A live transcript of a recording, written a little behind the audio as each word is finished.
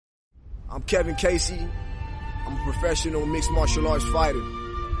I'm Kevin Casey. I'm a professional mixed martial arts fighter.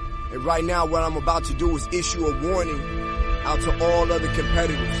 And right now what I'm about to do is issue a warning out to all other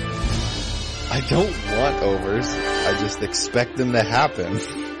competitors. I don't want overs. I just expect them to happen.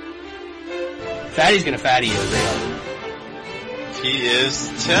 Fatty's gonna fatty you, real. He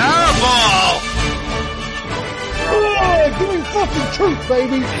is terrible! Oh, give me fucking truth,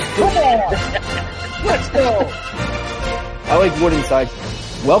 baby! Come on! Let's go! I like wood inside.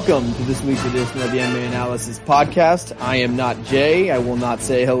 Welcome to this week's edition of the MMA Analysis podcast. I am not Jay. I will not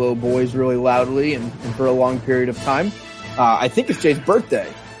say hello, boys, really loudly and for a long period of time. I think it's Jay's birthday.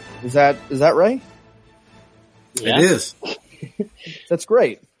 Is that right? Yeah. It is. That's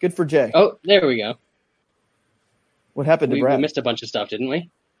great. Good for Jay. Oh, there we go. What happened to Brad? We missed a bunch of stuff, didn't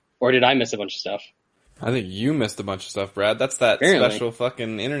we? Or did I miss a bunch of stuff? I think you missed a bunch of stuff, Brad. That's that Apparently. special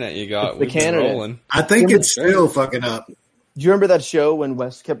fucking internet you got. The We've been Canada. rolling. I think it's still fucking up. Do you remember that show when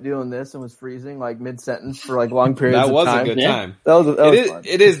Wes kept doing this and was freezing like mid-sentence for like long periods That was of time? a good time. That was fun.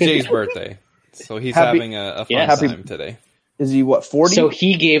 It is Jay's birthday, so he's having a fun time today. Is he, 40? So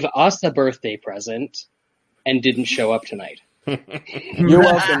he gave us a birthday present and didn't show up tonight. You're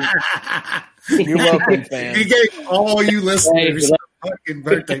welcome. You're welcome, fans. He gave all you listeners a fucking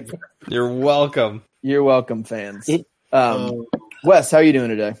birthday present. You're welcome. You're welcome, fans. Wes, how are you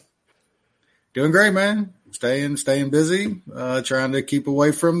doing today? Doing great, man. Staying busy, trying to keep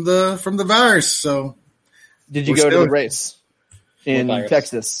away from the virus. So, Did you go to the race in What virus?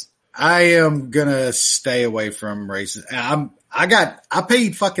 Texas? I am gonna stay away from races. I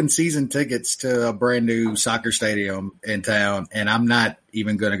paid fucking season tickets to a brand new soccer stadium in town, and I'm not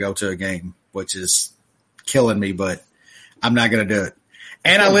even gonna go to a game, which is killing me. But I'm not gonna do it.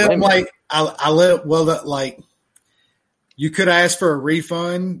 And I live like you could ask for a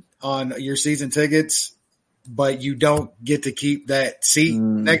refund on your season tickets, but you don't get to keep that seat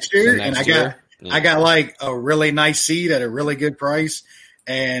next year. And I got like a really nice seat at a really good price.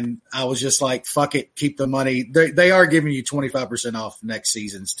 And I was just like, fuck it, keep the money. They are giving you 25% off next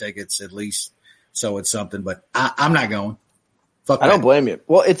season's tickets at least. So it's something, but I'm not going. Fuck I that. don't blame you.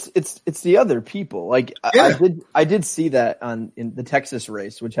 Well, it's the other people. Like Yeah. I did see that in the Texas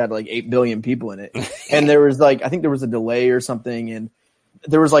race, which had like 8 billion people in it. And there was like, I think there was a delay or something. And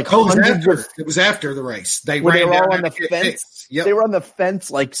there was like hundreds of, It was after the race. They were ran they down all on there the to get fence. fixed. Yep. They were on the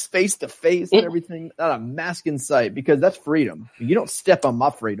fence, like face to face and everything. Not a mask in sight, because that's freedom. You don't step on my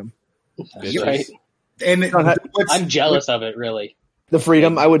freedom. That's right. And I'm jealous of it, really. The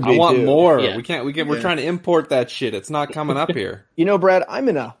freedom I would be I want too. more. Yeah. We're trying to import that shit. It's not coming up here. You know, Brad, I'm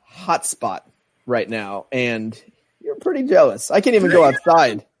in a hot spot right now, and you're pretty jealous. I can't even go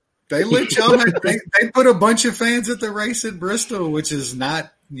outside. They let y'all. They put a bunch of fans at the race at Bristol, which is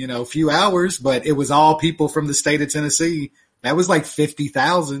not a few hours, but it was all people from the state of Tennessee. That was like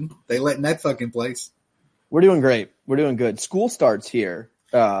 50,000. They let in that fucking place. We're doing great. We're doing good. School starts here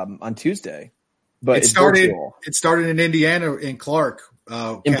on Tuesday, but It started. virtual. It started in Indiana in Clark. In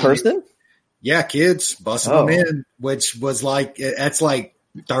County. person. Yeah, kids busting them in, which was like that's like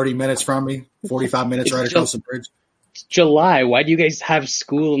 30 minutes from me, 45 minutes right across the bridge. It's July. Why do you guys have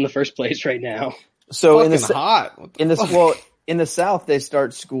school in the first place right now? So Fucking hot. What the fuck? In the South, they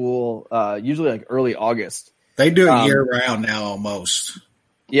start school usually like early August. They do it year round now almost.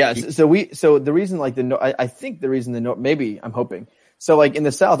 Yeah. So the reason I think the reason maybe I'm hoping. So like in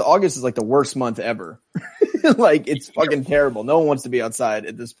the South, August is like the worst month ever. Like it's fucking terrible. No one wants to be outside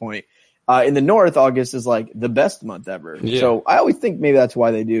at this point. In the North, August is like the best month ever. Yeah. So I always think maybe that's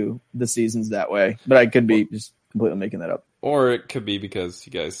why they do the seasons that way, but I could be just completely making that up. Or it could be because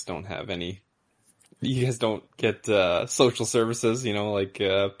you guys don't have any. You guys don't get social services, like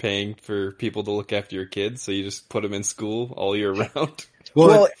paying for people to look after your kids, so you just put them in school all year round.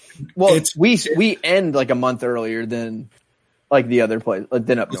 Well, we end like a month earlier than like the other place,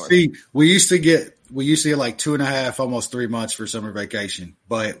 than up north. See, we used to get like 2.5, almost 3 months for summer vacation,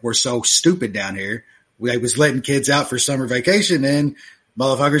 but we're so stupid down here. We was letting kids out for summer vacation, and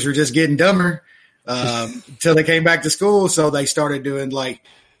motherfuckers were just getting dumber till they came back to school. So they started doing like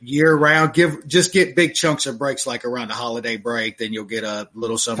year round. Get big chunks of breaks, like around the holiday break. Then you'll get a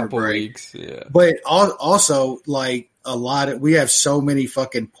little summer Couple break. weeks, yeah. But also, like we have so many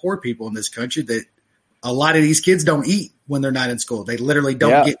fucking poor people in this country that a lot of these kids don't eat when they're not in school. They literally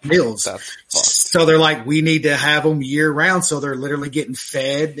don't get meals. That's fucked. So they're like, we need to have them year round. So they're literally getting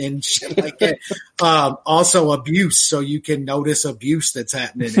fed and shit like that. Also abuse. So you can notice abuse that's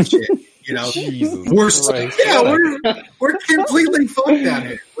happening and shit. Jesus we're completely fucked down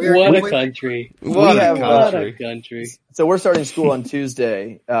here. What a country. What a What country. a country. So we're starting school on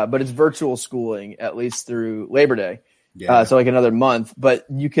Tuesday, but it's virtual schooling at least through Labor Day. Yeah. So like another month, but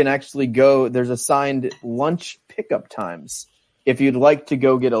you can actually go, there's assigned lunch pickup times if you'd like to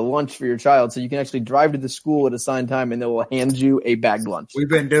go get a lunch for your child. So you can actually drive to the school at assigned time and they will hand you a bagged lunch. We've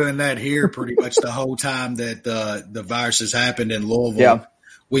been doing that here pretty much the whole time that the virus has happened in Louisville. Yeah.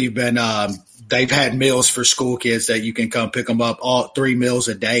 We've been, they've had meals for school kids that you can come pick them up, all 3 meals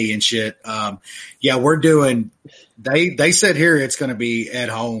a day and shit. Yeah, we're doing, they said here it's going to be at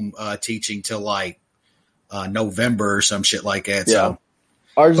home, teaching till like, November or some shit like that. Yeah. So,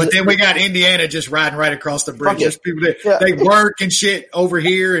 but then we got Indiana just riding right across the bridge. There's people that they work and shit over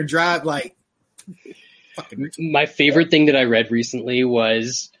here and drive like fucking. My favorite thing that I read recently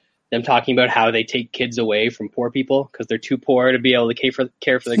was them talking about how they take kids away from poor people because they're too poor to be able to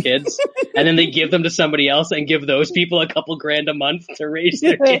care for their kids. And then they give them to somebody else and give those people a couple grand a month to raise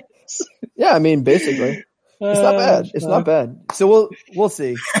their kids. Yeah, I mean, basically. It's not bad. It's not bad. So we'll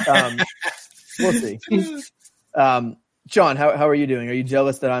see. We'll see. Sean, how are you doing? Are you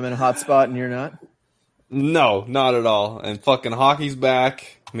jealous that I'm in a hot spot and you're not? No, not at all. And fucking hockey's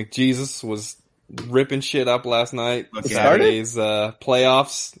back. McJesus was ripping shit up last night. Saturday's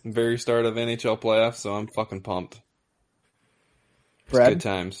playoffs, very start of NHL playoffs, so I'm fucking pumped. It's Brad? good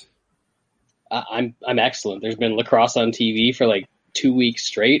times. I'm excellent. There's been lacrosse on TV for like 2 weeks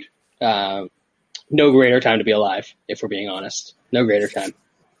straight. No greater time to be alive, if we're being honest. No greater time.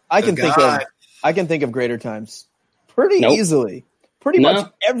 I can think of greater times pretty easily. Pretty much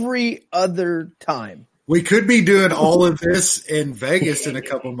every other time. We could be doing all of this in Vegas in a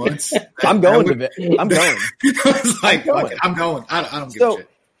couple months. I'm going to Vegas. I'm going. It's like, I'm going. I don't give a shit.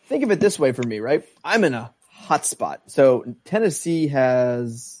 Think of it this way for me, right? I'm in a hot spot. So Tennessee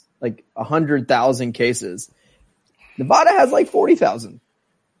has like 100,000 cases. Nevada has like 40,000.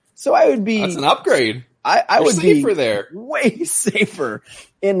 So I would be. That's an upgrade. I would be there. Way safer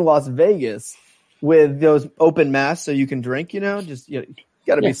in Las Vegas with those open masks so you can drink, you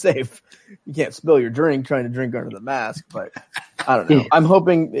got to be safe. You can't spill your drink trying to drink under the mask, but I don't know. I'm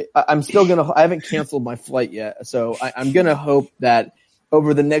hoping I'm still going to, I haven't canceled my flight yet. So I'm going to hope that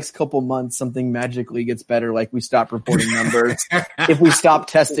over the next couple months, something magically gets better. Like we stop reporting numbers. If we stop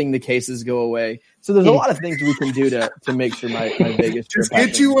testing, the cases go away. So there's a lot of things we can do to make sure my Vegas trip just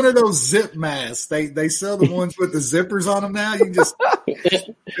get you one of those zip masks. They sell the ones with the zippers on them now. You just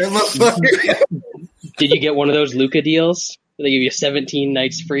Did you get one of those Luque deals? They give you 17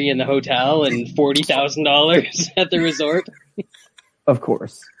 nights free in the hotel and $40,000 at the resort. Of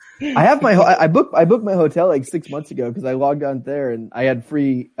course, I have I booked my hotel like 6 months ago because I logged on there and I had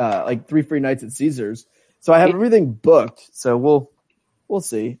free 3 free nights at Caesars. So I have everything booked. So we'll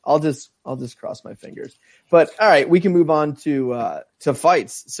see. I'll just cross my fingers. But all right, we can move on to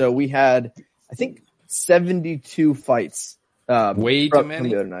fights. So we had, I think, 72 fights. Way too many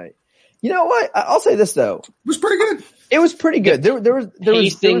the other night. You know what? I'll say this though. It was pretty good. It was pretty good. There was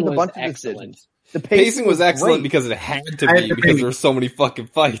a bunch of decisions. The pacing was excellent great. because it had to be because there were so many fucking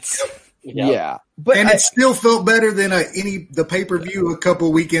fights. Yeah. But it still felt better than the pay-per-view a couple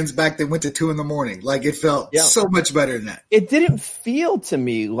of weekends back that went to 2 a.m. Like it felt so much better than that. It didn't feel to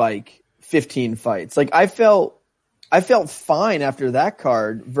me like 15 fights. Like I felt fine after that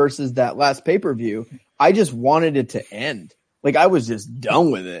card versus that last pay-per-view. I just wanted it to end. Like I was just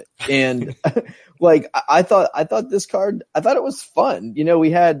done with it. And like I thought this card, I thought it was fun.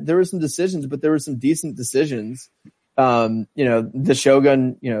 There were some decisions, but there were some decent decisions. The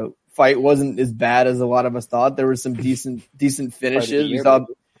Shogun, fight wasn't as bad as a lot of us thought. There were some decent finishes.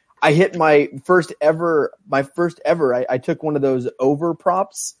 I hit my first ever. I took one of those over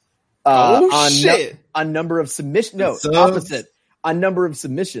props on number of submissions. No, opposite on number of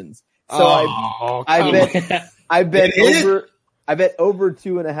submissions. So I bet over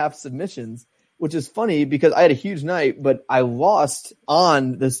 2.5 submissions, which is funny because I had a huge night, but I lost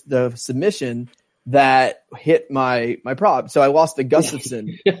on the submission that hit my prop. So I lost the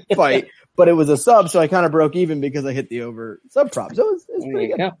Gustafson fight, but it was a sub, so I kind of broke even because I hit the over sub prop. So it was pretty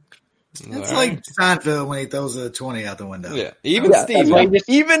good. It's like Seinfeld when he throws a 20 out the window. Yeah, Steven.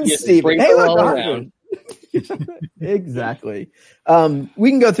 Even Steven. Hey, look, exactly. We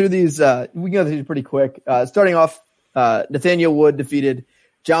can go through these. We can go through these pretty quick. Starting off, Nathaniel Wood defeated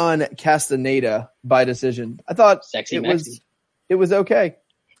John Castaneda by decision. I thought it was okay.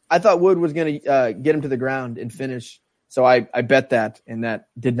 I thought Wood was going to get him to the ground and finish, so I bet that, and that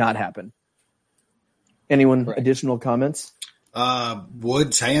did not happen. Anyone additional comments?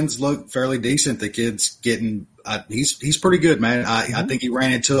 Wood's hands look fairly decent. The kid's getting he's pretty good, man. I think he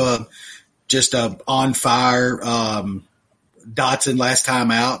ran into a on fire Dotson last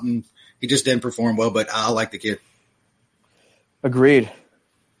time out, and he just didn't perform well. But I like the kid. Agreed.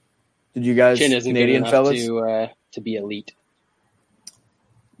 Did you guys, Chin isn't Canadian good fellas, to be elite.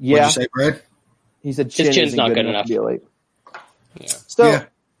 What'd Yeah. you say, Brad? He said His chin's not good enough to be elite. Yeah. So Yeah,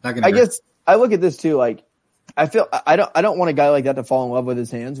 not gonna I hurt. guess I look at this too. Like, I feel I don't want a guy like that to fall in love with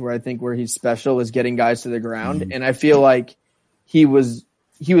his hands. Where I think where he's special is getting guys to the ground, and I feel like he was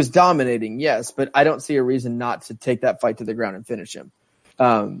dominating, yes, but I don't see a reason not to take that fight to the ground and finish him.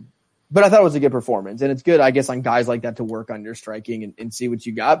 But I thought it was a good performance, and it's good, I guess, on guys like that to work on your striking and see what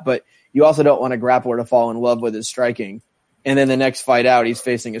you got. But you also don't want a grappler to fall in love with his striking, and then the next fight out, he's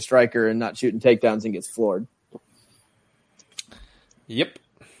facing a striker and not shooting takedowns and gets floored. Yep.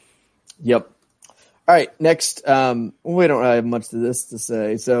 All right, next. We don't really have much to this to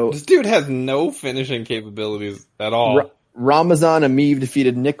say. So This dude has no finishing capabilities at all. Ramazan Ameev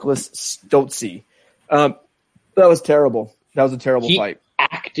defeated Nicholas Stoltzy. That was terrible. That was a terrible He fight.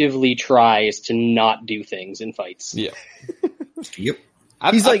 actively tries to not do things in fights. Yeah. Yep.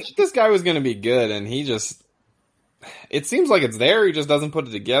 I He's like- thought this guy was going to be good, and he just... It seems like it's there. He just doesn't put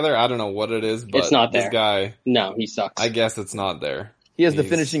it together. I don't know what it is, but It's not there. this guy, No, he sucks. I guess it's not there. He has the He's-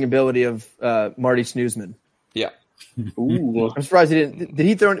 finishing ability of Marty Snoozman. Yeah. Ooh. I'm surprised he didn't. Did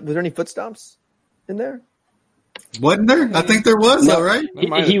he throw? Was there any foot stomps in there? Wasn't there? I think there was, though, right?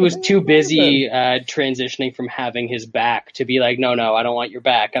 He was too busy transitioning from having his back to be like, no, I don't want your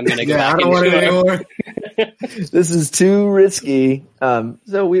back. I'm going to go Yeah, I back don't want it into it. anymore. This is too risky.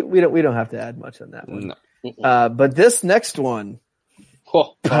 So we don't have to add much on that one. No. But this next one,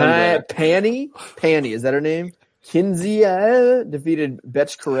 Oh, Andre. Panny, is that her name? Kinsey defeated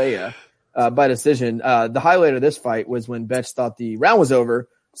Betch Correa by decision. The highlight of this fight was when Betch thought the round was over,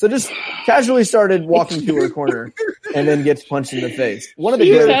 so just casually started walking to her corner and then gets punched in the face. One of the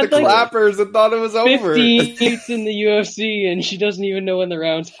She good had The like clappers and thought it was over. 50 fights in the UFC, and she doesn't even know when the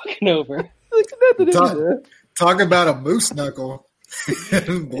round's fucking over. Talk about a moose knuckle. There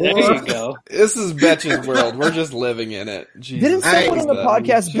you go. This is Betch's world. We're just living in it. Jesus. Didn't someone on the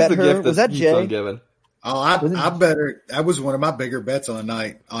podcast She's bet the her? gift Was that keeps Jay? on giving. Oh, I better. That was one of my bigger bets on the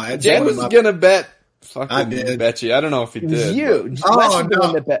night. Jay was gonna bet fucking I did. Betchy. I don't know if he It was did. you. Oh, Wes was the no.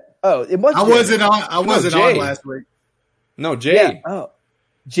 one that bet. Oh, it was. I Jay. wasn't on. I wasn't Jay. on last week. No, Jay. Yeah. Oh,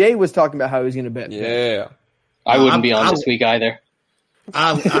 Jay was talking about how he was going to bet. Yeah. I wouldn't be on this week either.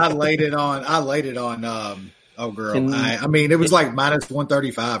 I laid it on. I laid it on. Oh, girl. I mean, it was like minus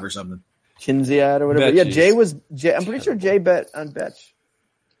 135 or something. Kinziad or whatever. Betchies. Yeah, Jay was. I'm pretty sure Jay bet on Betch.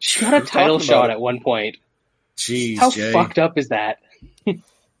 She got a title talking shot about it. at one point. Jeez, How Jay. fucked up is that?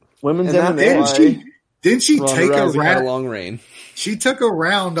 Women's And that's MMA. Didn't she Ronda take a Rousey had a round? long reign. She took a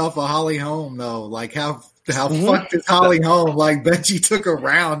round off of Holly Holm though. Like how fucked is Holly Holm? Like bet she took a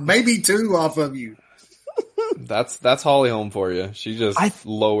round, maybe two off of you. That's Holly Holm for you. She just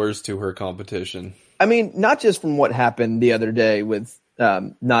lowers to her competition. I mean, not just from what happened the other day with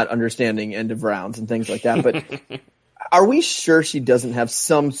not understanding end of rounds and things like that, but are we sure she doesn't have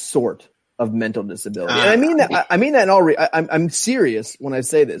some sort of mental disability? And I mean that. I mean that in all. I'm serious when I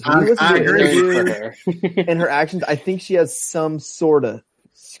say this. When you listen I to her agree. interviews and her actions, I think she has some sort of.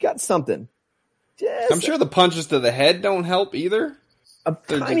 She's got something. Just I'm sure the punches to the head don't help either. a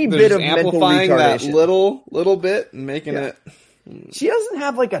They're tiny just bit of mental amplifying that retardation. little bit and making it. She doesn't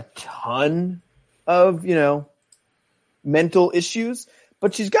have like a ton of, mental issues,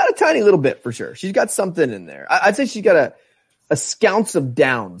 but she's got a tiny little bit for sure. She's got something in there. I'd say she's got a scounce of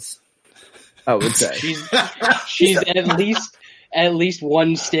downs, I would say. She's at least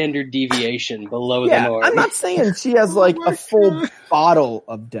one standard deviation below the norm. I'm not saying she has like a full bottle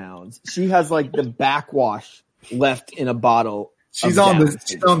of downs. She has like the backwash left in a bottle. She's of on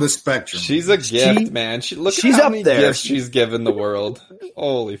downs. the spectrum. She's a gift, man. Look she's at how up many there. gifts she's given the world.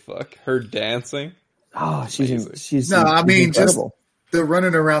 Holy fuck. Her dancing. Oh, she's just incredible. the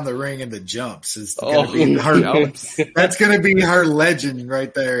running around the ring and the jumps is going to be her. That's going to be her legend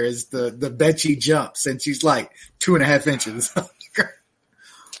right there. Is the Betchy jumps, and she's like 2.5 inches.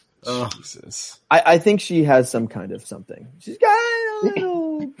 Jesus. I think she has some kind of something. She's got a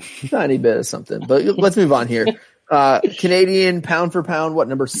little tiny bit of something. But let's move on here. Canadian pound for pound,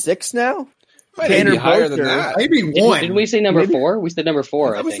 number 6 now? Maybe higher than that. Maybe one. Didn't we say number 4? We said number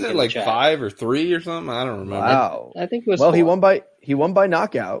 4. I was think saying in like the chat. 5 or 3 or something. I don't remember. Wow. I think it was. Well, 4. he won by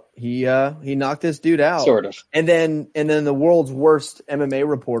knockout. He knocked this dude out. Sort of. And then the world's worst MMA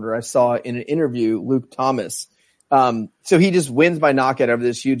reporter I saw in an interview, Luke Thomas. So he just wins by knockout over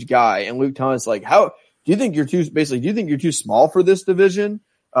this huge guy. And Luke Thomas like, do you think you're too small for this division?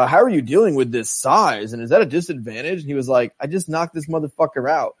 How are you dealing with this size? And is that a disadvantage? And he was like, I just knocked this motherfucker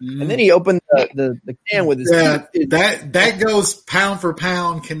out. And then he opened the can with his teeth. That goes pound for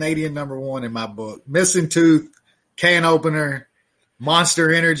pound Canadian number 1 in my book. Missing tooth, can opener,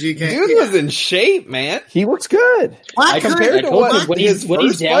 Monster Energy. Dude was in shape, man. He looks good. Compared to what he's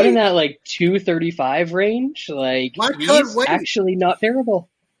down in that like 235 range, like he's actually not terrible.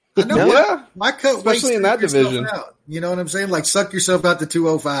 I know. Yeah, my cut, especially in that division. Out. You know what I'm saying? Like, suck yourself out to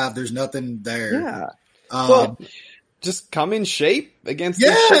 205. There's nothing there. Yeah. Well, just come in shape against the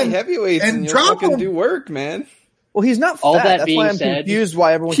shitty heavyweights and you'll fucking do work, man. Well, he's not fat. All that That's being why I'm said, confused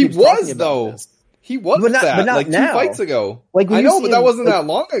why everyone he keeps was talking about though. this. He was but not like now. 2 fights ago. Like I know, but that wasn't that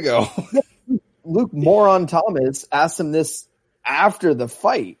long ago. Luke Moron Thomas asked him this after the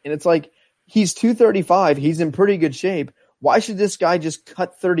fight, and it's like he's 235. He's in pretty good shape. Why should this guy just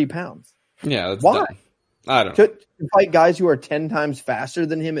cut 30 pounds? Yeah, that's why? Dumb. I don't know. To fight guys who are 10 times faster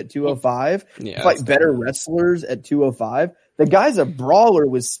than him at 205, fight better wrestlers at 205. The guy's a brawler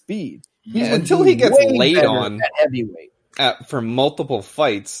with speed. Until he gets laid on at heavyweight for multiple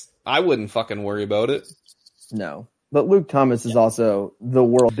fights, I wouldn't fucking worry about it. No, but Luke Thomas is also the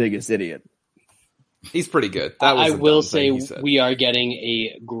world's biggest idiot. He's pretty good. That was I will say we are getting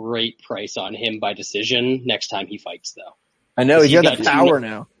a great price on him by decision next time he fights, though. I know he's got the power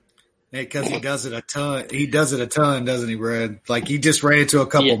now. Because he does it a ton. He does it a ton, doesn't he, Brad? Like, he just ran into a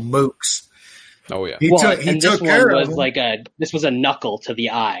couple mooks. Oh yeah. He took care of him. This was a knuckle to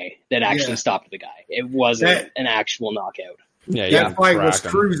the eye that actually stopped the guy. It wasn't an actual knockout. That fight was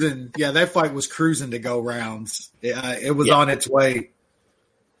cruising. Yeah, that fight was cruising to go rounds. It was on its way.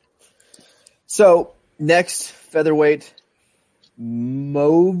 So next featherweight,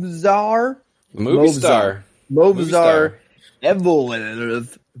 Movsar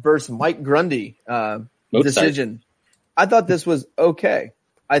Evloev versus Mike Grundy decision. I thought this was okay.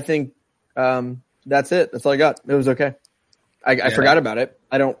 I think that's it. That's all I got. It was okay. I forgot about it.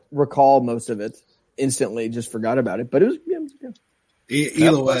 I don't recall most of it instantly. Just forgot about it. But it was good.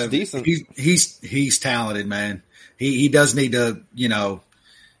 Evloev, decent. He's talented, man. He does need to,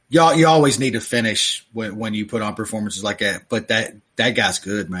 you always need to finish when you put on performances like that. But that guy's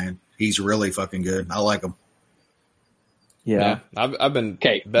good, man. He's really fucking good. I like him. Yeah. I've been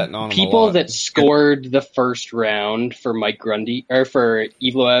betting on him people a lot. that scored the first round for Mike Grundy or for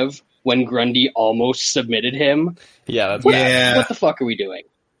Evloev when Grundy almost submitted him. Yeah, that's bad. What the fuck are we doing?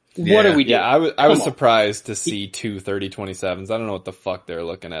 Yeah. What are we doing? Yeah, I was surprised to see 2 30-27s. I don't know what the fuck they're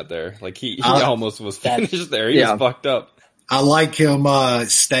looking at there. Like he almost was finished there. He was fucked up. I like him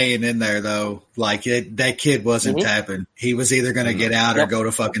staying in there though. Like that kid wasn't tapping. He was either going to get out or go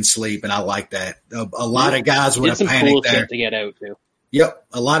to fucking sleep, and I like that. A lot of guys would have panicked cool there shit to get out too. Yep,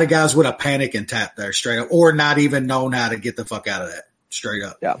 a lot of guys would have panicked and tapped there straight up, or not even known how to get the fuck out of that straight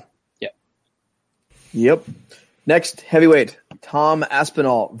up. Yep. Next heavyweight, Tom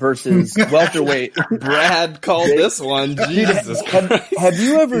Aspinall versus welterweight. Brad called this one. Jesus Christ. Have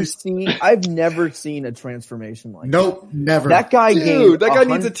you ever seen? I've never seen a transformation like Nope, never. that guy. Dude, that guy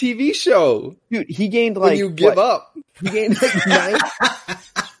needs a TV show. Dude, he gained like when you give up. He gained like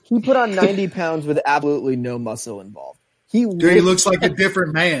he put on 90 pounds with absolutely no muscle involved. He looks like a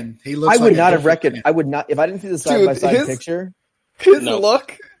different man. He looks. I would not have reckoned. I would not if I didn't see the side by side picture. His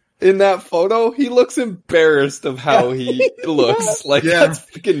look in that photo, he looks embarrassed of how he looks. Like that's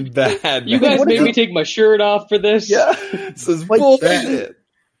freaking bad. You guys made me take my shirt off for this. Yeah, this is bullshit.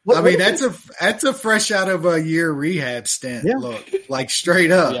 That's a fresh out of a year rehab stint look. Like straight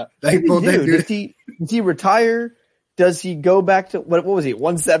up. Yeah. They pulled that dude. Does he retire? Does he go back to what was he?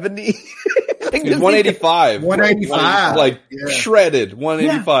 170? He's 185. 185. Like shredded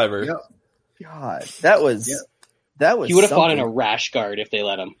 185er. Yep. God, that was he would have fought in a rash guard if they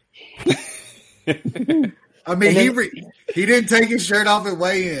let him. I mean, he didn't take his shirt off at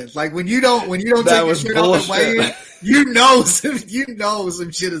weigh-ins. Like when you don't take your shirt off at weigh-in, you know some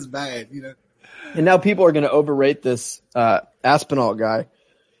shit is bad. And now people are going to overrate this Aspinall guy,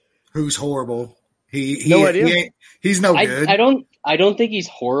 who's horrible. He's no good. I don't think he's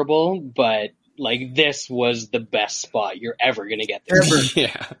horrible, but like this was the best spot you're ever going to get there.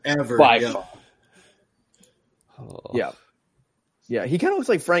 Ever. By far. Oh. Yeah, he kind of looks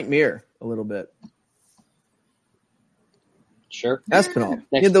like Frank Mir a little bit. Sure. Aspinall.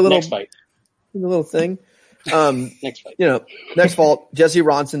 Next fight. The little thing. Next fight. Next fault, Jesse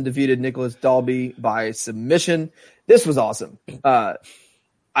Ronson defeated Nicholas Dalby by submission. This was awesome. I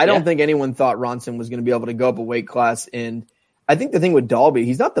don't think anyone thought Ronson was going to be able to go up a weight class. And I think the thing with Dalby,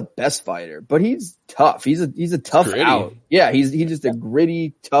 he's not the best fighter, but he's tough. He's a tough out. Yeah, he's just a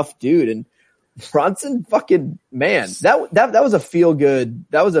gritty, tough dude. And Bronson, fucking man, that was a feel good.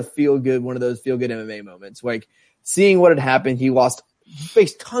 That was a feel good, one of those feel good MMA moments. Like seeing what had happened, he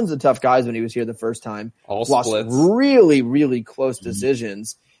faced tons of tough guys when he was here the first time. All lost splits. Really, really close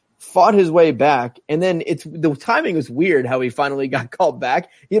decisions. fought his way back, and then the timing was weird how he finally got called back.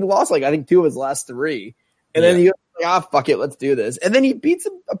 He had lost like I think 2 of his last 3, and then he was like, fuck it, let's do this. And then he beats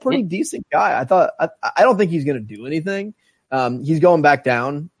a pretty decent guy. I don't think he's going to do anything. He's going back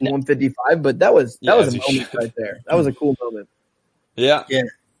down 155, but that was a moment right there. That was a cool moment. Yeah.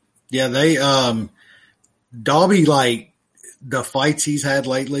 They Dalby, like the fights he's had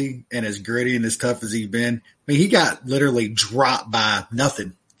lately, and as gritty and as tough as he's been. I mean, he got literally dropped by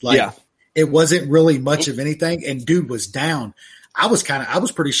nothing. Like it wasn't really much of anything, and dude was down. I was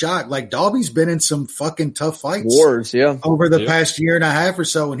pretty shocked. Like Dalby's been in some fucking tough fights, wars, over the past year and a half or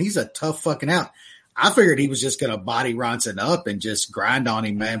so, and he's a tough fucking out. I figured he was just going to body Ronson up and just grind on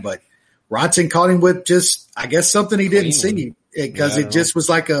him, man. But Ronson caught him with just, I guess, something he didn't see, because it just was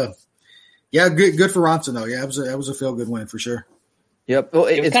like good for Ronson though. Yeah, that was a feel good win for sure. Yep. Well,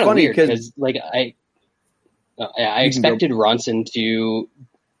 it's funny because like I expected Ronson to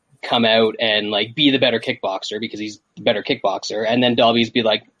come out and like be the better kickboxer because he's the better kickboxer, and then Dalby's be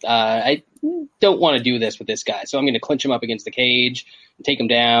like, I don't want to do this with this guy, so I'm going to clinch him up against the cage and take him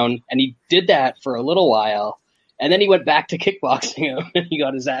down. And he did that for a little while, and then he went back to kickboxing him, and he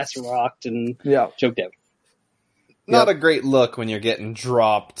got his ass rocked and choked out. Not a great look when you're getting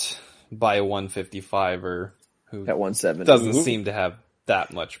dropped by a 155er who at 170 doesn't seem to have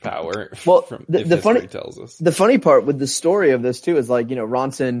that much power. Well, the funny part with the story of this too is like,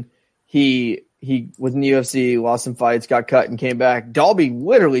 Ronson, he was in the UFC, lost some fights, got cut and came back. Dalby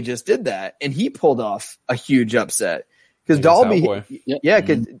literally just did that, and he pulled off a huge upset because Dalby,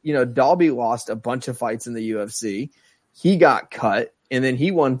 Dalby lost a bunch of fights in the UFC. He got cut, and then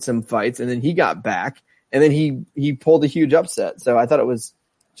he won some fights, and then he got back, and then he pulled a huge upset. So I thought it was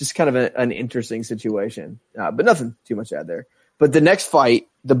just kind of an interesting situation, but nothing too much to add there. But the next fight,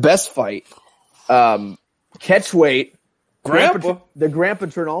 the best fight, catch weight, the Grandpa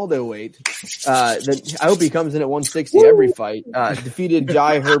Trinaldo weight. I hope he comes in at 160 every fight. Defeated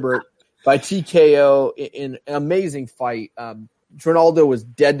Jai Herbert by TKO in an amazing fight. Trinaldo was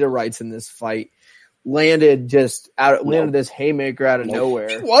dead to rights in this fight. Landed this haymaker out of nowhere.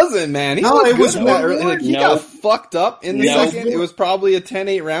 He wasn't, man. He got fucked up in the second. It was probably a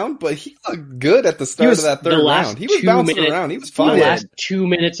 10-8 round, but he looked good at the start of that third round. He was bouncing around. He was fine. The last 2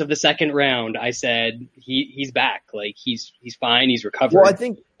 minutes of the second round, I said he's back. Like he's fine. He's recovered. Well, I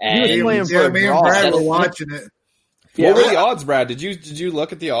think he was playing for me and Brad were watching it. What were the odds, Brad? Did you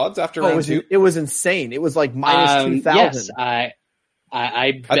look at the odds after round 2? It was insane. It was like minus 2,000. Yes,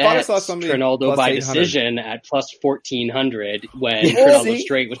 I bet I saw Trinaldo by decision at plus 1,400 when Trinaldo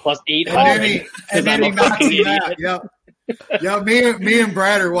straight was plus 800. And then he knocked him out. Yeah, me and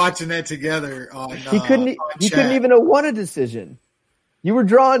Brad are watching that together. He couldn't even have won a decision. You were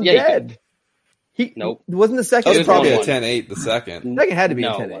drawn dead. Nope. Wasn't the second? It was probably a 10-8 the second. The second had to be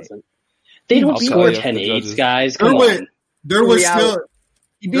a 10-8. They don't score 10-8s, guys. Come on. There was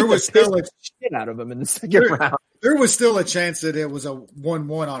still a shit out of him in the second round. There was still a chance that it was a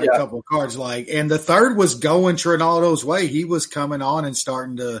 1-1 on a couple of cards, and the third was going Trinaldo's way. He was coming on and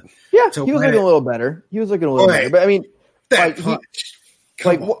starting to. Yeah, he was looking a little better. Better, but I mean,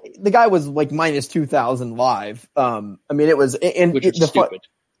 the guy was like minus 2,000 live. I mean, it was stupid.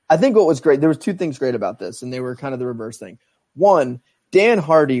 I think what was great. There was 2 things great about this, and they were kind of the reverse thing. One, Dan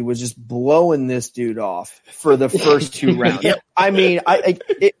Hardy was just blowing this dude off for the first 2 rounds. I mean,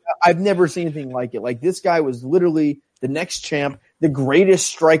 I've never seen anything like it. Like this guy was literally the next champ, the greatest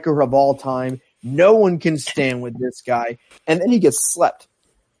striker of all time. No one can stand with this guy. And then he gets slept.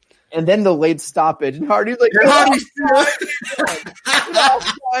 And then the late stoppage, and Hardy's like, "Last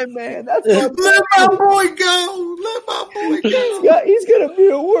time, man. That's let my boy go. Let my boy go. He's gonna be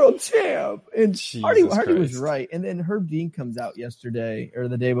a world champ." And Hardy was right. And then Herb Dean comes out yesterday or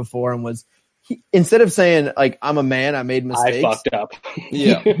the day before and instead of saying like, "I'm a man, I made mistakes," I fucked up.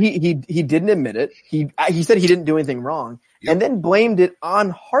 he didn't admit it. He said he didn't do anything wrong, and then blamed it on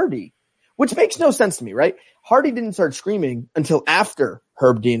Hardy, which makes no sense to me, right? Hardy didn't start screaming until after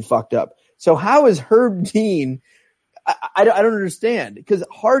Herb Dean fucked up. So how is Herb Dean? I don't understand, because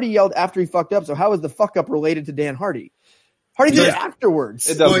Hardy yelled after he fucked up. So how is the fuck up related to Dan Hardy? Hardy did it afterwards.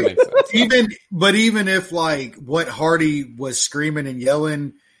 It doesn't make sense. Even if like what Hardy was screaming and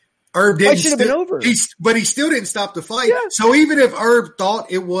yelling, Herb didn't. Should have been over. But he still didn't stop the fight. Yeah. So even if Herb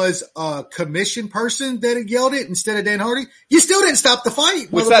thought it was a commission person that had yelled it instead of Dan Hardy, you still didn't stop the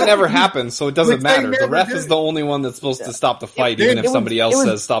fight. Which that never happens, so it doesn't matter. The ref is the only one that's supposed to stop the fight, even if somebody else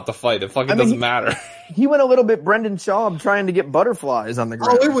says stop the fight. It fucking doesn't matter. He went a little bit Brendan Schaub trying to get butterflies on the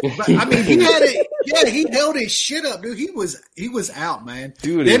ground. He had it. Yeah, he held his shit up, dude. He was out, man.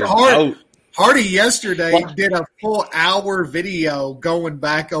 Dude, then Hardy Hardy yesterday did a full hour video going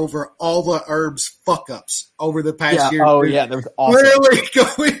back over all the Herb's fuck-ups over the past year. Oh, yeah, that was awesome. Literally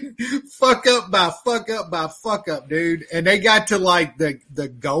going fuck up by fuck up by fuck up, dude. And they got to, like, the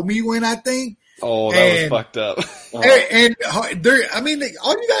Gomi win, I think. Oh, that was fucked up. And all you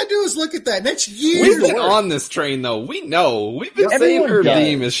gotta do is look at that. That's years. We've been on this train, though. We know. We've been saying Herb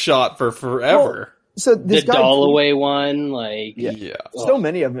Deem is shot for forever. Well, so this the guy Dalloway one, like so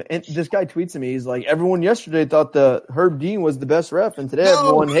many of them. And this guy tweets at me. He's like, everyone yesterday thought the Herb Dean was the best ref, and today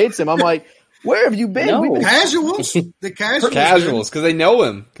everyone hates him. I'm like, where have you been? No. Casuals, the casuals, because they know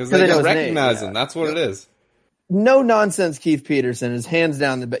him, because they can recognize him. That's what it is. No nonsense. Keith Peterson is hands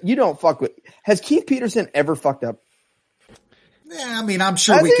down the best. You don't fuck with. Has Keith Peterson ever fucked up? Yeah, I mean, I'm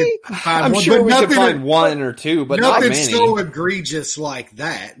sure we could find one. We could find one or two, but not many. So egregious like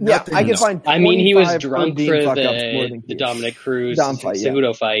that. Yeah, nothing I can find. I mean, he was drunk for the Dominic Cruz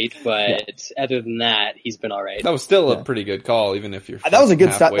Cejudo fight, but other than that, he's been all right. That was still a pretty good call, even if you're that was a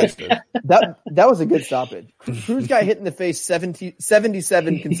good stop. wasted. That was a good stoppage. Cruz got hit in the face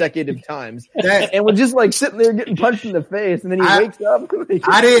 77 consecutive times, and was just like sitting there getting punched in the face, and then he wakes up.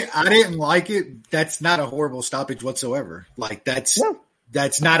 I didn't like it. That's not a horrible stoppage whatsoever. Like that's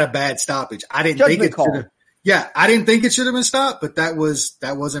not a bad stoppage. I didn't think it should have. Yeah, I didn't think it should have been stopped, but that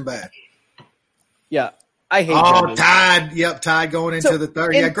wasn't bad. Yeah, I hate. Oh, tied. Yep, tied going into the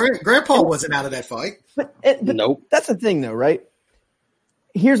third. Yeah, Grandpa wasn't out of that fight. But nope. That's the thing, though, right?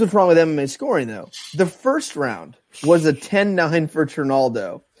 Here's what's wrong with MMA scoring, though. The first round was a 10-9 for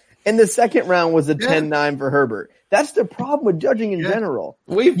Trinaldo, and the second round was a 10-9 for Herbert. That's the problem with judging in general.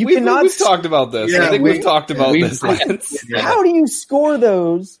 We've talked about this. Yeah, I think we've talked about this, Lance. How do you score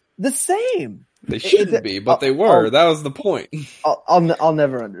those the same? They shouldn't be, but they were. That was the point. I'll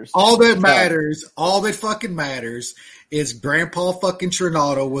never understand. All that fucking matters is Grandpa fucking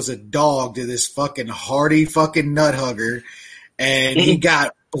Trinaldo was a dog to this fucking Hardy fucking nut hugger, and he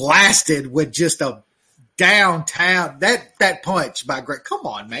got blasted with just a downtown that punch by Greg. Come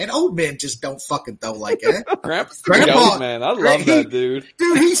on, man. Old men just don't fucking throw like that. Grandpa, man. I love that dude.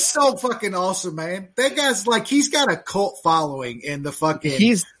 Dude, he's so fucking awesome, man. That guy's like, he's got a cult following in the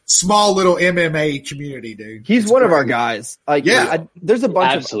fucking small little MMA community, dude. He's one of our guys. Like, there's a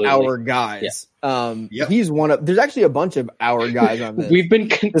bunch of our guys. He's one of. There's actually a bunch of our guys on this. We've been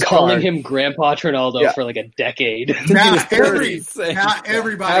calling him Grandpa Trinaldo for like a decade. Now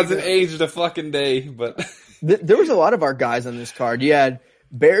everybody hasn't aged a fucking day, but there was a lot of our guys on this card. You had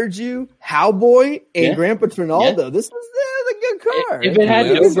Bearju, Howboy, and Grandpa Trinaldo. This was a good card. If it had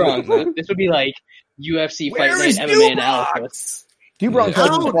Dubron, this would be like UFC Fight Night MMA Analysis. Dubron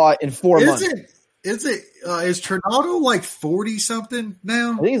hasn't fought in 4 months. Is Trinaldo like 40 something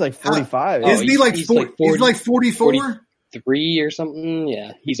now? I think he's like 45. Isn't he like 40? He's like 44? 43 or something.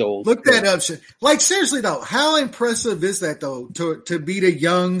 Yeah, he's old. Look that up. Like, seriously though, how impressive is that though to beat a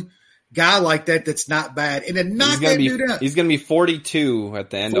young guy like that that's not bad and then knock that dude out? He's going to be 42 at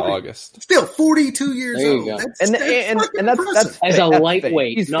the end of August. Still 42 years old. That's as a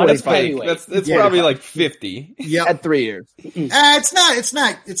lightweight, he's not as heavyweight. It's probably like 50. Yeah, at 3 years.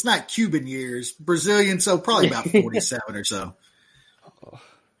 It's not Cuban years. Brazilian, so probably about 47 or so.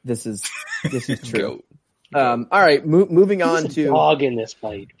 This is true. All right, moving on to dog in this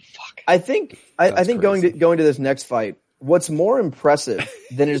fight. Fuck. I think going to this next fight, what's more impressive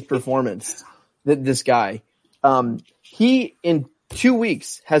than his performance, this guy, he in 2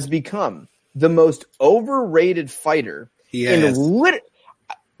 weeks has become the most overrated fighter in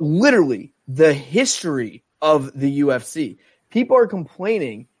literally the history of the UFC. People are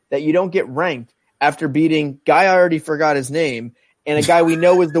complaining that you don't get ranked after beating guy I already forgot his name and a guy we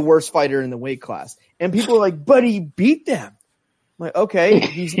know is the worst fighter in the weight class. And people are like, but he beat them. I'm like, okay,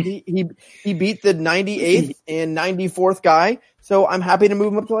 he beat the 98th and 94th guy, so I'm happy to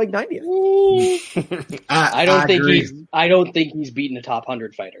move him up to like 90th. I don't think he's beaten a top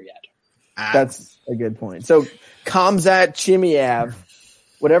 100 fighter yet. That's a good point. So Khamzat Chimaev,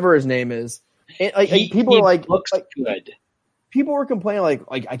 whatever his name is, people are like, looks good. People were complaining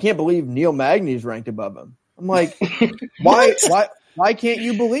like I can't believe Neil Magny is ranked above him. I'm like, why can't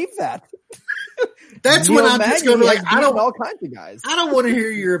you believe that? That's when I'm just going to like, all kinds of guys. I don't want to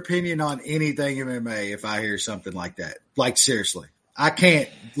hear your opinion on anything MMA if I hear something like that. Like, seriously, I can't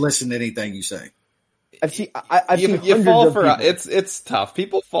listen to anything you say. I've seen it's tough.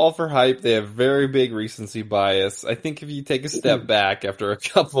 People fall for hype. They have very big recency bias. I think if you take a step back after a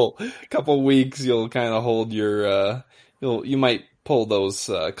couple weeks, you'll kind of hold your, you might pull those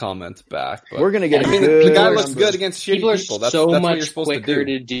comments back. But we're going to get the guy looks good against shitty people. That's so what much you're supposed quicker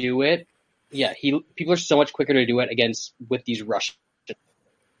to do it. Yeah, people are so much quicker to do it with these Russians.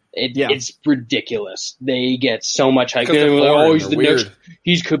 It's ridiculous. They get so much hype. Because they're Like, foreign, he's the they're next. weird.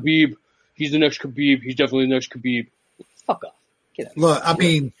 He's Khabib. He's the next Khabib. He's definitely the next Khabib. Fuck off. Get out. Look, I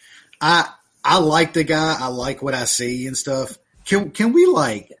mean, I like the guy. I like what I see and stuff. Can we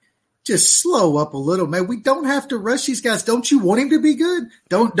like just slow up a little, man? We don't have to rush these guys. Don't you want him to be good?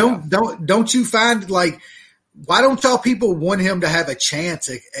 Don't you find like, why don't y'all people want him to have a chance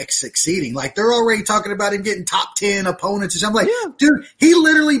at succeeding? Like they're already talking about him getting top 10 opponents. I'm like, dude, he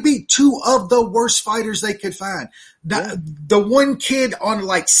literally beat two of the worst fighters they could find. The one kid on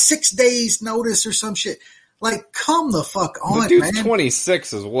like 6 days notice or some shit. Like, come the fuck on, the dude's man.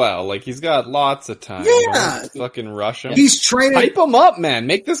 26 as well. Like, he's got lots of time. Yeah. Don't fucking rush him. He's training. Hype him up, man.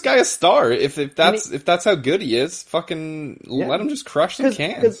 Make this guy a star. If that's how good he is, fucking let him just crush some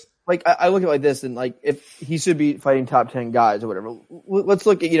cans. Like, I look at it like this, and like, if he should be fighting top 10 guys or whatever, let's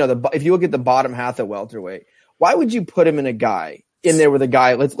look at, if you look at the bottom half at welterweight, why would you put him in there with a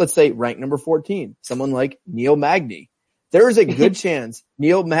guy, let's say ranked number 14, someone like Neil Magny? There is a good chance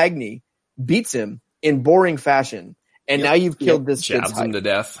Neil Magny beats him in boring fashion, and now you've killed this kid's jabs him to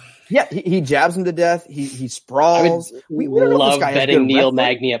death. Yeah, he jabs him to death. He sprawls. We love betting Neil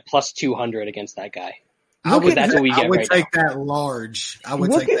Magny at plus 200 against that guy. That's what we get. I would right take now. that large. I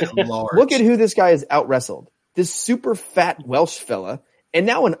would take that large. Look at who this guy has out wrestled. This super fat Welsh fella, and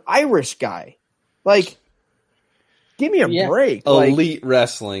now an Irish guy. Like, give me a break. Elite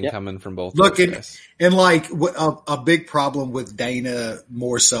wrestling coming from both. Look, guys. and like a big problem with Dana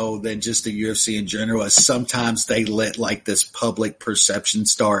more so than just the UFC in general is sometimes they let like this public perception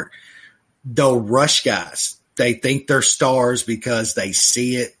start. They'll rush guys. They think they're stars because they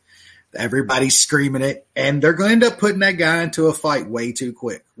see it. Everybody's screaming it, and they're going to end up putting that guy into a fight way too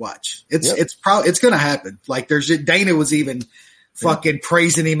quick. Watch, it's going to happen. Like Dana was even fucking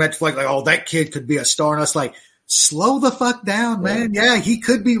praising him at like, oh, that kid could be a star, and I was like, slow the fuck down, man. Yeah, he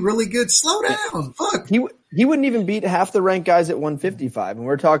could be really good. Slow down. Fuck. He wouldn't even beat half the ranked guys at 155, and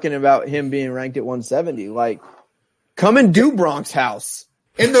we're talking about him being ranked at 170. Like, come and do Bronx House.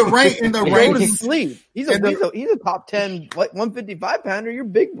 In the rank, go to sleep. He's a top 10 like 155 pounder. You're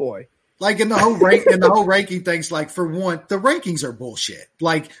big boy. Like in the whole ranking things, like for one, the rankings are bullshit.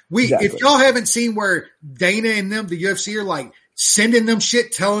 Like if y'all haven't seen where Dana and them, the UFC are like sending them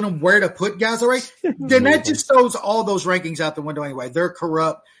shit, telling them where to put guys, all right, then that just throws all those rankings out the window anyway. They're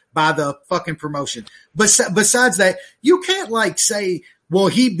corrupt by the fucking promotion. Besides that, you can't like say, well,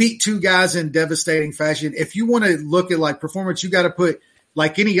 he beat two guys in devastating fashion. If you want to look at like performance, you got to put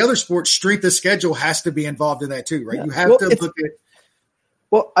like any other sport, strength of schedule has to be involved in that too, right? Yeah. You have to look at.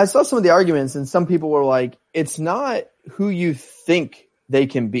 Well, I saw some of the arguments, and some people were like, it's not who you think they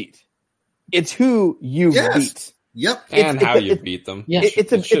can beat. It's who you beat. Yep. And how you beat them. Yeah.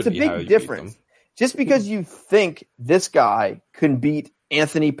 It's a big difference. Just because you think this guy can beat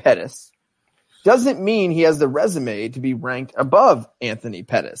Anthony Pettis doesn't mean he has the resume to be ranked above Anthony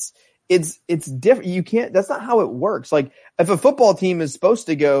Pettis. It's different. You can't, that's not how it works. Like if a football team is supposed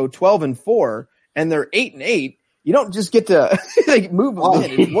to go 12-4 and they're 8-8, you don't just get to like move them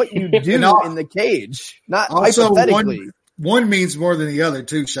in. It's what you do in the cage, not hypothetically. One means more than the other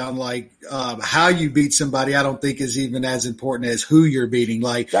too, Sean. Like how you beat somebody, I don't think is even as important as who you're beating.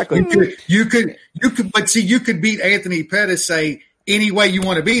 Like exactly. you could, but see, you could beat Anthony Pettis, say any way you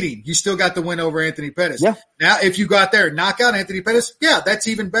want to beat him. You still got the win over Anthony Pettis. Yeah. Now, if you go out there and knock out Anthony Pettis, that's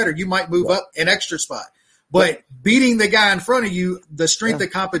even better. You might move up an extra spot, but beating the guy in front of you, the strength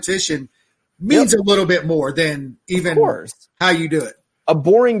of competition means a little bit more than even how you do it. A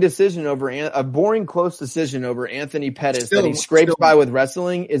boring close decision over Anthony Pettis that he scrapes by with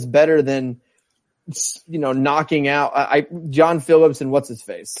wrestling is better than, knocking out John Phillips and what's his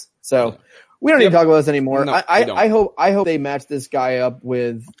face. So we don't need to talk about this anymore. No, I hope they match this guy up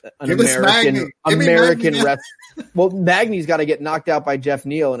with an American wrestler. Well, Magny's got to get knocked out by Jeff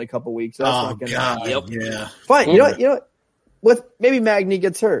Neal in a couple weeks. So that's not going to happen. Yeah. Fine. You know what? Maybe Magny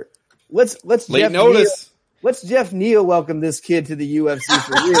gets hurt. Let's late notice. Let's Jeff Neal welcome this kid to the UFC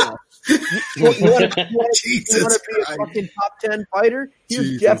for real. You want to be a fucking top 10 fighter?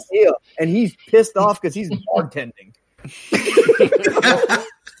 Here's Jeff Neal, and he's pissed off because he's bartending.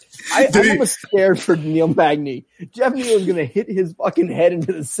 I'm almost scared for Neil Magny. Jeff Neal is going to hit his fucking head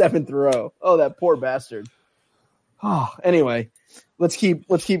into the 7th row. Oh, that poor bastard. Oh, anyway, let's keep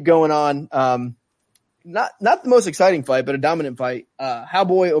going on. Not the most exciting fight, but a dominant fight.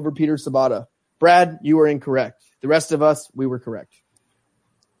 Cowboy over Peter Sabata. Brad, you were incorrect. The rest of us, we were correct.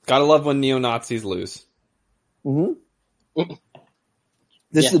 Gotta love when neo-Nazis lose. Mm-hmm.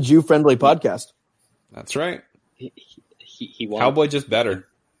 This is a Jew-friendly podcast. That's right. He won. Cowboy just better.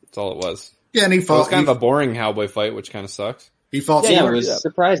 That's all it was. Yeah, and he fought. It was kind of a boring Cowboy fight, which kind of sucks. He fought Yeah, it smart. was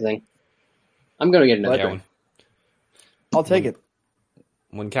surprising. I'm going to get another drink. I'll take it.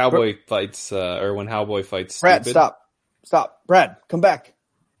 When Cowboy fights, or when Cowboy fights Brad, stupid. stop. Brad, come back.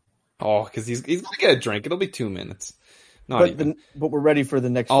 Oh, because he's going to get a drink. It'll be 2 minutes. Not But we're ready for the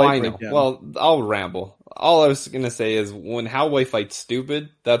next Oh, fight I know. breakdown. Well, I'll ramble. All I was going to say is when Cowboy fights stupid,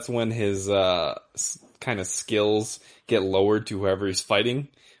 that's when his kind of skills get lowered to whoever he's fighting.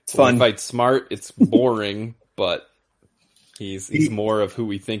 It's When fun. he fights smart, it's boring, but he's more of who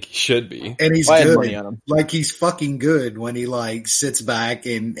we think he should be. And he's I had money on good. him. Like he's fucking good when he like sits back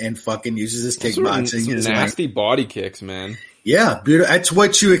and fucking uses his kickboxing. Some He's nasty body kicks, man. Yeah, beautiful. That's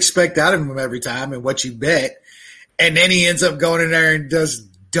what you expect out of him every time and what you bet. And then he ends up going in there and does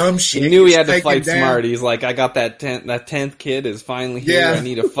dumb shit. He knew he Gets had to taken fight down. smart. He's like, I got that 10th kid is finally here. Yeah. I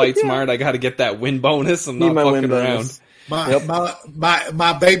need to fight smart. I got to get that win bonus. I'm Need not my win fucking around. bonus.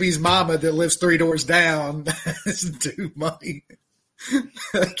 My baby's mama that lives 3 doors down doesn't do money.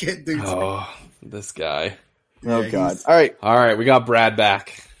 I can't do. Oh, this guy. Oh, Yeah, God. All right, We got Brad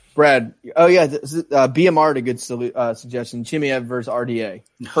back. Brad. Oh, yeah. BMR had a good suggestion. Chimaev versus RDA.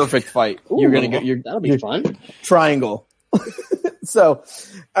 Perfect fight. You're going to go. That'll be fun. Triangle. So,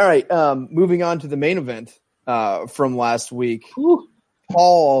 all right. Moving on to the main event from last week. Whew.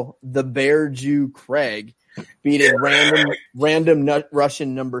 Paul the Bear Jew Craig beat a random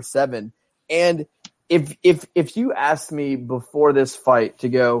Russian number 7. And if you asked me before this fight to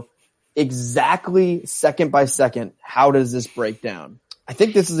go exactly second by second, how does this break down? I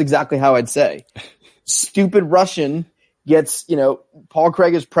think this is exactly how I'd say. Stupid Russian gets, Paul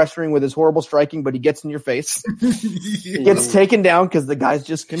Craig is pressuring with his horrible striking, but he gets in your face. Gets taken down because the guy's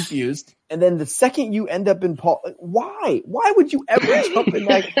just confused. And then the second you end up in Paul, why? Why would you ever jump in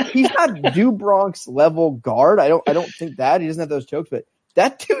that? He's not Dubronk's level guard. I don't think that. He doesn't have those chokes, but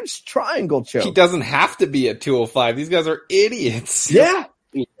that dude's triangle choke. He doesn't have to be at 205. These guys are idiots. Yeah.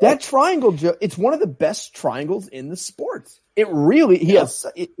 That triangle choke, it's one of the best triangles in the sport. It really,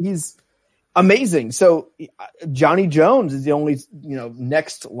 he's amazing. So Johnny Jones is the only,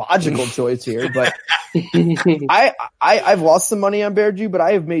 next logical choice here, but I've lost some money on Bear Jew, but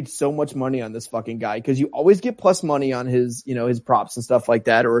I have made so much money on this fucking guy because you always get plus money on his, his props and stuff like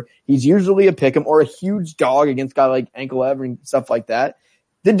that, or he's usually a pick'em or a huge dog against a guy like Ankalev and stuff like that.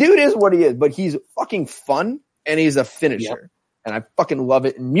 The dude is what he is, but he's fucking fun and he's a finisher. Yep. And I fucking love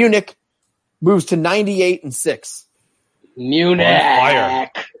it. And Munich moves to 98-6.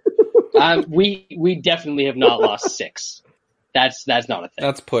 Munich. We definitely have not lost 6. That's not a thing.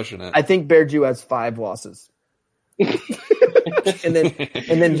 That's pushing it. I think Bear Jew has 5 losses. and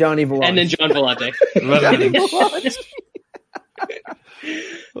then Johnny Vellante. And then John Vellante.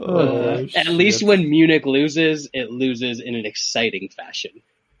 At least when Munich loses, it loses in an exciting fashion.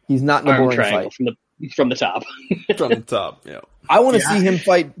 He's not in a boring fight. From the top. From the top, yeah. I want to see him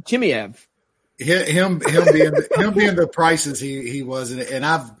fight Chimaev. Him being the prices he was in it. And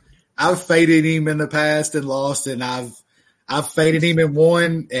I've faded him in the past and lost, and I've faded him and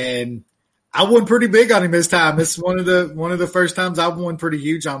won, and I won pretty big on him this time. It's one of the first times I've won pretty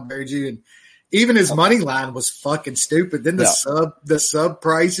huge on Bear Jew, and even his money line was fucking stupid. Then the sub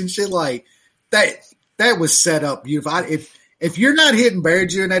price and shit like that was set up. If you're not hitting Bear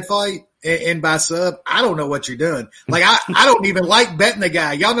Jew in that fight and by sub, I don't know what you're doing. Like I don't even like betting the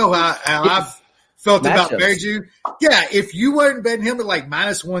guy. Y'all know how I've felt about Bear Jew. Yeah, if you weren't betting him at like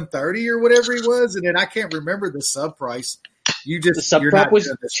minus 130 or whatever he was, and then I can't remember the sub price. The sub prop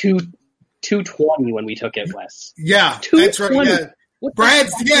was 220 when we took it, Wes. Yeah, that's right. Yeah.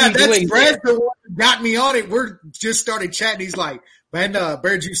 Brad's the one who got me on it. We're just started chatting. He's like, man,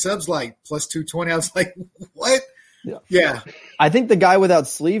 Bear Jew subs like plus 220. I was like, what? Yeah. I think the guy without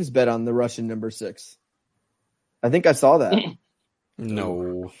sleeves bet on the Russian number 6. I think I saw that.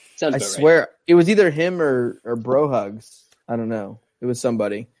 No. I swear it was either him or Bro Hugs. I don't know. It was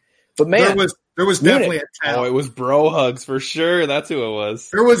somebody. But man, there was definitely a tout. Oh, it was Bro Hugs for sure. That's who it was.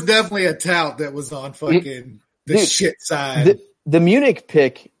 There was definitely a tout that was on fucking shit side. The Munich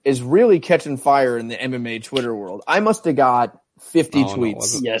pick is really catching fire in the MMA Twitter world. I must have got 50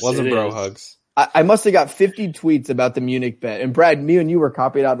 tweets. No, wasn't Bro Hugs. I must have got 50 tweets about the Munich bet. And Brad, me and you were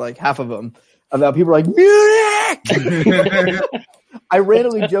copied out like half of them about people like, Munich! I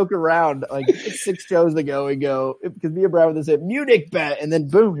randomly joke around like 6 shows ago and go, because me and Brad would say Munich bet, and then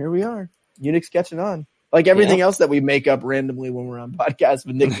boom, here we are. Munich's catching on. Like everything else that we make up randomly when we're on podcasts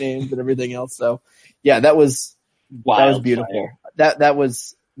with nicknames and everything else. So yeah, that was beautiful. That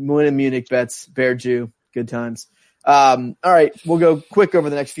was winning Munich bets, Bear Jew, good times. All right, we'll go quick over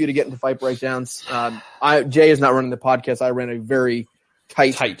the next few to get into fight breakdowns. Jay is not running the podcast. I ran a very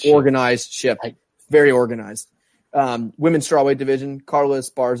tight organized ship. Very organized. Women's strawweight division, Carla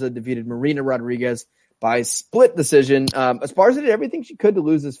Esparza defeated Marina Rodriguez by split decision. Esparza did everything she could to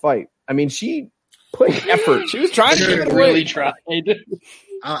lose this fight. I mean, she put effort. She was trying to get really tried.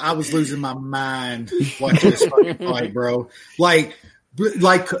 I was losing my mind watching this fucking fight, bro. Like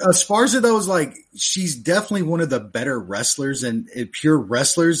Esparza though is like, she's definitely one of the better wrestlers and pure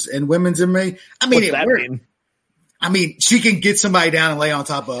wrestlers in women's MMA. I mean, What's that mean? I mean, she can get somebody down and lay on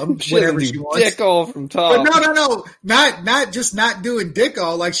top of them whenever she wants. Dick all from top. But no, not just not doing dick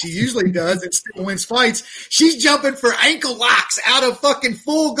all like she usually does and still wins fights. She's jumping for ankle locks out of fucking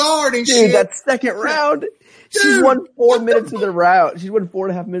full guard and shit. Dude, that second round, she's won 4 minutes of the round. She's won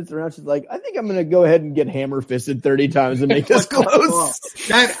 4.5 minutes of the round. She's like, I think I'm going to go ahead and get hammer fisted 30 times and make this close.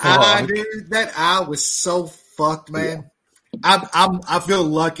 That eye, dude, that eye was so fucked, man. Yeah. I feel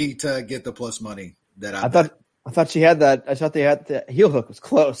lucky to get the plus money that I thought she had that. I thought they had the heel hook was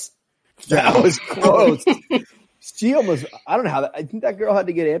close. That was close. She almost, I don't know how that, I think that girl had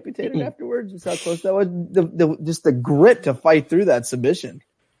to get amputated afterwards. Just how close that was. Just the grit to fight through that submission.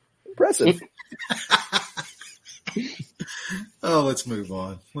 Impressive. Oh, let's move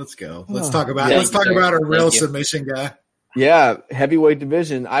on. Let's go. Let's talk about a real submission guy. Yeah. Heavyweight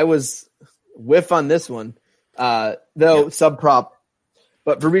division. I was whiff on this one. Though sub prop,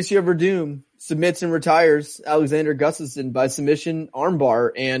 but Fabricio Verdum submits and retires Alexander Gustafsson by submission armbar,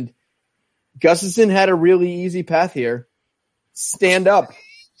 and Gustafsson had a really easy path here. Stand up,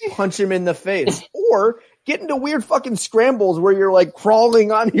 punch him in the face, or get into weird fucking scrambles where you're like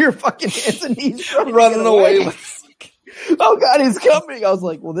crawling on your fucking hands and knees running away. Oh God, he's coming. I was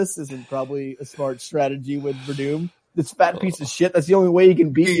like, well, this isn't probably a smart strategy with Verdum. This fat piece of shit, that's the only way he can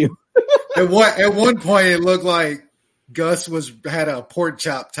beat you. At one point it looked like Gus had a pork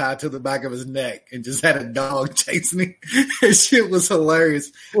chop tied to the back of his neck and just had a dog chasing him. That shit was hilarious.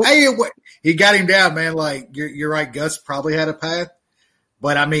 Hey, he got him down, man. Like, you're right. Gus probably had a path,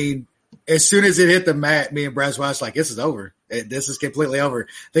 but I mean, as soon as it hit the mat, me and Brad's wife like, this is over. This is completely over.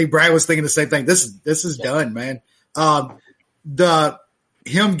 I think Brad was thinking the same thing. This is done, man.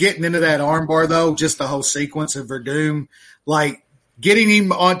 Him getting into that armbar though, just the whole sequence of Verdum, like getting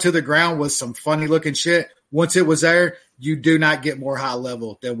him onto the ground was some funny looking shit. Once it was there, you do not get more high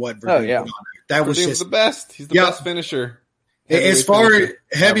level than what Verdum did on there. That was just the best. He's the best finisher. As far as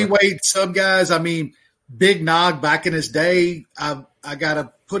heavyweight sub guys, I mean, Big Nog back in his day, I got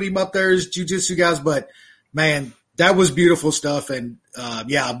to put him up there as jiu-jitsu guys, but man, that was beautiful stuff. And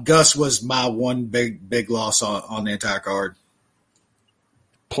Gus was my one big loss on the entire card.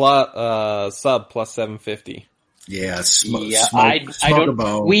 Sub plus 750. Yeah, I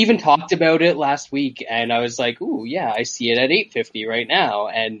don't. We even talked about it last week, and I was like, "Ooh, yeah, I see it at 850 right now,"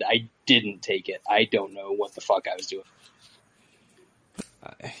 and I didn't take it. I don't know what the fuck I was doing.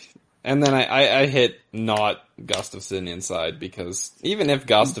 And then I hit not Gustafsson inside because even if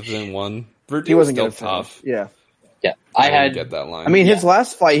Gustafsson won, Verdum was still tough. Yeah. I had get that line. I mean, his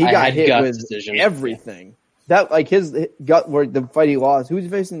last fight, he got hit with everything. That like his gut where the fight he lost. Who was he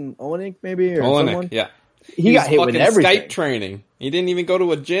facing? Olenek maybe or someone? Yeah. He got hit with everything. Skype training. He didn't even go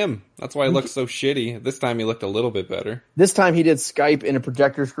to a gym. That's why he looked so shitty. This time he looked a little bit better. This time he did Skype in a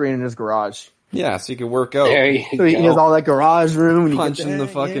projector screen in his garage. Yeah, so you could work out. So he has all that garage room. And punching the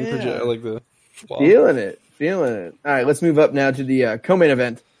fucking projector like the wall. Feeling it. All right, let's move up now to the co-main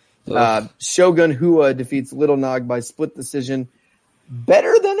event. Shogun Hua defeats Little Nog by split decision.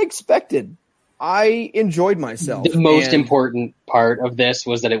 Better than expected. I enjoyed myself. The most important part of this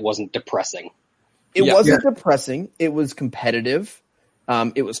was that it wasn't depressing. It wasn't depressing. It was competitive.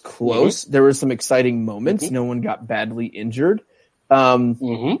 It was close. Mm-hmm. There were some exciting moments. Mm-hmm. No one got badly injured. And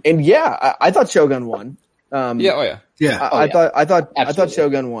I thought Shogun won. I thought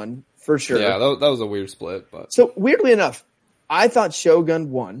Shogun won for sure. Yeah, that was a weird split. But so weirdly enough, I thought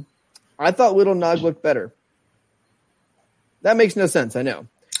Shogun won. I thought Little Nog looked better. That makes no sense. I know.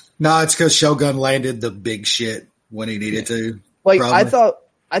 No, it's because Shogun landed the big shit when he needed to. Like probably.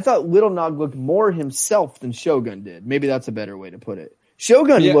 I thought Little Nog looked more himself than Shogun did. Maybe that's a better way to put it.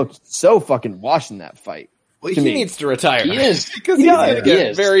 Shogun looked so fucking washed in that fight. Well, he needs to retire. He is. Because he's going to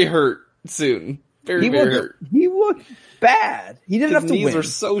get very hurt soon. Very hurt. He looked bad. He didn't have to win. His knees are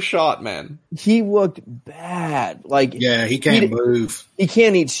so shot, man. He looked bad. Like, he can't move. He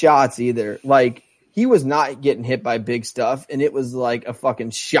can't eat shots either. Like, he was not getting hit by big stuff, and it was like a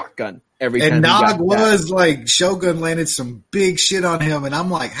fucking shotgun every time. And Nog was like, Shogun landed some big shit on him, and I'm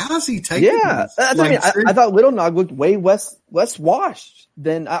like, how does he take it? Yeah, I thought Little Nog looked way less washed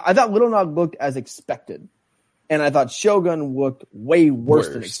than I thought Little Nog looked as expected. And I thought Shogun looked way worse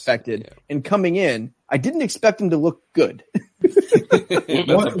than expected. Yeah. And coming in, I didn't expect him to look good. That's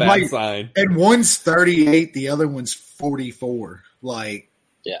a bad sign. And one's 38, the other one's 44.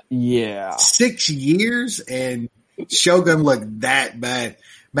 Yeah. 6 years and Shogun looked that bad.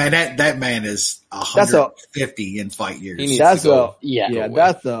 Man, that man is 150 in fight years. That's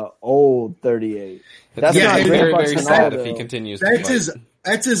the old 38. That's not very, very sad if he continues to fight.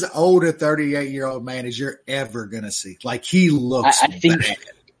 That's as old a 38-year-old man as you're ever going to see. Like, he looks bad.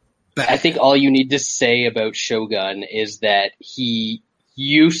 I think all you need to say about Shogun is that he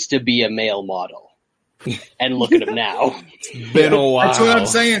used to be a male model. And look at him now. It's been a while. That's what I'm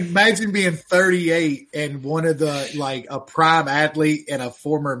saying. Imagine being 38 and one of the, a prime athlete and a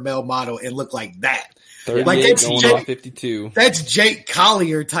former male model and look like that. 38 that's going on 52. That's Jake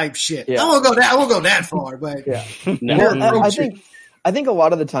Collier type shit. Yeah. I won't go that far, but I think a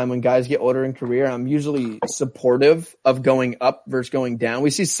lot of the time when guys get older in career, I'm usually supportive of going up versus going down. We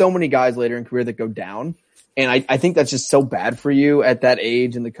see so many guys later in career that go down. And I think that's just so bad for you at that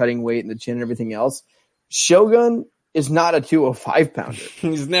age and the cutting weight and the chin and everything else. Shogun is not a 205 pounder.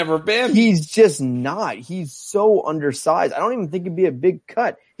 He's never been. He's just not. He's so undersized. I don't even think it'd be a big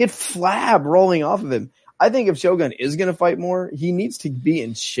cut. He had flab rolling off of him. I think if Shogun is going to fight more, he needs to be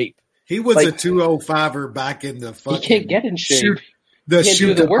in shape. He was a 205er back in the fucking. He can't get in shape.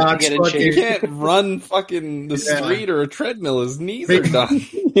 Shoot the work to get in shape. He can't run fucking the street or a treadmill. His knees are done.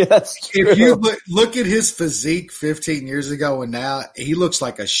 Yes, if you look at his physique 15 years ago and now, he looks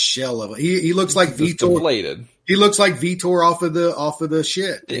like a shell of it. He looks like Vitor. Deflated. He looks like Vitor off of the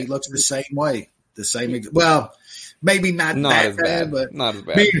shit. Yeah. He looks the same way. The same. Well, maybe not that bad, but not as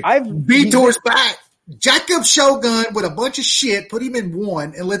bad. Vitor's back. Jack up Shogun with a bunch of shit, put him in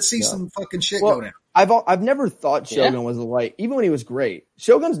one, and let's see some fucking shit go down. I've never thought Shogun was a light, even when he was great.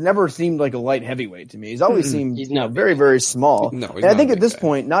 Shogun's never seemed like a light heavyweight to me. He's always seemed very, very small. No, and I think at this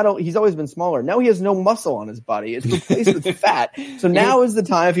point, he's always been smaller. Now he has no muscle on his body. It's replaced with fat. So now is the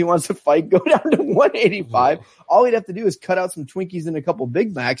time if he wants to fight, go down to 185. All he'd have to do is cut out some Twinkies and a couple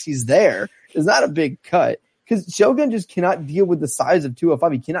Big Macs. He's there. It's not a big cut because Shogun just cannot deal with the size of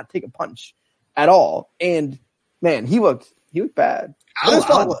 205. He cannot take a punch at all. And man, he looked bad.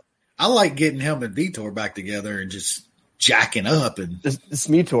 I like getting him and Vitor back together and just jacking up. And this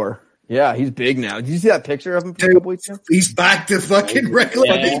Meetor. Yeah, he's big now. Did you see that picture of him from a couple weeks ago? He's back to fucking regular.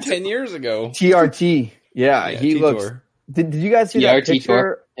 Yeah. 10 years ago. TRT. Yeah, he looks. Did you guys see that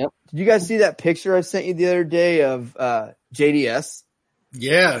picture? Yep. Did you guys see that picture I sent you the other day of JDS?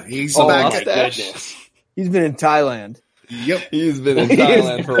 Yeah, he's back. He's been in Thailand. Yep. He's been in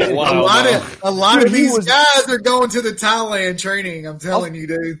Thailand for a while. A lot of these guys are going to the Thailand training. I'm telling you,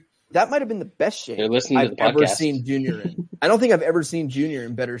 dude. That might have been the best shape I've ever seen Junior in. I don't think I've ever seen Junior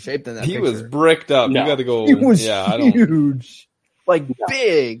in better shape than that. He was bricked up. No. You got to go. He was huge,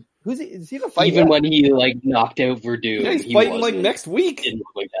 big. Is he gonna fight? Even when he knocked out Verdun, yeah, he's fighting next week. Didn't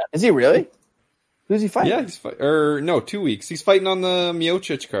look like that. Is he really? Who's he fighting? Yeah, he's 2 weeks. He's fighting on the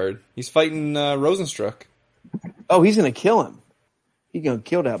Miocic card. He's fighting Rosenstruck. Oh, he's gonna kill him. He's gonna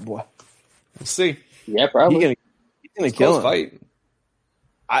kill that boy. We'll see. Yeah, probably. He's gonna kill him. Fight.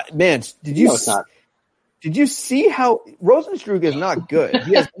 Man, did you see how Rosenstruck is not good?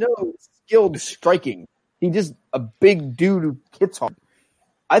 He has no skilled striking. He's just a big dude who hits hard.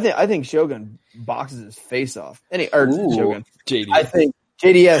 I think Shogun boxes his face off. Shogun. JDS. I think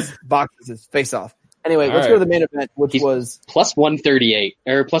JDS boxes his face off. Anyway, let's go to the main event, which was plus 138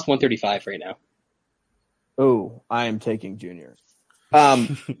 or plus 135 right now. Oh, I am taking Junior. All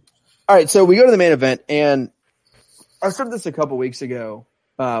right, so we go to the main event, and I said this a couple weeks ago.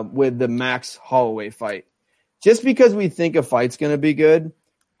 With the Max Holloway fight. Just because we think a fight's going to be good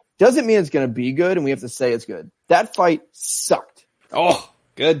doesn't mean it's going to be good, and we have to say it's good. That fight sucked. Oh,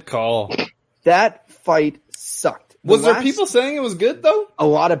 good call. That fight sucked. Was there people saying it was good, though? A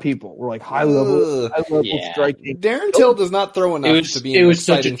lot of people were like high level striking. Darren Till does not throw enough to be an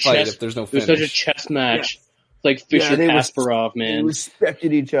exciting fight if there's no finish. It was such a chess match. Like Fisher Kasparov, man. They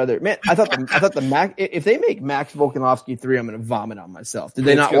respected each other. Man, I thought the Max, if they make Max Volkanovski 3, I'm going to vomit on myself. Did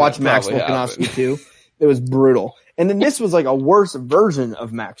they not watch Max Volkanovski 2? It was brutal. And then this was like a worse version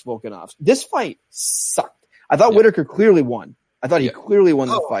of Max Volkanovski. This fight sucked. I thought Whittaker clearly won. I thought he clearly won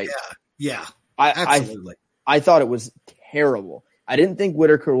the fight. Yeah. Absolutely. I thought it was terrible. I didn't think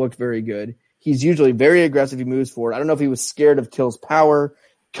Whittaker looked very good. He's usually very aggressive. He moves forward. I don't know if he was scared of Till's power.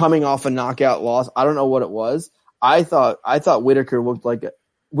 Coming off a knockout loss. I don't know what it was. I thought Whittaker looked like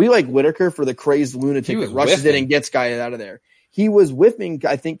we like Whittaker for the crazy lunatic that rushes in and gets guys out of there. he was whiffing,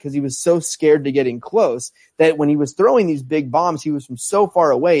 I think, because he was so scared to getting close that when he was throwing these big bombs, he was from so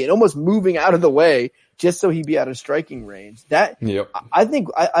far away and almost moving out of the way just so he'd be out of striking range. I don't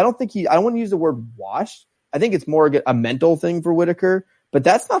want to use the word washed. I think it's more a mental thing for Whittaker, but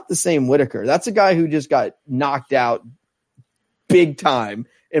that's not the same Whittaker. That's a guy who just got knocked out big time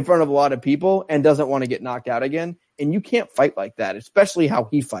in front of a lot of people and doesn't want to get knocked out again. And you can't fight like that, especially how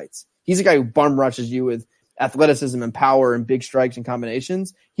he fights. He's a guy who bum rushes you with athleticism and power and big strikes and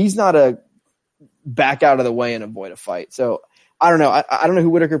combinations. He's not a back out of the way and avoid a fight. So I don't know. I don't know who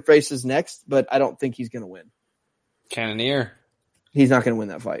Whittaker faces next, but I don't think he's going to win. Cannonier. He's not going to win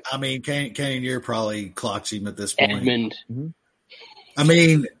that fight. I mean, Cannonier probably clocks him at this point. Edmund. Mm-hmm. I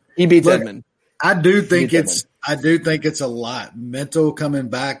mean, he beats Edmund. I do think it's a lot mental coming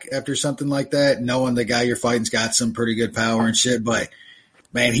back after something like that, knowing the guy you're fighting's got some pretty good power and shit. But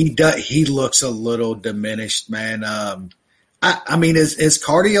man, he looks a little diminished, man. I mean, his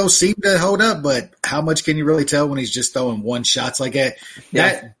cardio seemed to hold up, but how much can you really tell when he's just throwing one shots like that?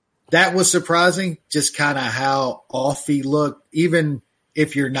 Yeah. That was surprising, just kind of how off he looked, even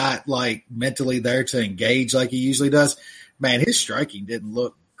if you're not like mentally there to engage like he usually does. Man, his striking didn't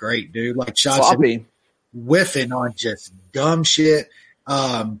look great, dude. Like shots whiffing on just dumb shit.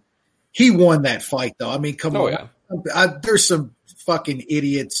 He won that fight, though. I mean, come on. Yeah. There's some fucking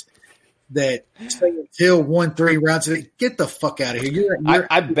idiots that say Till won 3 rounds. Get the fuck out of here.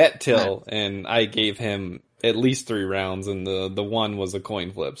 I bet Till, and I gave him at least 3 rounds, and the one was a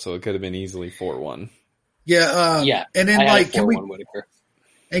coin flip, so it could have been easily 4-1. Yeah. Yeah. And then, like, can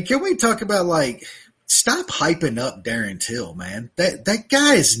we talk about, like, stop hyping up Darren Till, man. That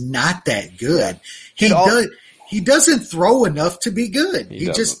guy is not that good. He doesn't throw enough to be good.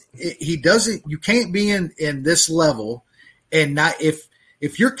 He doesn't. You can't be in this level and not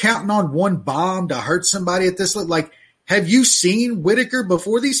if you're counting on one bomb to hurt somebody at this level. Like, have you seen Whittaker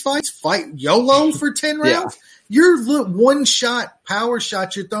before these fights fight YOLO for 10 rounds? Your one shot power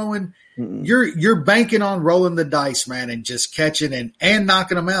shot you're throwing. Mm-mm. You're banking on rolling the dice, man, and just catching and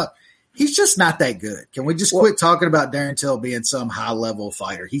knocking them out. He's just not that good. Can we just quit talking about Darren Till being some high-level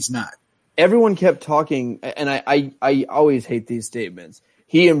fighter? He's not. Everyone kept talking, and I always hate these statements.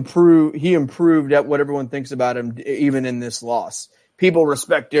 He improved at what everyone thinks about him, even in this loss. People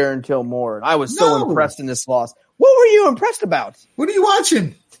respect Darren Till more, and I was so impressed in this loss. What were you impressed about? What are you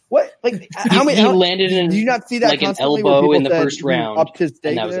watching? What? Like he landed in? Did you not see that like an elbow in the first round? Up to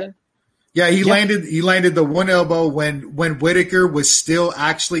stay there. Yeah, he landed the one elbow when Whittaker was still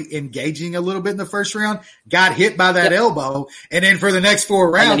actually engaging a little bit in the first round, got hit by that elbow, and then for the next 4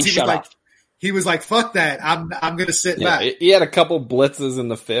 rounds he was like, fuck that. I'm gonna sit back. He had a couple blitzes in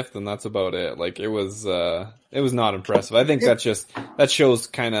the 5th, and that's about it. Like it was not impressive. I think that shows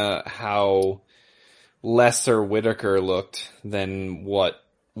kind of how lesser Whittaker looked than what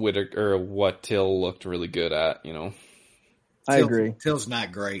Till looked really good at, you know. I agree. Till's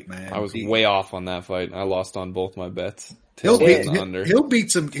not great, man. I was way off on that fight. I lost on both my bets. He'll beat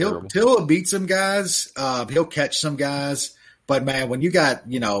some guys. He'll catch some guys. But man, when you got,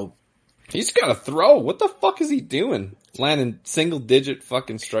 he's got to throw. What the fuck is he doing? Landing single digit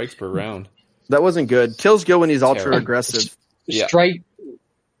fucking strikes per round. That wasn't good. Till's good when he's ultra aggressive. Striking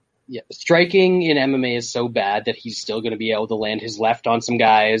in MMA is so bad that he's still going to be able to land his left on some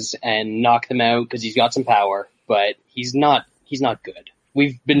guys and knock them out because he's got some power. But he's not good.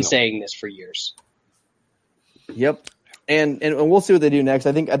 We've been saying this for years. Yep. And we'll see what they do next.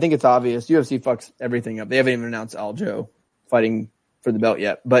 I think it's obvious. UFC fucks everything up. They haven't even announced Aljo fighting for the belt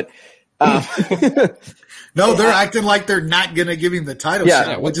yet. But no, they're acting like they're not going to give him the title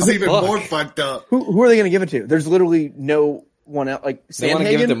shot, which is even more fucked up. Who are they going to give it to? There's literally no one else. Like Sandhagen? They want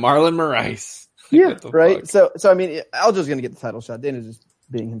to give it to Marlon Moraes. Yeah, right. Fuck? So I mean, Aljo's going to get the title shot. Dana's just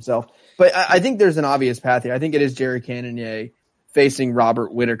being himself. But I think there's an obvious path here. I think it is Jerry Cannonier facing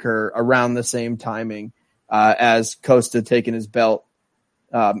Robert Whittaker around the same timing as Costa taking his belt.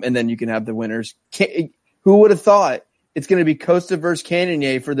 And then you can have the winners. Who would have thought it's going to be Costa versus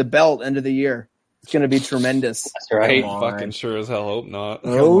Cannonier for the belt end of the year? It's going to be tremendous. That's right. Fucking sure as hell hope not.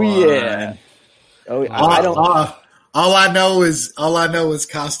 Oh, yeah. Oh, I don't. All I know is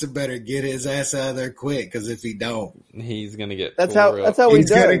Costa better get his ass out of there quick, because if he don't, he's gonna get. That's how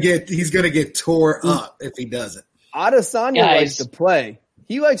he's gonna get tore up if he doesn't. Adesanya likes to play.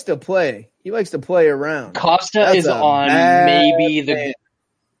 He likes to play. He likes to play around. Costa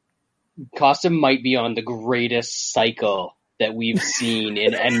might be on the greatest cycle that we've seen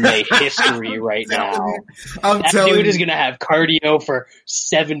in MMA history right now. That dude is going to have cardio for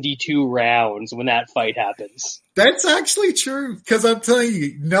 72 rounds when that fight happens. That's actually true, because I'm telling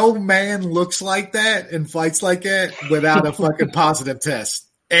you, no man looks like that and fights like that without a fucking positive test.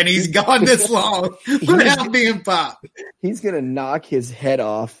 And he's gone this long without being popped. He's going to knock his head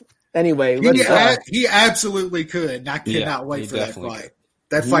off. Anyway, he absolutely could. I cannot wait for that fight.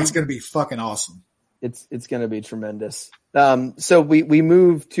 That fight's going to be fucking awesome. It's going to be tremendous. So we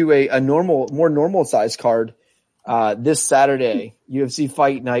move to a more normal size card this Saturday, UFC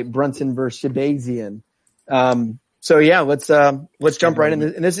Fight Night, Brunson versus Shahbazyan. So yeah, let's jump right in.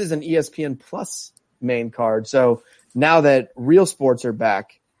 And this is an ESPN Plus main card. So now that real sports are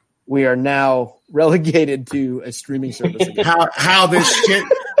back, we are now relegated to a streaming service again. How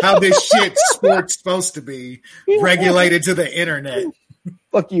this shit sports supposed to be regulated to the internet.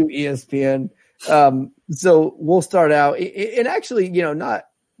 Fuck you, ESPN. So we'll start out, and actually,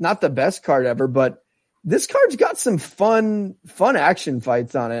 not the best card ever, but this card's got some fun action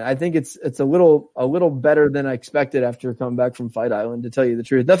fights on it. I think it's a little better than I expected after coming back from Fight Island, to tell you the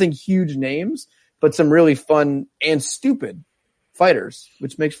truth. Nothing huge names, but some really fun and stupid fighters,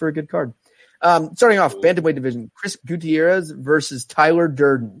 which makes for a good card. Starting off, bantamweight division, Chris Gutierrez versus Tyler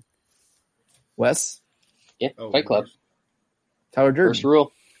Durden. Wes? Yeah, Fight Club. Tyler Durden. First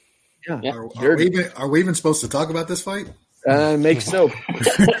rule. Yeah. Are we even supposed to talk about this fight? Make soap.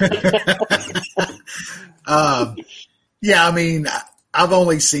 Yeah, I mean, I've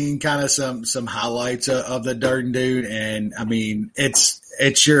only seen kind of some highlights of the Durden dude, and I mean,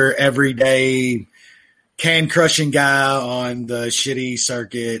 it's your everyday can crushing guy on the shitty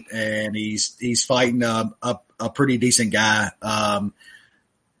circuit, and he's fighting a pretty decent guy. I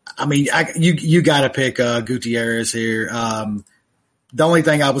mean, you got to pick Gutierrez here. The only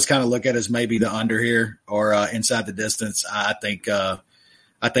thing I was kind of look at is maybe the under here or inside the distance. I think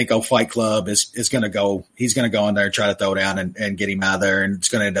old Fight Club is going to go. He's going to go in there and try to throw down and get him out of there, and it's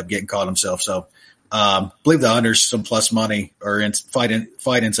going to end up getting caught himself. So, believe the under's some plus money, or fight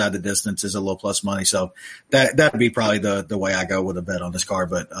inside the distance is a little plus money. So that would be probably the way I go with a bet on this card.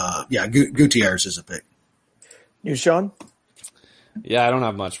 But yeah, Gutierrez is a pick. You, Sean? Yeah, I don't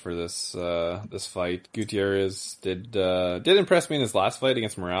have much for this fight. Gutierrez did impress me in his last fight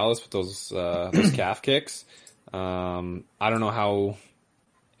against Morales with those calf kicks. I don't know how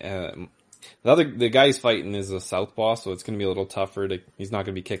the guy he's fighting is a southpaw, so it's going to be a little tougher. He's not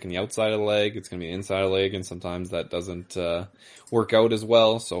going to be kicking the outside of the leg; it's going to be the inside of the leg, and sometimes that doesn't work out as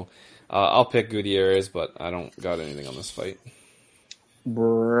well. So I'll pick Gutierrez, but I don't got anything on this fight.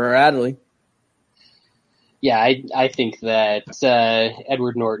 Bradley. Yeah, I think that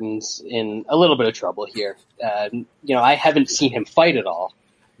Edward Norton's in a little bit of trouble here. I haven't seen him fight at all,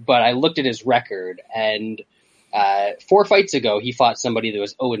 but I looked at his record, and 4 fights ago he fought somebody that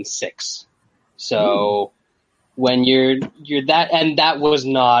was 0-6. So when you're that, and that was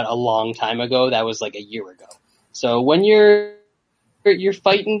not a long time ago, that was like a year ago. So when you're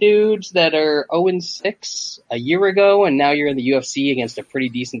fighting dudes that are 0-6 a year ago, and now you're in the UFC against a pretty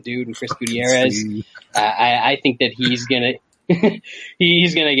decent dude in Chris Gutierrez. I think that he's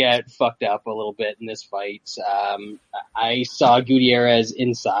gonna get fucked up a little bit in this fight. I saw Gutierrez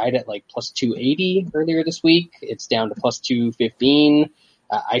inside at like plus 280 earlier this week. It's down to plus 215.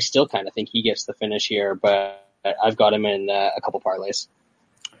 I still kind of think he gets the finish here, but I've got him in a couple parlays.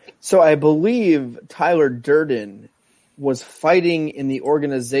 So I believe Tyler Durden was fighting in the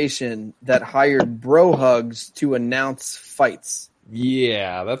organization that hired Bro Hugs to announce fights.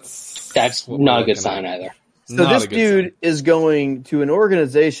 Yeah, that's not a good sign either. So this dude is going to an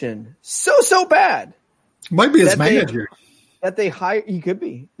organization so bad. Might be his manager. That they hire. He could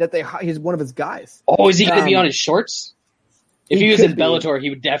be. He's one of his guys. Oh, is he going to be on his shorts? If he was in Bellator, he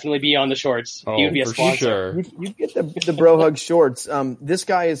would definitely be on the shorts. He would be a sponsor. Sure. You get the Bro Hug shorts. This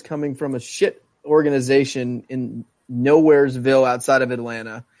guy is coming from a shit organization in Nowheresville outside of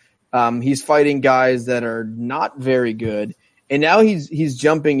Atlanta. He's fighting guys that are not very good. And now he's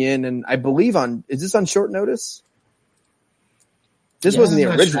jumping in, and I believe is this on short notice? This wasn't the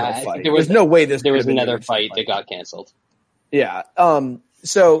original fight. There's no way there was another fight that got canceled. Yeah.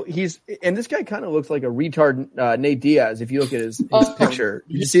 So and this guy kind of looks like a retard Nate Diaz if you look at his picture.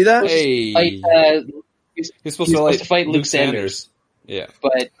 Did you see that? He's supposed to fight Luke Sanders. Yeah.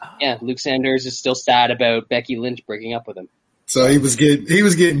 But yeah, Luke Sanders is still sad about Becky Lynch breaking up with him. So he was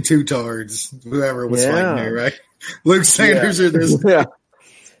getting 2 tards, whoever was fighting there, right? Luke Sanders or this. Yeah.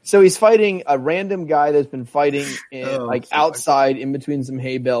 So he's fighting a random guy that's been fighting outside in between some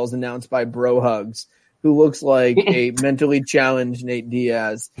hay bales announced by Bro Hugs, who looks like a mentally challenged Nate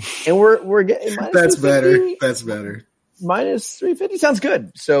Diaz. And we're getting That's better. That's better. minus 350 sounds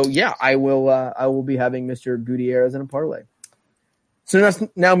good. So yeah, I will be having Mr. Gutierrez in a parlay. So let's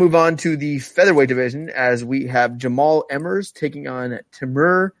now move on to the featherweight division as we have Jamal Emmers taking on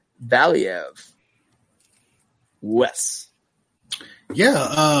Timur Valiev. Wes.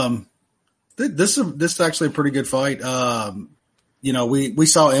 Yeah, this is actually a pretty good fight. We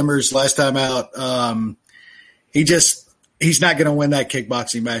saw Emmers last time out. He's not going to win that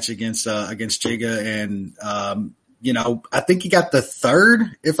kickboxing match against Giga, and I think he got the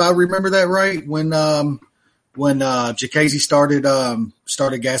third, if I remember that right, when Jacasey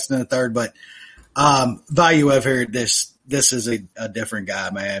started gassing in the third. But Valiev here, this is a different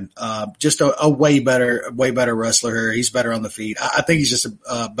guy, man. Just a way better wrestler here. He's better on the feet. I think he's just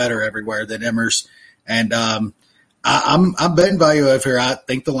better everywhere than Emmers, and I'm betting Valiev here. I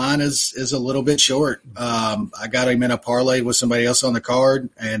think the line is a little bit short. I got him in a parlay with somebody else on the card,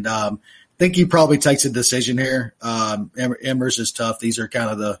 and think he probably takes a decision here. Emmers is tough. These are kind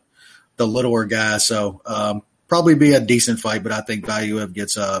of the littler guys, so probably be a decent fight. But I think Valiev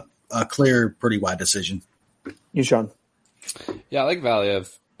gets a clear, pretty wide decision. You, Sean? Yeah, I like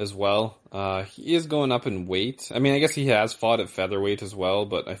Valiev as well. He is going up in weight. I mean, I guess he has fought at featherweight as well,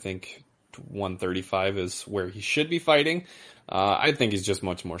 but I think 135 is where he should be fighting. I think he's just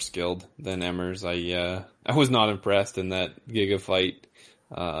much more skilled than Emmers. I was not impressed in that Giga fight.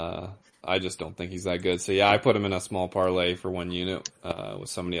 I just don't think he's that good. So yeah, I put him in a small parlay for 1 unit with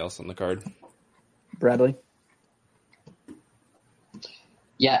somebody else on the card. Bradley?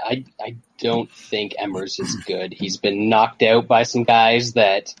 Yeah, I don't think Emmers is good. He's been knocked out by some guys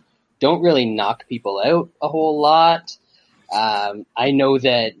that don't really knock people out a whole lot. I know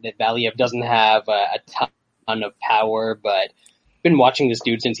that Valiev doesn't have a ton of power, but I've been watching this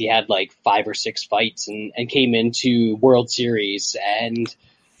dude since he had like 5 or 6 fights and came into World Series, and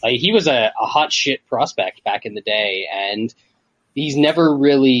he was a hot shit prospect back in the day, and he's never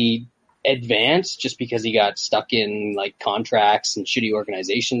really advanced just because he got stuck in like contracts and shitty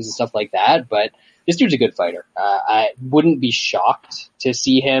organizations and stuff like that. But this dude's a good fighter. I wouldn't be shocked to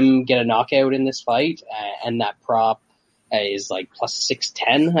see him get a knockout in this fight, and that prop is like plus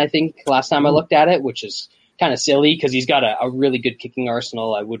 610, I think, last time I looked at it, which is kind of silly because he's got a really good kicking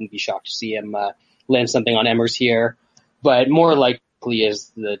arsenal. I wouldn't be shocked to see him land something on Emmers here, but more likely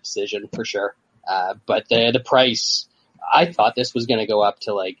is the decision for sure. But the price, I thought this was going to go up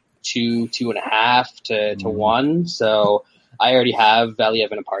to like 2.5 to 1. So I already have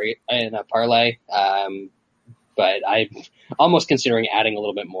Valiev in a parlay. But I'm almost considering adding a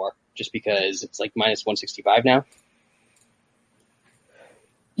little bit more just because it's like minus 165 now.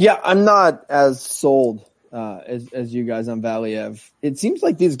 Yeah, I'm not as sold as you guys on Valiev. It seems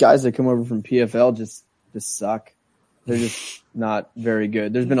like these guys that come over from PFL just suck. They're just not very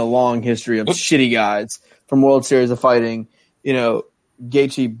good. There's been a long history of shitty guys from World Series of Fighting,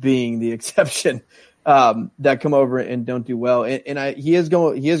 Gaethje being the exception, that come over and don't do well. And he is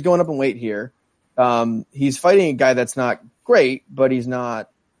going up in weight here. He's fighting a guy that's not great, but he's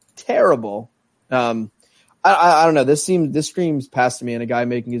not terrible. I don't know. This screams past me, and a guy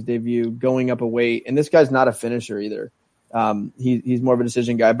making his debut, going up a weight, and this guy's not a finisher either. He's more of a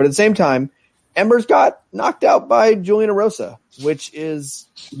decision guy, but at the same time, Emmers got knocked out by Julian Erosa, which is,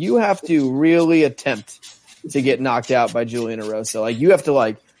 you have to really attempt to get knocked out by Julian Erosa. Like, you have to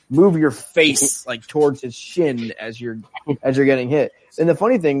like move your face like towards his shin as you're getting hit. And the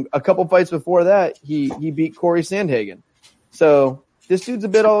funny thing, a couple fights before that, he beat Corey Sandhagen. So this dude's a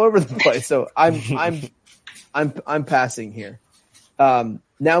bit all over the place. So I'm passing here.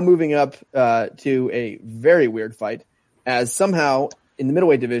 Now moving up to a very weird fight, as somehow in the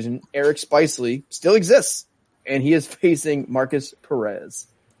middleweight division, Eric Spicely still exists, and he is facing Marcus Perez.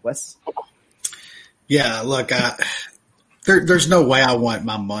 Wes? Yeah, look, there's no way I want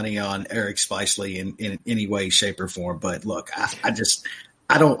my money on Eric Spicely in any way, shape, or form. But look, I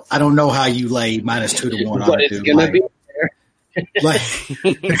don't know how you lay minus 2 to 1 on it, dude.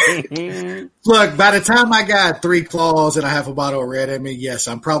 Look, by the time I got 3 claws and I have a bottle of red in me, yes,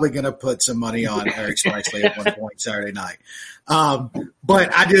 I'm probably going to put some money on Eric Spicely at one point Saturday night.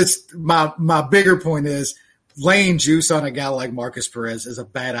 But my bigger point is, laying juice on a guy like Marcus Perez is a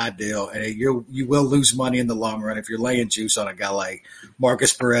bad idea, and you will lose money in the long run if you're laying juice on a guy like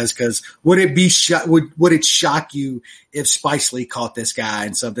Marcus Perez. Because would it shock you if Spicely caught this guy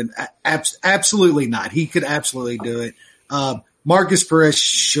in something? Absolutely not. He could absolutely do it. Marcus Perez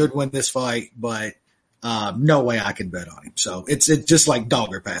should win this fight, but no way I can bet on him. So it's just like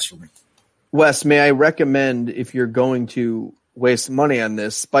dog or pass for me. Wes, may I recommend, if you're going to waste money on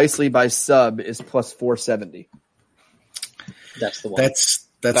this, Spicely by sub is plus 470. That's the one. That's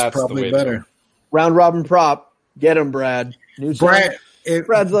probably better. Round robin prop, Get him, Brad. Brad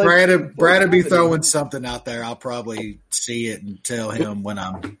will be "What throwing something out there. I'll probably see it and tell him when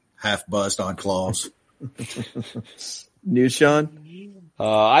I'm half buzzed on claws. New Sean?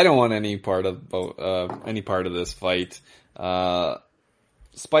 I don't want any part of this fight.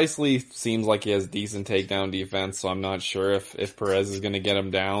 Spice Lee seems like he has decent takedown defense, so I'm not sure if Perez is going to get him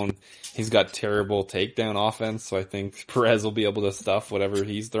down. He's got terrible takedown offense, so I think Perez will be able to stuff whatever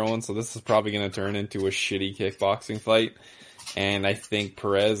he's throwing. So this is probably going to turn into a shitty kickboxing fight. And I think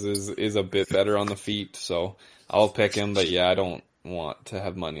Perez is a bit better on the feet, so I'll pick him. But yeah, I don't want to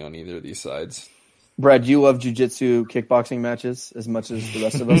have money on either of these sides. Brad, do you love jiu-jitsu kickboxing matches as much as the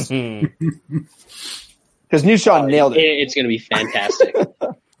rest of us? Because New Sean nailed it. It's going to be fantastic.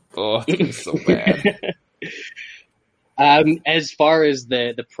 Oh, it's so bad. As far as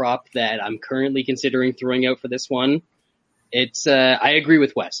the prop that I'm currently considering throwing out for this one, it's I agree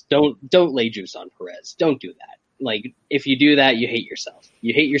with Wes. Don't lay juice on Perez. Don't do that. Like, if you do that, you hate yourself.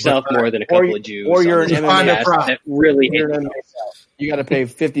 You hate yourself more than a couple of Jews. Or you're an MMA prop that really hate yourself. You got to pay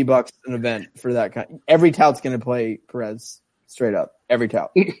 $50 an event for that kind. Every tout's going to play Perez straight up. Every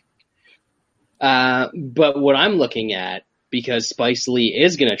tout. But what I'm looking at, because Spice Lee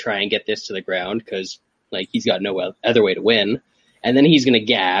is going to try and get this to the ground, because like he's got no other way to win, and then he's going to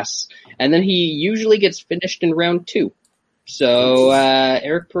gas, and then he usually gets finished in round 2. So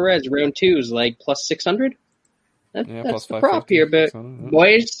Eric Perez, round 2 is like plus 600. That's the prop here, but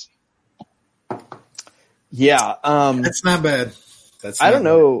boys. Yeah, that's not bad. I don't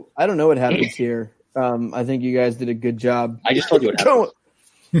know what happens here. I think you guys did a good job. I just told you what happened.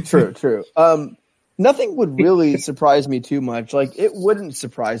 True. Nothing would really surprise me too much. Like, it wouldn't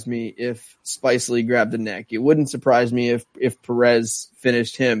surprise me if Spice Lee grabbed the neck. It wouldn't surprise me if Perez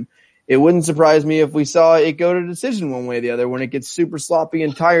finished him. It wouldn't surprise me if we saw it go to decision one way or the other when it gets super sloppy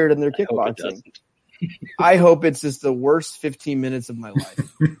and tired in their kickboxing. I hope it's just the worst 15 minutes of my life.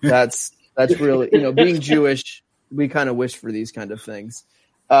 That's really, being Jewish, we kind of wish for these kind of things.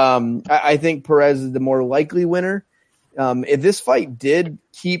 I think Perez is the more likely winner. If this fight did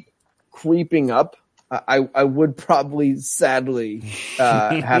keep creeping up, I would probably sadly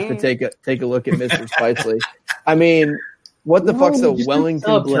have to take a look at Mr. Spicely. I mean, what the fuck's a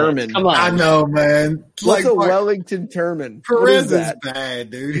Wellington Terman? Come on. I know, man. What's a Wellington Terman? Perez is bad,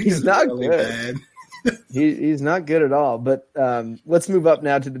 dude. He's not really good. Bad. He's not good at all. But let's move up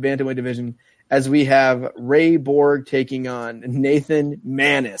now to the bantamweight division as we have Ray Borg taking on Nathan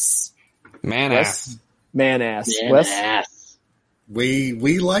Manis. Manass. Wes?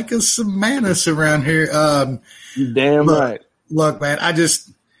 We like us some Manis around here. You're damn right. Look, man,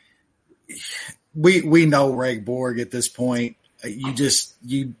 we know Ray Borg at this point.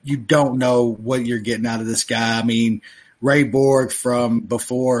 You don't know what you're getting out of this guy. I mean, Ray Borg, from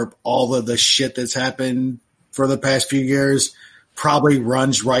before all of the shit that's happened for the past few years, probably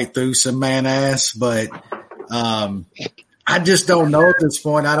runs right through some man ass, but I just don't know at this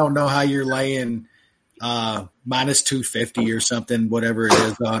point. I don't know how you're laying minus 250 or something, whatever it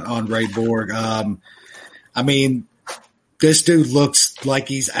is on Ray Borg. I mean, this dude looks like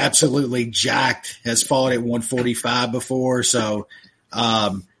he's absolutely jacked, has fought at 145 before, so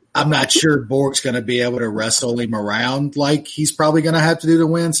I'm not sure Borg's going to be able to wrestle him around like he's probably going to have to do to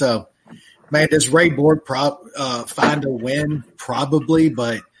win. So, man, does Ray Borg find a win? Probably,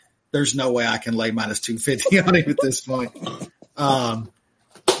 but there's no way I can lay minus 250 on him at this point. For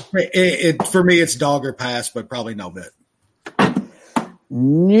me, it's dog or pass, but probably no bet.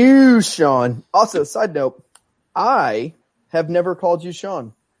 New Sean. Also, side note, I have never called you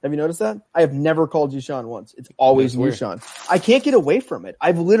Sean. Have you noticed that? I have never called you Sean once. It's always New Sean. I can't get away from it.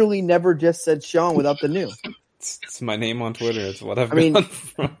 I've literally never just said Sean without the new. It's my name on Twitter. It's what I've gone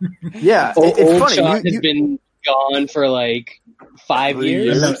from. Yeah. It's funny. Sean has been gone for like 5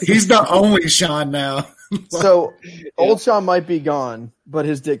 years. He's the only Sean now. So old Sean might be gone, but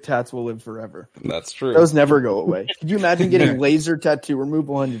his dick tats will live forever. That's true. Those never go away. Could you imagine getting laser tattoo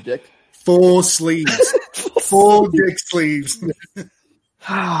removal on your dick? Full sleeves. Full dick sleeves.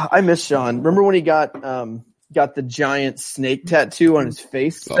 I miss Sean. Remember when he got the giant snake tattoo on his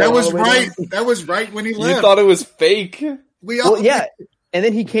face? That was right. That was right when he left. You thought it was fake? Yeah. And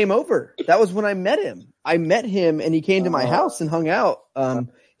then he came over. That was when I met him. I met him and he came to my house and hung out.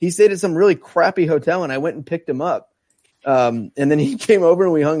 He stayed at some really crappy hotel and I went and picked him up. And then he came over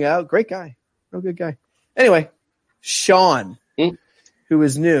and we hung out. Great guy. Real good guy. Anyway, Sean, who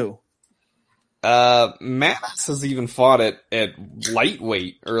is new. Manis has even fought at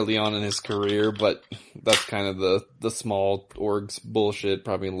lightweight early on in his career, but that's kind of the small orgs bullshit,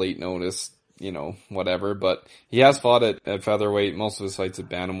 probably late notice, whatever. But he has fought at featherweight, most of his fights at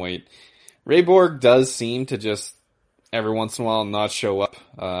bantamweight. Ray Borg does seem to just every once in a while not show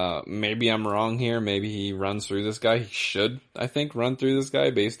up. Maybe I'm wrong here. Maybe he runs through this guy. He should, I think, run through this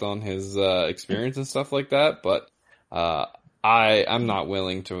guy based on his experience and stuff like that. But I'm not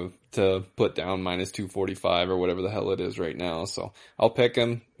willing to put down minus 245 or whatever the hell it is right now. So I'll pick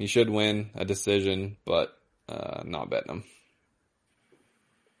him. He should win a decision, but not betting him.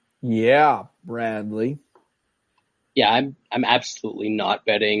 Yeah, Bradley. Yeah, I'm absolutely not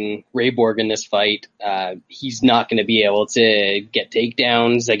betting Ray Borg in this fight. He's not going to be able to get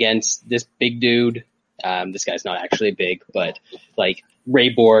takedowns against this big dude. This guy's not actually big, but like Ray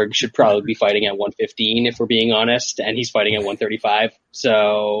Borg should probably be fighting at 115 if we're being honest, and he's fighting at 135.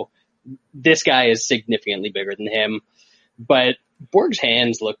 So this guy is significantly bigger than him. But Borg's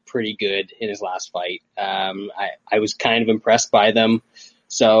hands look pretty good in his last fight. I was kind of impressed by them.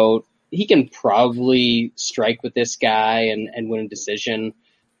 So he can probably strike with this guy and win a decision.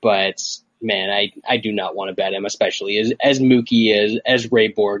 But, man, I do not want to bet him, especially as mookie as Ray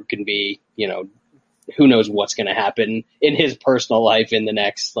Borg can be. You know, who knows what's going to happen in his personal life in the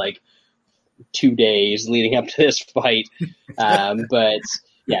next, 2 days leading up to this fight. But,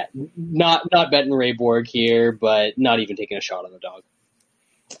 yeah, not betting Ray Borg here, but not even taking a shot on the dog.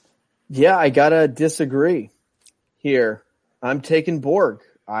 Yeah, I got to disagree here. I'm taking Borg.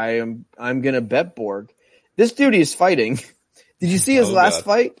 I'm going to bet Borg. This dude is fighting. Did you see his last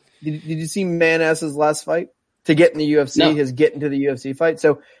fight? Did you see Manass's last fight to get in the UFC? No. His get into the UFC fight.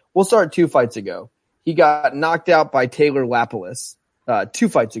 So we'll start 2 fights ago. He got knocked out by Taylor Lapilus 2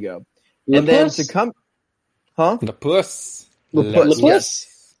 fights ago. And then to come, Lapus. Yes.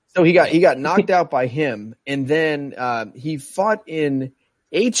 So he got knocked out by him, and then he fought in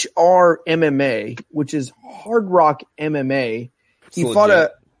HR MMA, which is Hard Rock MMA.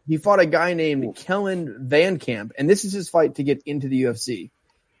 He fought a guy named Kellen Van Camp, and this is his fight to get into the UFC.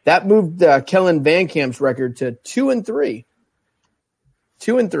 That moved Kellen Van Camp's record to 2-3.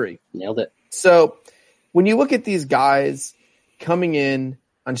 2-3. Nailed it. So when you look at these guys coming in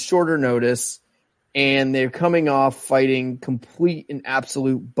on shorter notice, and they're coming off fighting complete and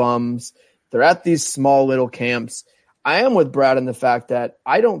absolute bums, they're at these small little camps. I am with Brad in the fact that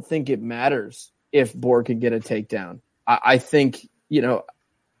I don't think it matters if Borg can get a takedown. I think,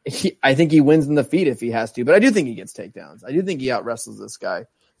 I think he wins in the feet if he has to, but I do think he gets takedowns. I do think he out-wrestles this guy.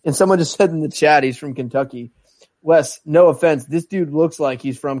 And someone just said in the chat he's from Kentucky. Wes, no offense, this dude looks like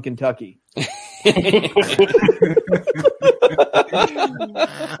he's from Kentucky. And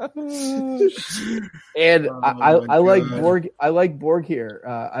I like Borg. I like Borg here.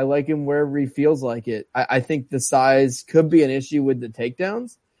 I like him wherever he feels like it. I think the size could be an issue with the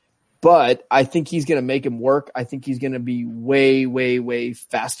takedowns, but I think he's going to make him work. I think he's going to be way, way, way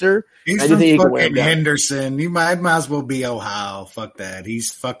faster. He's from fucking Henderson. You might as well be Ohio. Fuck that.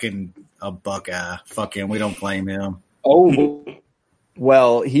 He's fucking a Buckeye. Fucking, we don't claim him. Oh,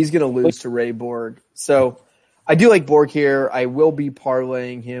 well, he's going to lose to Ray Borg. So I do like Borg here. I will be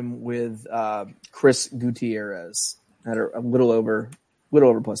parlaying him with Chris Gutierrez at a little over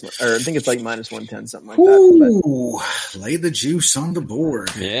plus one, or I think it's like minus 110, something like that. Ooh, lay the juice on the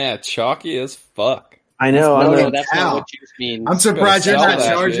board. Yeah, chalky as fuck. I know. No, that's not what juice means. I'm surprised you're not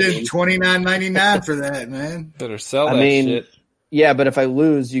charging shit. $29.99 for that, man. Better sell that shit. Yeah, but if I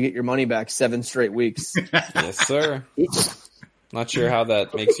lose, you get your money back 7 straight weeks. Yes, sir. Not sure how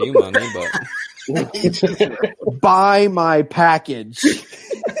that makes you money, but buy my package.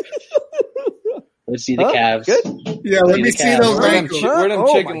 Let's see the calves. Good. Yeah, let me see those ankles. Where them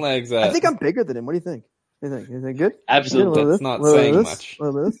chicken legs at? I think I'm bigger than him. What do you think? Is that good? Absolutely. That's not saying much.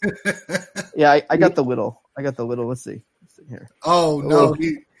 Yeah, I got the little. Let's see here. Oh no,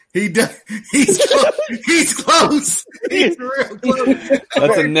 he's close. He's real close.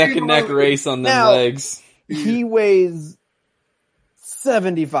 That's a neck and neck race on them legs. He weighs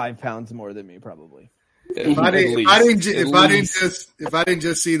 75 pounds more than me, probably. If I didn't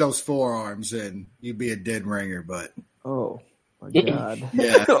just see those forearms, then you'd be a dead ringer. But oh my god,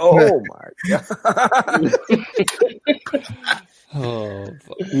 yeah. Oh my god. Oh,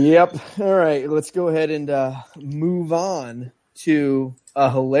 yep. All right, let's go ahead and move on to a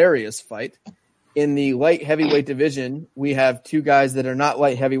hilarious fight in the light heavyweight division. We have 2 guys that are not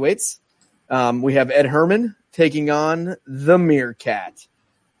light heavyweights. We have Ed Herman taking on the Meerkat.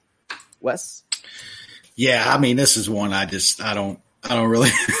 Wes? Yeah, I mean, this is one I don't really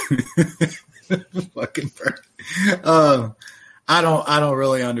fucking I don't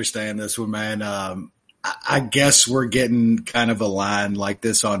really understand this one, man. I guess we're getting kind of a line like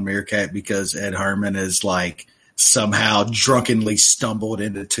this on Meerkat because Ed Herman is like somehow drunkenly stumbled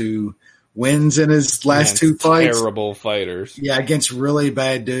into 2 wins in his last two fights. Terrible fighters. Yeah, against really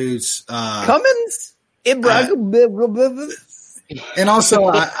bad dudes. Cummins? And also,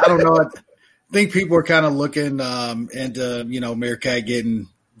 I don't know. I think people are kind of looking into, Meerkat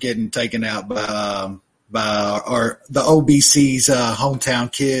getting taken out by the OBC's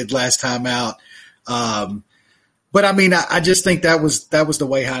hometown kid last time out. But I mean, I just think that was the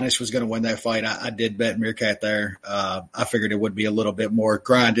way Heinisch was going to win that fight. I did bet Meerkat there. I figured it would be a little bit more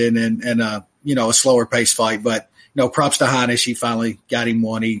grinding and a slower paced fight. But props to Heinisch. He finally got him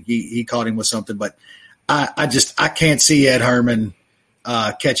one. He caught him with something. But I can't see Ed Herman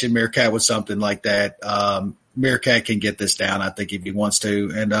catching Meerkat with something like that. Meerkat can get this down, I think, if he wants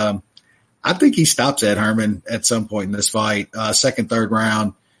to, and I think he stops Ed Herman at some point in this fight, second, third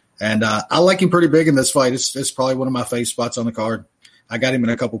round. And I like him pretty big in this fight. It's probably one of my fave spots on the card. I got him in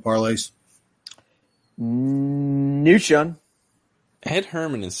a couple parlays. Newshun. Ed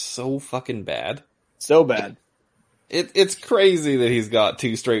Herman is so fucking bad. So bad. It's crazy that he's got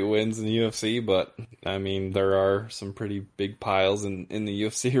 2 straight wins in the UFC, but I mean there are some pretty big piles in the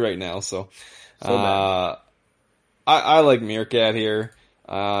UFC right now. So I like Meerkat here.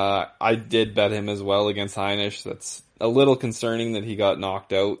 I did bet him as well against Heinisch. That's a little concerning that he got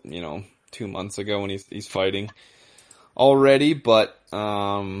knocked out, 2 months ago when he's fighting already, but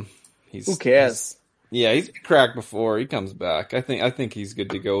who cares? He's been cracked before. He comes back. I think he's good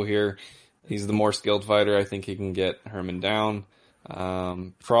to go here. He's the more skilled fighter. I think he can get Herman down.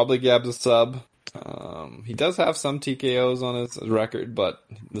 Probably Gab's a sub. He does have some TKOs on his record, but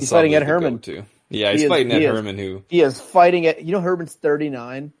he's fighting Ed Herman too. Yeah, he's fighting Ed Herman, who he is fighting at. Herman's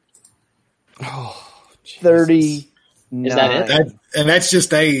 39. Oh, Jesus. 39. Is that it? And that's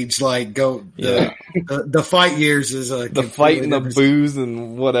just age. Like the fight years is the fight and the booze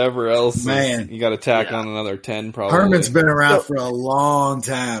and whatever else. Man, you got to tack on another 10. Probably. Herman's been around for a long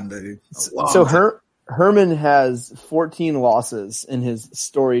time, dude. Herman has 14 losses in his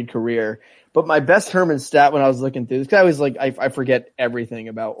storied career. But my best Herman stat when I was looking through this, because I was like, I forget everything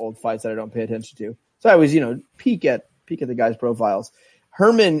about old fights that I don't pay attention to. So I was, peek at the guys' profiles.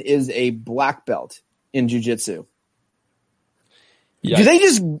 Herman is a black belt in jiu-jitsu. Yeah.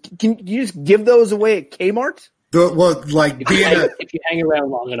 Can you just give those away at Kmart? If you hang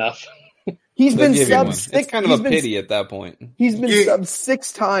around long enough. He's been sub 6. It's kind of a pity at that point. He's been sub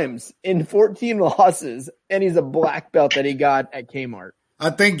 6 times in 14 losses, and he's a black belt that he got at Kmart.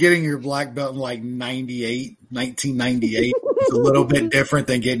 I think getting your black belt in 1998 is a little bit different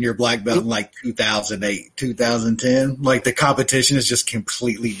than getting your black belt in 2008, 2010. Like the competition is just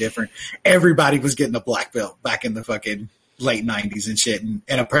completely different. Everybody was getting a black belt back in the fucking late 90s and shit. And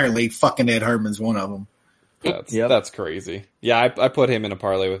apparently fucking Ed Herman's one of them. That's crazy. Yeah, I put him in a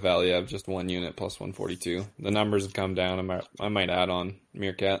parlay with Valiev, just 1 unit plus 142. The numbers have come down. I might add on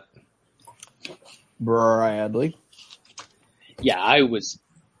Meerkat. Bradley. Yeah, I was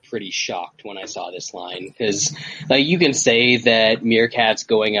pretty shocked when I saw this line because, you can say that Meerkat's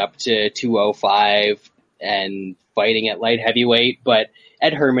going up to 205 and fighting at light heavyweight, but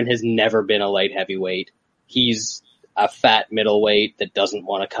Ed Herman has never been a light heavyweight. He's a fat middleweight that doesn't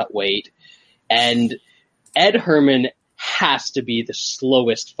want to cut weight, and Ed Herman has to be the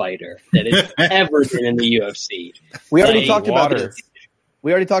slowest fighter that has ever been in the UFC. We already talked about this.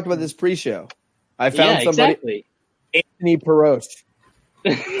 We already talked about this pre-show. I found somebody. Exactly. Anthony Perosh.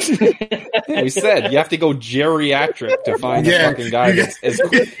 We said you have to go geriatric to find a fucking guy that's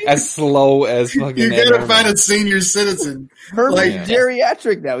as slow as fucking. You gotta find a senior citizen. Herman's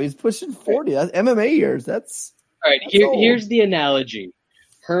geriatric now. He's pushing 40. That's MMA years. That's all right. Here's the analogy.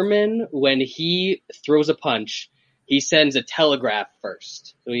 Herman, when he throws a punch, he sends a telegraph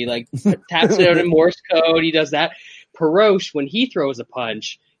first. So he taps it out in Morse code. He does that. Perosh, when he throws a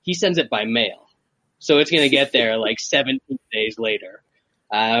punch, he sends it by mail. So it's going to get there 17 days later.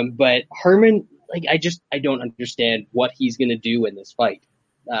 But Herman, I don't understand what he's going to do in this fight.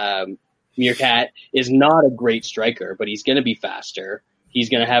 Meerkat is not a great striker, but he's going to be faster. He's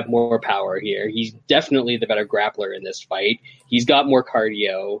going to have more power here. He's definitely the better grappler in this fight. He's got more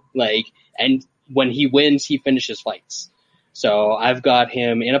cardio, and when he wins, he finishes fights. So I've got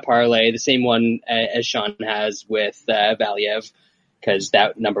him in a parlay, the same one as Sean has with Valiev, because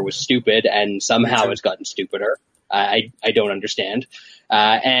that number was stupid and somehow it's gotten stupider. I don't understand.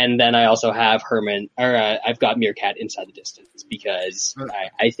 And then I also have I've got Meerkat inside the distance because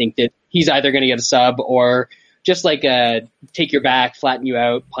I think that he's either going to get a sub or just take your back, flatten you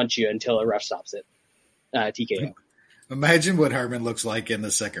out, punch you until a ref stops it. TKO. Imagine what Herman looks like in the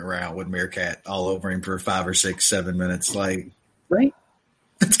second round with Meerkat all over him for 5 or 6, 7 minutes. Right?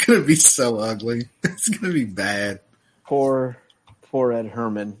 It's going to be so ugly. It's going to be bad. Poor Poor Ed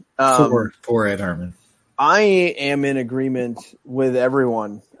Herman. Poor Ed Herman. I am in agreement with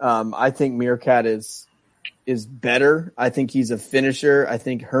everyone. I think Meerkat is better. I think he's a finisher. I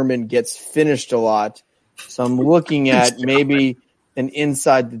think Herman gets finished a lot. So I'm looking at maybe an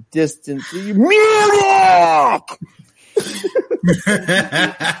inside the distance. Munich!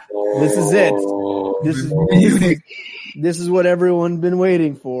 This is it. This is what everyone's been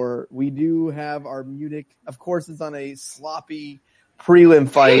waiting for. We do have our Munich. Of course, it's on a sloppy prelim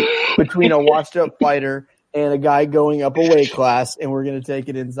fight between a washed-up fighter and a guy going up a weight class, and we're going to take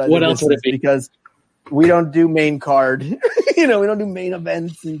it inside the distance because we don't do main card. We don't do main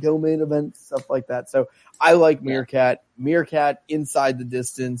events and co-main events, stuff like that. So I like Meerkat. Meerkat inside the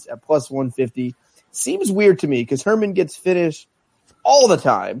distance at plus 150. Seems weird to me because Herman gets finished all the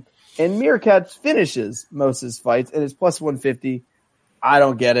time, and Meerkat finishes most of his fights, and it's plus 150. I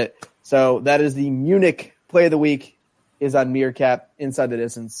don't get it. So that is the Munich play of the week is on Meerkat inside the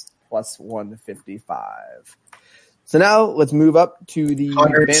distance plus 155. So now let's move up to the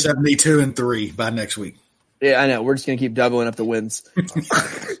 172-3 by next week. Yeah, I know. We're just going to keep doubling up the wins.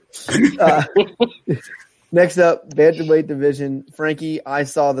 Next up, bantamweight division. Frankie, I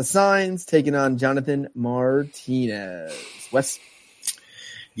saw the signs taking on Jonathan Martinez. Wes?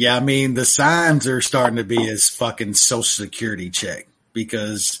 Yeah, I mean, the signs are starting to be his fucking social security check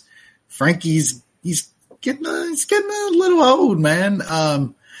because Frankie's getting a little old, man.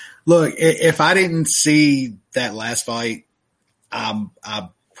 Look, if I didn't see that last fight, I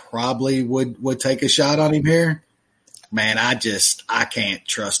probably would take a shot on him here. Man, I can't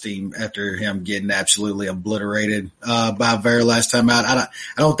trust him after him getting absolutely obliterated by Vera last time out. I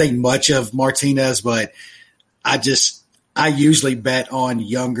don't think much of Martinez, but I usually bet on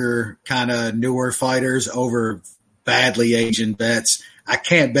younger, kind of newer fighters over badly aging bets. I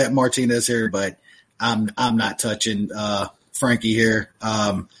can't bet Martinez here, but I'm not touching Frankie here.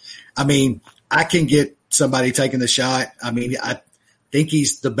 I mean, I can get somebody taking the shot. I mean, I think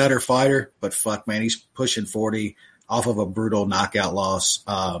he's the better fighter, but fuck, man, he's pushing 40 off of a brutal knockout loss.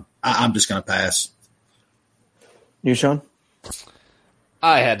 I'm just going to pass. You, Sean?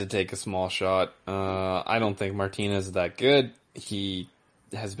 I had to take a small shot. I don't think Martinez is that good. He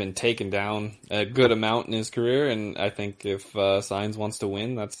has been taken down a good amount in his career, and I think if Saenz wants to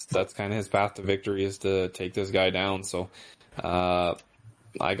win, that's kind of his path to victory is to take this guy down. So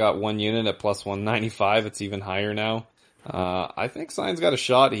I got one unit at plus 195. It's even higher now. I think Saenz got a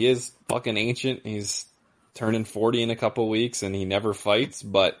shot. He is fucking ancient. He's turning 40 in a couple weeks, and he never fights,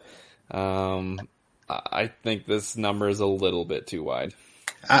 but I think this number is a little bit too wide.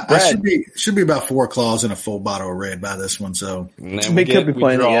 I should be about 4 claws and a full bottle of red by this one. So we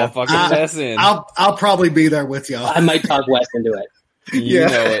draw fucking Wes in. I'll probably be there with y'all. I might talk Wes into it. You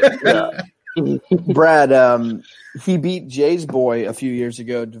know it. Brad, he beat Jay's boy a few years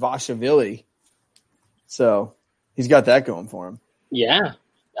ago, Dvashvili. So he's got that going for him. Yeah.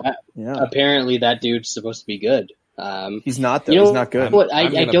 Apparently that dude's supposed to be good. He's not though. He's not good.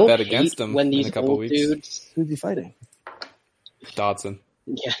 I don't bet against him when these old dudes. Who's he fighting? Dodson.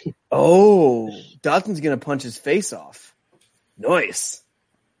 Yeah. Oh, Dodson's gonna punch his face off. Nice.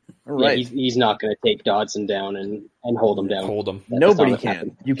 All right. Yeah, he's not going to take Dodson down and hold him down. Hold him. Nobody can.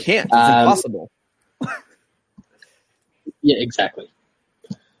 Happen. You can't. It's impossible. Yeah, exactly.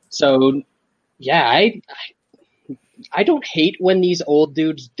 So, yeah, I don't hate when these old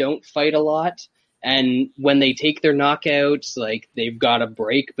dudes don't fight a lot, and when they take their knockouts, like they've got a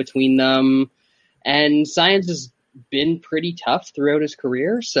break between them. And Saenz has been pretty tough throughout his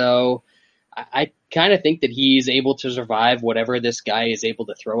career, so I kind of think that he's able to survive whatever this guy is able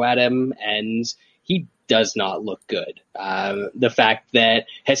to throw at him, and he does not look good. The fact that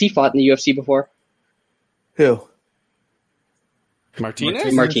has he fought in the UFC before? Who?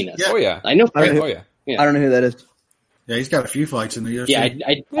 Martinez. Yeah. Oh yeah, I know. I don't know who that is. Yeah, he's got a few fights in the UFC. Yeah,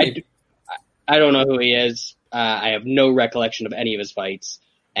 I don't know who he is. I have no recollection of any of his fights.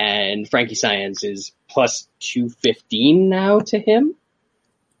 And Frankie Saenz is plus 215 now to him.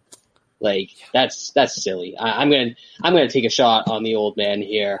 Like that's silly. I'm gonna take a shot on the old man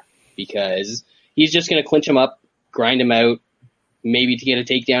here because he's just gonna clinch him up, grind him out, maybe to get a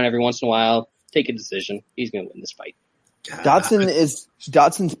takedown every once in a while, take a decision. He's gonna win this fight.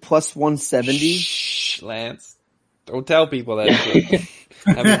 Dodson's plus 170. Shh, Lance. Don't tell people that shit.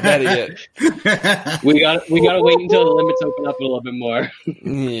 Haven't bet it yet. We gotta wait until the limits open up a little bit more.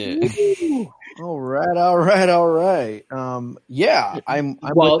 Yeah. All right. Yeah, I'm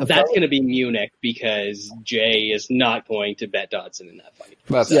well, that's going to be Munich because Jay is not going to bet Dodson in that fight.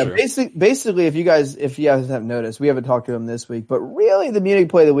 That's true. Basically, if you guys have noticed, we haven't talked to him this week, but really the Munich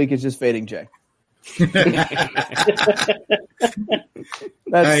play of the week is just fading Jay.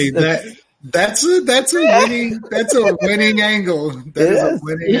 That's a winning angle. That is a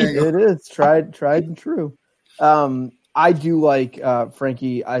winning angle. It is tried and true. I do like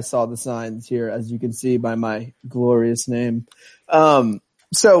Frankie. I saw the signs here, as you can see by my glorious name.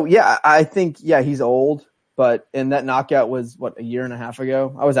 So yeah, I think he's old, and that knockout was a year and a half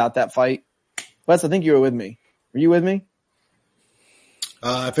ago. I was out that fight. Wes, I think you were with me. Were you with me?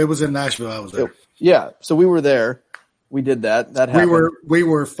 If it was in Nashville, I was there. Yeah, so we were there. We did that. That happened. We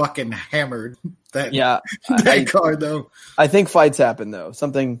were fucking hammered. That card though. I think fights happen though.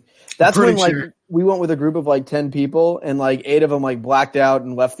 That's when we went with a group of 10 people and 8 of them blacked out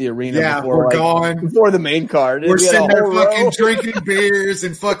and left the arena before the main card. We're sitting there fucking drinking beers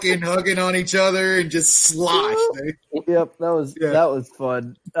and fucking hugging on each other and just sloshed. Yep, that was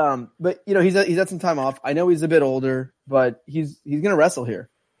fun. But he's had some time off. I know he's a bit older, but he's gonna wrestle here.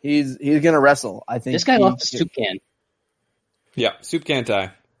 He's gonna wrestle. I think this guy lost the soup can. Yeah, soup can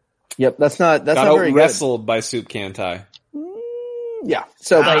tie. Yep, that's not very good. Wrestled by soup can tie. Yeah.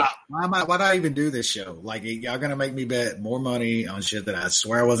 So why do I even do this show? Y'all gonna make me bet more money on shit that I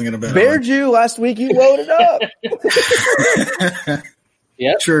swear I wasn't gonna bet Bear on. Jew last week you loaded up.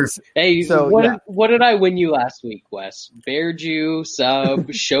 Yeah. Sure. Hey, so what did I win you last week, Wes? Bear Jew,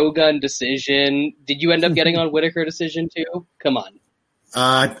 sub, Shogun decision. Did you end up getting on Whittaker decision too? Come on.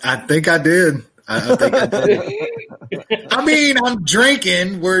 I think I did. I think I did. I mean, I'm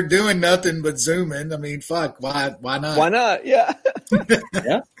drinking. We're doing nothing but zooming. I mean, fuck. Why not? Why not? Yeah.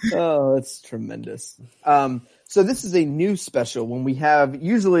 Yeah. Oh, that's tremendous. So this is a new special when we have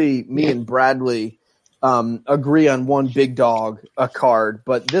usually me and Bradley agree on one big dog a card,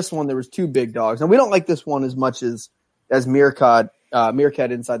 but this one there was 2 big dogs, and we don't like this one as much as Meerkat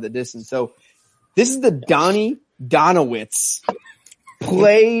Inside the Distance. So this is the Donny Donowitz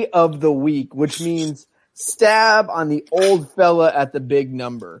play of the week, which means stab on the old fella at the big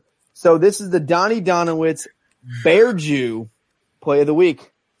number. So this is the Donny Donowitz Bear Jew play of the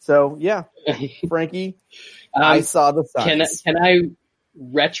week. So yeah, Frankie, I saw the signs. Can I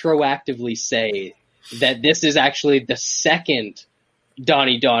retroactively say that this is actually the second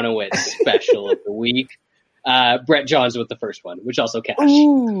Donny Donowitz special of the week? Brett Johns with the first one, which also cashed.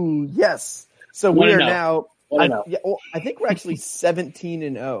 Ooh, yes. So we are now. I think we're actually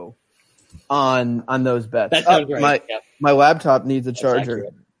 17-0 on those bets. That sounds right. My laptop needs a charger.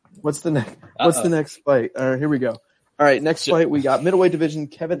 What's the next fight? Here we go. All right, next fight we got middleweight division.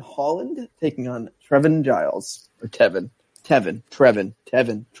 Kevin Holland taking on Trevin Giles or Trevin.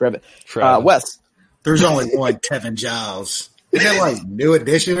 Wes. There's only one Tevin Giles. Is that New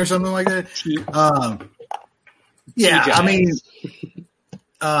Edition or something like that? Yeah, I mean,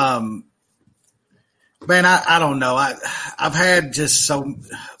 man, I don't know. I've had just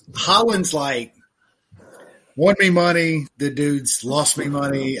Holland's won me money. The dude's lost me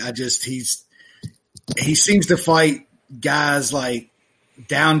money. He seems to fight guys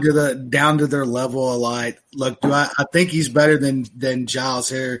down to their level a lot. Look, I think he's better than Giles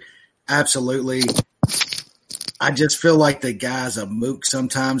here? Absolutely. I just feel like the guy's a mook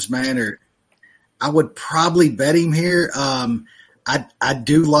sometimes, man, or I would probably bet him here. I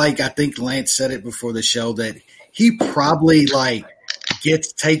do I think Lance said it before the show that he probably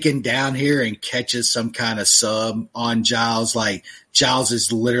gets taken down here and catches some kind of sub on Giles. Giles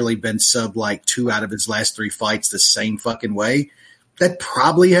has literally been sub 2 out of his last 3 fights the same fucking way. That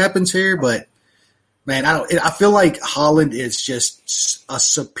probably happens here, but man, I feel like Holland is just a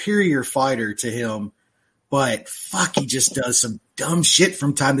superior fighter to him, but fuck, he just does some dumb shit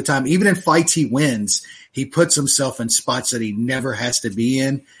from time to time. Even in fights he wins, he puts himself in spots that he never has to be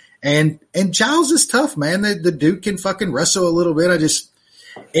in. And Giles is tough, man. The dude can fucking wrestle a little bit.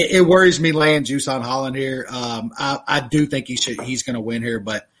 It worries me laying juice on Holland here. I do think he's going to win here,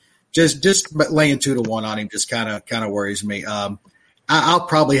 but just laying 2-1 on him just kind of worries me. I'll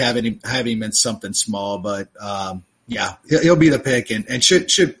probably have him in something small, but yeah, he'll be the pick and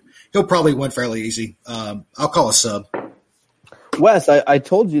he'll probably win fairly easy. I'll call a sub. Wes, I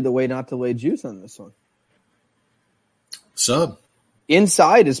told you the way not to lay juice on this one. Sub.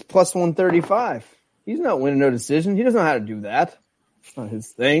 Inside is plus 135. He's not winning no decision. He doesn't know how to do that. It's not his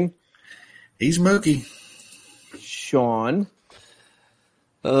thing. He's mookie. Sean.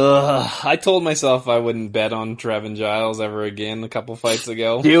 I told myself I wouldn't bet on Trevin Giles ever again a couple fights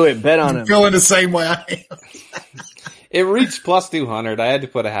ago. Do it. Bet on him. I'm feeling the same way I am. It reached plus 200. I had to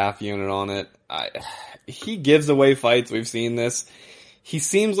put a half unit on it. He gives away fights. We've seen this. He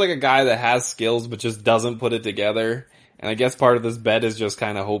seems like a guy that has skills but just doesn't put it together. And I guess part of this bet is just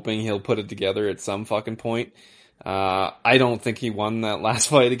kind of hoping he'll put it together at some fucking point. I don't think he won that last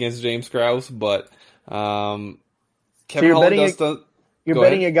fight against James Krause, but Kevin Holland does You're Go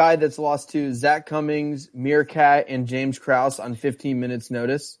betting ahead. a guy that's lost to Zach Cummings, Meerkat, and James Krause on 15 minutes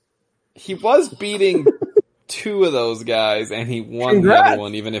notice. He was beating 2 of those guys, and he won Congrats. the other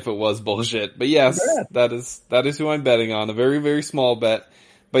one, even if it was bullshit. But yes, Congrats. that is who I'm betting on. A very, very small bet.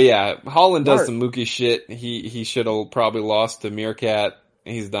 But yeah, Holland does Smart. some mookie shit. He should have probably lost to Meerkat.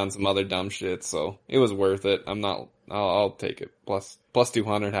 He's done some other dumb shit, so it was worth it. I'll take it. Plus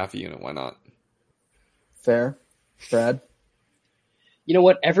 200, half a unit. Why not? Fair. Brad? You know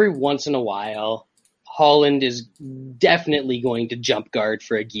what? Every once in a while, Holland is definitely going to jump guard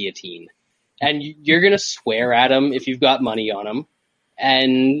for a guillotine. And you're going to swear at him if you've got money on him.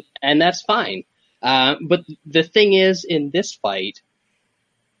 And that's fine. But the thing is, in this fight,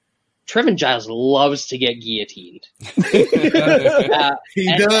 Trevin Giles loves to get guillotined.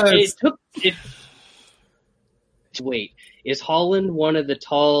 He does. Wait, is Holland one of the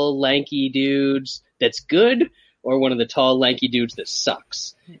tall, lanky dudes that's good, or one of the tall, lanky dudes that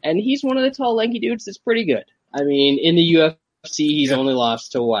sucks? And he's one of the tall, lanky dudes that's pretty good. I mean, in the UFC, he's only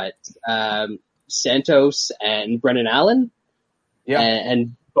lost to what? Santos and Brennan Allen? Yeah.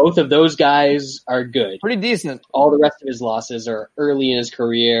 And both of those guys are good. Pretty decent. All the rest of his losses are early in his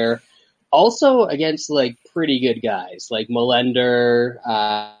career. Also against, like, pretty good guys, like Melender.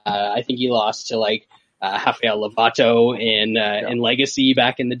 I think he lost to, like, Rafael Lovato in Legacy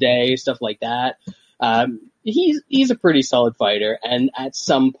back in the day, stuff like that. He's a pretty solid fighter, and at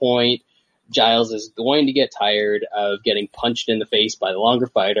some point, Giles is going to get tired of getting punched in the face by the longer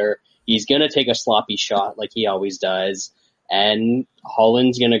fighter. He's going to take a sloppy shot like he always does, and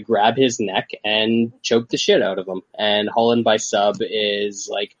Holland's going to grab his neck and choke the shit out of him. And Holland by sub is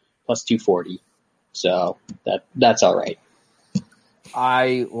like plus 240. So that's all right.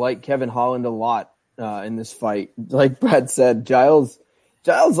 I like Kevin Holland a lot in this fight. Like Brad said, Giles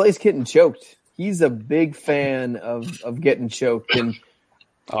likes getting choked. He's a big fan of getting choked. And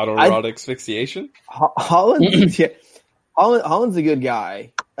Autoerotic asphyxiation? Holland's a good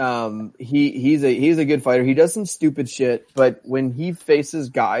guy. He's a good fighter. He does some stupid shit, but when he faces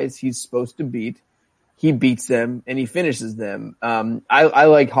guys he's supposed to beat, he beats them and he finishes them. I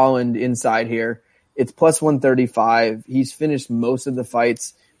like Holland inside here. It's plus 135. He's finished most of the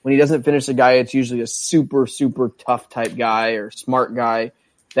fights. When he doesn't finish a guy, it's usually a super, super tough type guy or smart guy.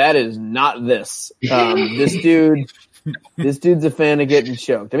 That is not this. This dude's a fan of getting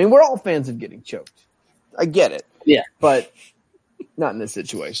choked. I mean, we're all fans of getting choked. I get it. Yeah. But not in this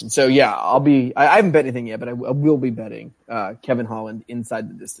situation. So yeah, I haven't bet anything yet, but I will be betting, Kevin Holland inside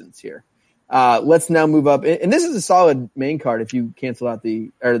the distance here. Let's now move up. And this is a solid main card if you cancel out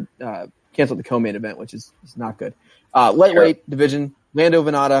the co-main event, which is not good. Lightweight division, Lando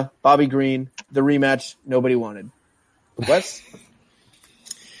Venata, Bobby Green, the rematch nobody wanted. Wes?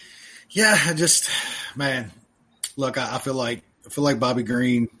 Yeah, man, look, I feel like Bobby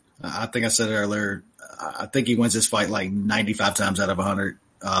Green, I think I said it earlier, I think he wins this fight like 95 times out of 100.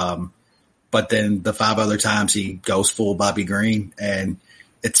 But then the 5 other times he goes full Bobby Green, and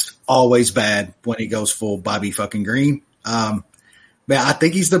it's always bad when he goes full Bobby fucking Green. Man, I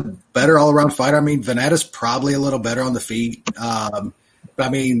think he's the better all around fighter. I mean, Venata's probably a little better on the feet. But I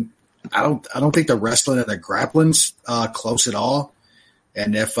mean, I don't think the wrestling and the grappling's close at all.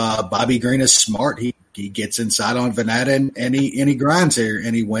 And if Bobby Green is smart, he gets inside on Venata and he grinds here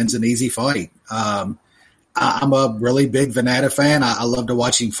and he wins an easy fight. I'm a really big Venata fan. I love to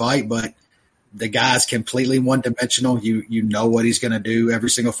watch him fight, but the guy's completely one-dimensional. You know what he's going to do every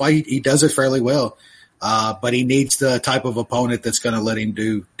single fight. He does it fairly well, but he needs the type of opponent that's going to let him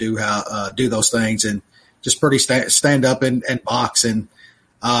do those things and just pretty stand up and box. And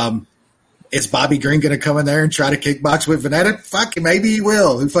is Bobby Green going to come in there and try to kickbox with Venata? Fuck, maybe he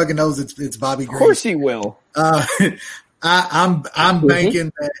will. Who fucking knows? It's Bobby Green. Of course he will. I'm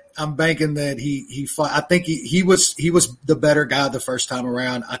banking that he fought. I think he was the better guy the first time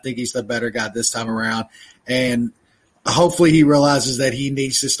around. I think he's the better guy this time around, and hopefully he realizes that he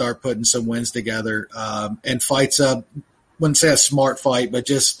needs to start putting some wins together and fights up. Wouldn't say a smart fight, but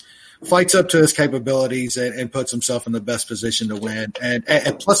just fights up to his capabilities and puts himself in the best position to win. And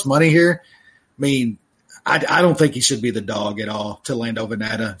at plus money here, I mean, I don't think he should be the dog at all to Lando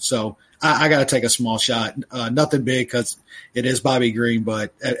Venata. So I got to take a small shot. Nothing big because it is Bobby Green,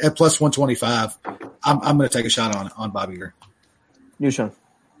 but at plus 125, I'm going to take a shot on Bobby Green. You, Sean.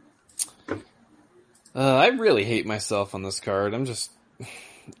 I really hate myself on this card. I'm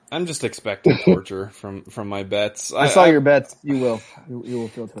just expecting torture from my bets. I saw your bets. You will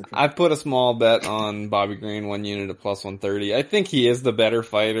feel torture. I put a small bet on Bobby Green, 1 unit at plus 130. I think he is the better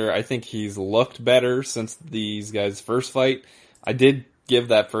fighter. I think he's looked better since these guys' first fight. I did give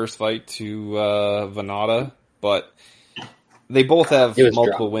that first fight to Venata, but They both have It was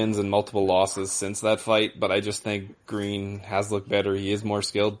multiple drunk. wins and multiple losses since that fight, but I just think Green has looked better. He is more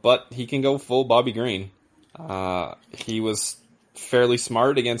skilled, but he can go full Bobby Green. He was fairly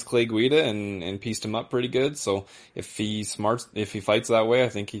smart against Clay Guida and pieced him up pretty good. So if he fights that way, I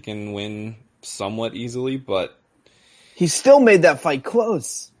think he can win somewhat easily, but He still made that fight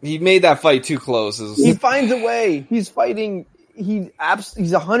close. he made that fight too close. He finds a way. He's fighting. He's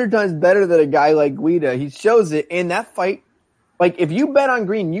 100 times better than a guy like Guida. He shows it. And that fight, like if you bet on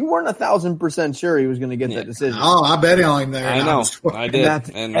Green, you weren't 1,000% sure he was going to get that decision. Oh, I bet on him there. I know. I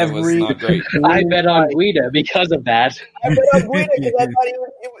did. And it was not great. I bet on Guida because of that. I bet on Guida because I thought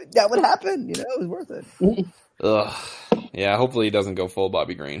that would happen. You know, it was worth it. Ugh. Yeah, hopefully he doesn't go full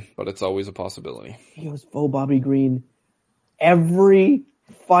Bobby Green, but it's always a possibility. He goes full Bobby Green every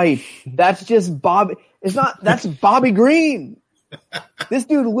fight. That's just Bobby. That's Bobby Green. This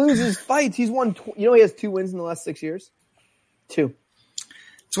dude loses fights. He's won. He has 2 wins in the last 6 years. 2.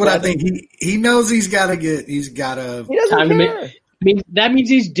 That's what I think. He knows he's got to. He doesn't care. That means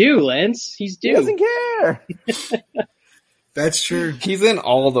he's due, Lance. He's due. He doesn't care. That's true. He's in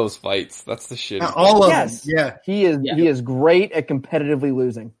all those fights. That's the shit. All of them. Yeah. He is. Yeah. He is great at competitively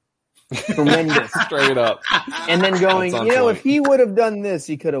losing. Tremendous. Straight up. And then going, if he would have done this,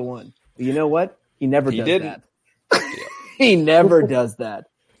 he could have won. But you know what? He never does that. He never does that.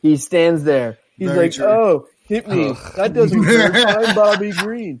 He stands there. He's very like, true. Oh, hit me. That doesn't work. I'm Bobby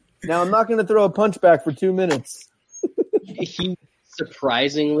Green. Now I'm not going to throw a punch back for 2 minutes. He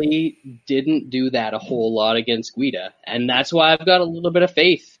surprisingly didn't do that a whole lot against Guida. And that's why I've got a little bit of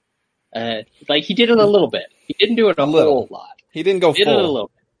faith. He did it a little bit. He didn't do it a whole lot. He didn't go full. He did it a little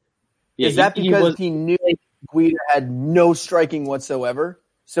bit. Yeah, is that because he knew Guida had no striking whatsoever?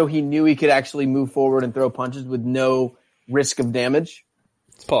 So he knew he could actually move forward and throw punches with no risk of damage?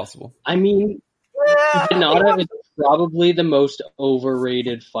 It's possible. I mean, Venata is probably the most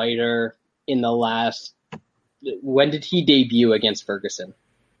overrated fighter in the last... When did he debut against Ferguson?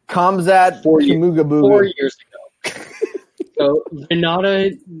 Kamzat 4 years ago. So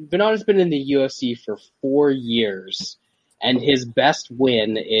Venata's been in the UFC for 4 years, and his best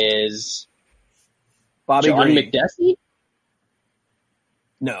win is Bobby John Green. McDessie?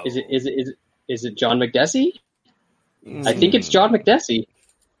 No. Is it John McDessie? I think it's John McDessie.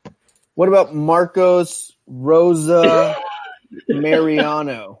 What about Marcos Rosa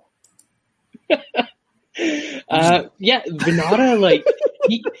Mariano? Venata,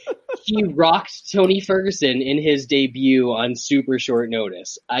 he rocked Tony Ferguson in his debut on super short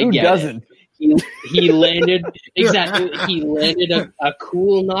notice. Who doesn't? He landed exactly. He landed a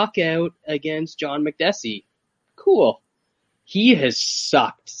cool knockout against John McDessie. Cool. He has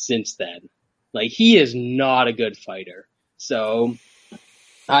sucked since then. He is not a good fighter. So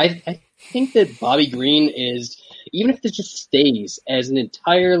I think that Bobby Green is, even if this just stays as an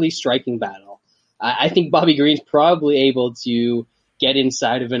entirely striking battle, I think Bobby Green's probably able to get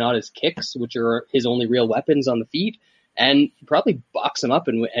inside of Venata's kicks, which are his only real weapons on the feet, and probably box him up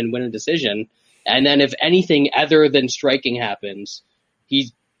and win a decision. And then if anything other than striking happens,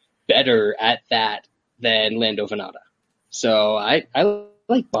 he's better at that than Lando Venata. So I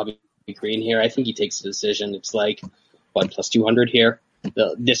like Bobby Green here. I think he takes the decision. It's plus 200 here.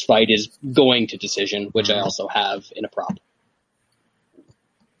 This fight is going to decision, which I also have in a prop.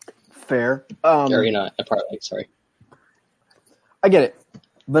 Fair. Or in a parlay, sorry. I get it.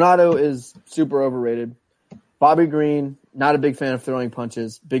 Venato is super overrated. Bobby Green, not a big fan of throwing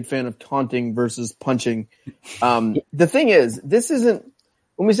punches. Big fan of taunting versus punching. The thing is, this isn't,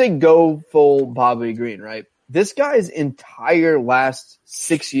 when we say go full Bobby Green, right? This guy's entire last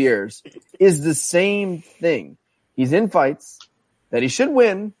 6 years is the same thing. He's in fights that he should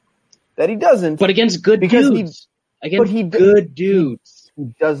win, that he doesn't. But against good dudes. Good dudes. He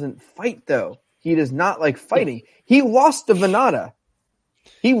doesn't fight, though. He does not like fighting. He lost to Venata.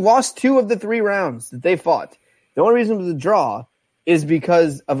 He lost 2 of the 3 rounds that they fought. The only reason it was a draw is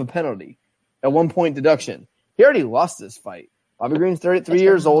because of a penalty, a 1-point deduction. He already lost this fight. Bobby Green's 33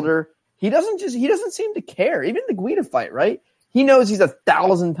 years older. He doesn't seem to care. Even the Guida fight, right? He knows he's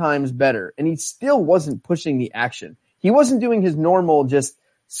 1,000 times better, and he still wasn't pushing the action. He wasn't doing his normal just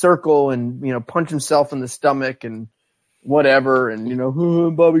circle and, punch himself in the stomach and whatever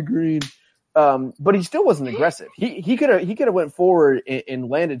and, Bobby Green. But he still wasn't aggressive. He could have went forward and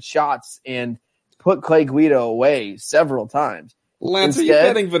landed shots and put Clay Guida away several times. Lance, are you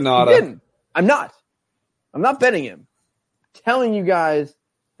betting Venata? He didn't. I'm not. I'm not betting him. I'm telling you guys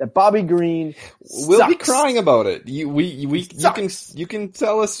that Bobby Green We'll be crying about it. You can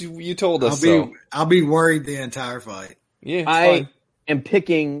tell us you told us I'll be worried the entire fight. Yeah, I am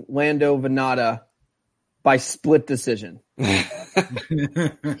picking Lando Venata by split decision.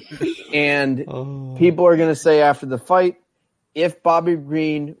 And people are going to say after the fight, if Bobby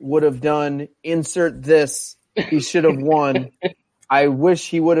Green would have done insert this, he should have won. I wish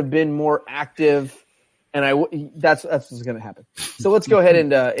he would have been more active. And that's what's going to happen. So let's go ahead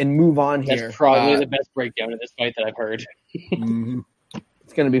and move on here. That's probably the best breakdown of this fight that I've heard.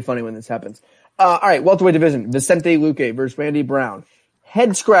 It's going to be funny when this happens. All right, welterweight division. Vicente Luque versus Randy Brown.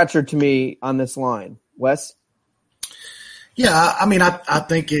 Head scratcher to me on this line. Wes? Yeah, I mean, I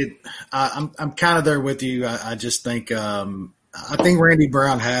think I'm kind of there with you. I just think I think Randy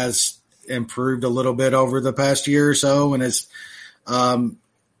Brown has improved a little bit over the past year or so, and has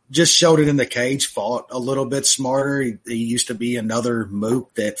just showed it in the cage. Fought a little bit smarter. He used to be another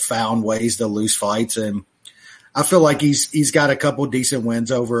mook that found ways to lose fights, and I feel like he's got a couple decent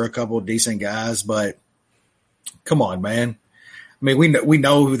wins over a couple decent guys. But come on, man. I mean, we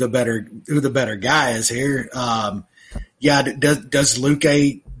know who the better guy is here. Yeah, does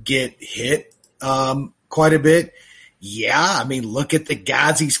Luque get hit quite a bit? Yeah, I mean, look at the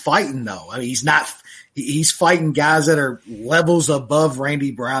guys he's fighting though. I mean, he's fighting guys that are levels above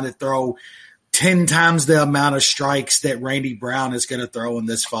Randy Brown that throw 10 times the amount of strikes that Randy Brown is going to throw in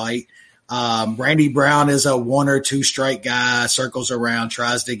this fight. Randy Brown is a 1 or 2 strike guy, circles around,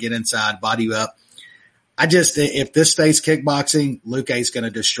 tries to get inside, body up. If this stays kickboxing, Luque's going to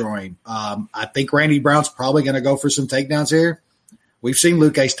destroy him. I think Randy Brown's probably going to go for some takedowns here. We've seen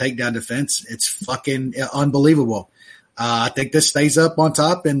Luque's takedown defense. It's fucking unbelievable. I think this stays up on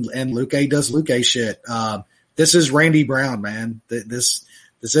top and Luque does Luque shit. This is Randy Brown, man. This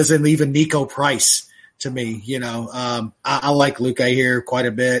isn't even Nico Price to me. You know, I like Luque here quite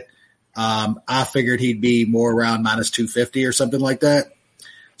a bit. I figured he'd be more around minus 250 or something like that.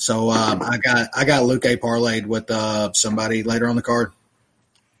 So I got Luque parlayed with somebody later on the card.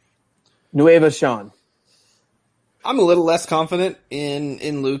 Nueva Sean. I'm a little less confident in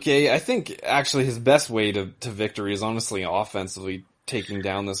Luque. I think actually his best way to victory is honestly offensively taking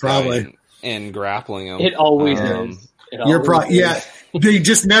down this guy and grappling him. It always is. Yeah, he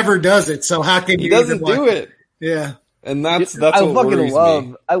just never does it. So how can he doesn't do it? Yeah, and that's what worries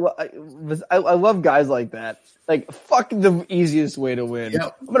me. I love guys like that. Like, fuck the easiest way to win.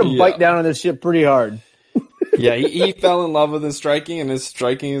 Yep. I'm gonna bite down on this shit pretty hard. Yeah, he fell in love with his striking, and his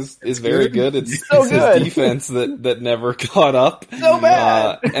striking is very good. It's so good. His defense that never caught up. So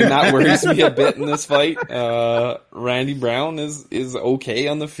bad. And that worries me a bit in this fight. Randy Brown is okay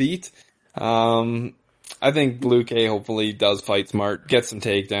on the feet. I think Luque hopefully does fight smart, get some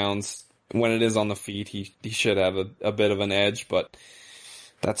takedowns. When it is on the feet, he should have a bit of an edge, but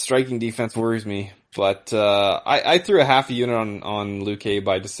that striking defense worries me. But I threw a half a unit on Luque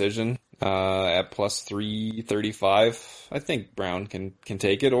by decision. At plus 335, I think Brown can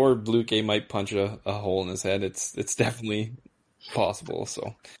take it, or Luque might punch a hole in his head. It's definitely possible.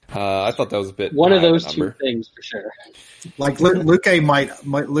 So I thought that was a bit one of those two things for sure. Like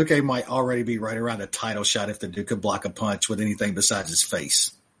Luque might already be right around a title shot if the dude could block a punch with anything besides his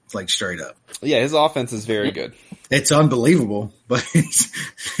face, like straight up. Yeah, his offense is very good. It's unbelievable, but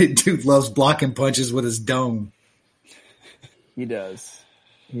dude loves blocking punches with his dome. He does.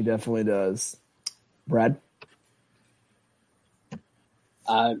 He definitely does. Brad?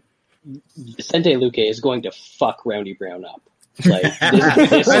 Vicente Luque is going to fuck Randy Brown up. Like,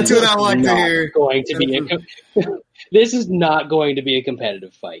 this That's what I like to hear. This is not going to be a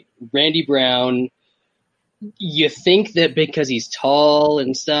competitive fight. Randy Brown, you think that because he's tall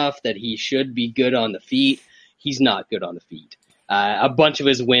and stuff that he should be good on the feet. He's not good on the feet. A bunch of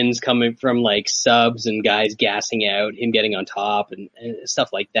his wins coming from like subs and guys gassing out, him getting on top and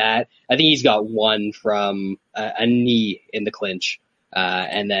stuff like that. I think he's got one from a knee in the clinch,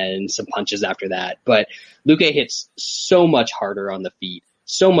 and then some punches after that. But Luque hits so much harder on the feet,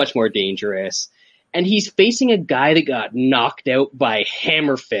 so much more dangerous. And he's facing a guy that got knocked out by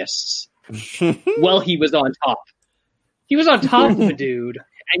hammer fists while he was on top. He was on top of a dude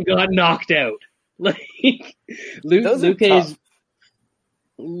and got knocked out. Like Luque's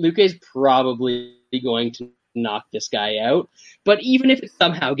probably going to knock this guy out, but even if it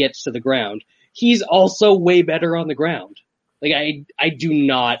somehow gets to the ground, he's also way better on the ground. Like I do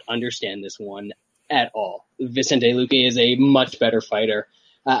not understand this one at all. Vicente Luque is a much better fighter.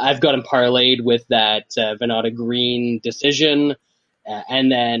 I've got him parlayed with that Venata Green decision,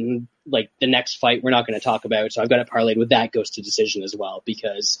 and then like the next fight we're not going to talk about, so I've got it parlayed with that goes to decision as well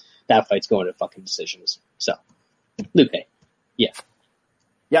because that fight's going to fucking decisions. So Luque, yeah.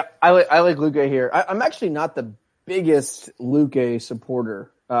 Yeah, I like Luque here. I'm actually not the biggest Luque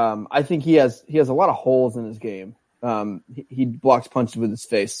supporter. I think he has a lot of holes in his game. He blocks punches with his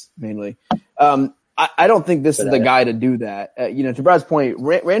face mainly. I don't think this is the guy to do that. To Brad's point,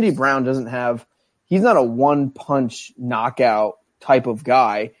 Randy Brown he's not a one-punch knockout type of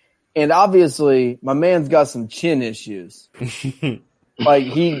guy. And obviously, my man's got some chin issues. Like,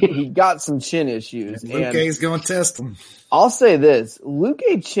 he got some chin issues. Luque's going to test him. I'll say this.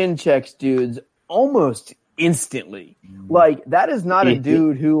 Luque chin checks dudes almost instantly. Like, that is not a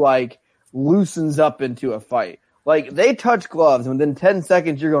dude who, like, loosens up into a fight. Like, they touch gloves, and within 10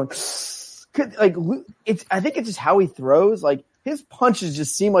 seconds, you're going, like, I think it's just how he throws. Like, his punches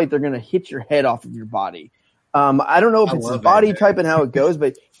just seem like they're going to hit your head off of your body. I don't know if it's his body type and how it goes,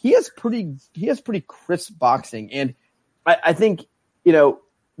 but he has pretty crisp boxing. And I think,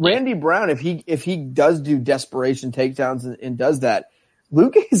 Randy Brown, if he does do desperation takedowns and does that,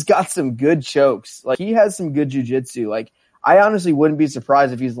 Luque's got some good chokes. Like, he has some good jiu-jitsu. Like, I honestly wouldn't be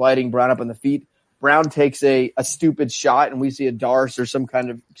surprised if he's lighting Brown up on the feet. Brown takes a stupid shot and we see a Darce or some kind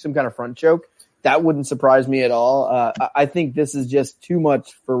of front choke. That wouldn't surprise me at all. I think this is just too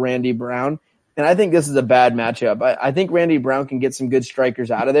much for Randy Brown. And I think this is a bad matchup. I think Randy Brown can get some good strikers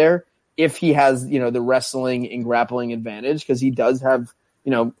out of there if he has, the wrestling and grappling advantage, because he does have,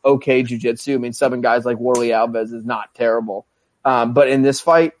 okay jiu-jitsu. I mean, subbing guys like Warley Alves is not terrible. But in this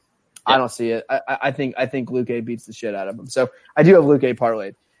fight, I don't see it. I think Luque beats the shit out of him. So I do have Luque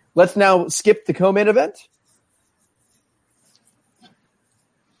parlayed. Let's now skip the co-main event.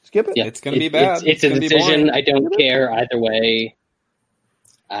 Skip it. Yeah, it's going to be bad. It's a decision. I don't care either way.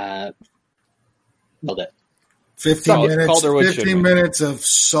 Killed it. 15 minutes of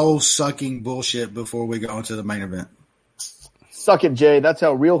soul-sucking bullshit before we go into the main event. Suck it, Jay. That's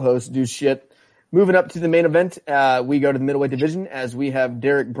how real hosts do shit. Moving up to the main event, we go to the middleweight division as we have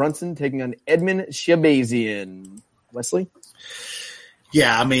Derek Brunson taking on Edmen Shahbazyan. Wesley?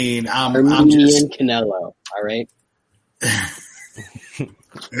 Yeah, I mean, I'm just Canelo. All right.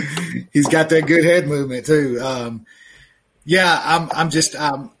 He's got that good head movement too.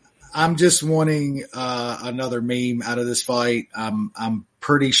 I'm just wanting another meme out of this fight. I'm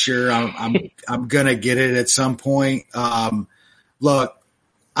pretty sure I'm gonna get it at some point. Look,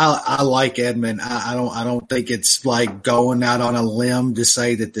 I like Edmen. I don't think it's like going out on a limb to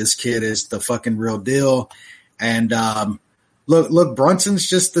say that this kid is the fucking real deal. And look, Brunson's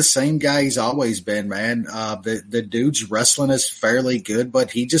just the same guy he's always been, man. The dude's wrestling is fairly good,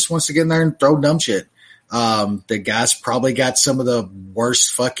 but he just wants to get in there and throw dumb shit. The guy's probably got some of the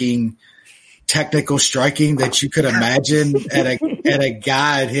worst fucking technical striking that you could imagine at a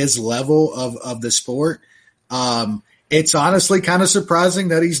guy at his level of the sport. It's honestly kind of surprising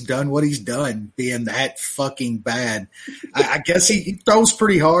that he's done what he's done, being that fucking bad. I guess he throws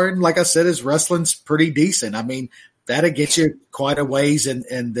pretty hard. Like I said, his wrestling's pretty decent. I mean, that'll get you quite a ways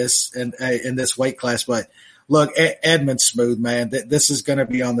in this weight class. But look, Edmen's smooth, man. This is going to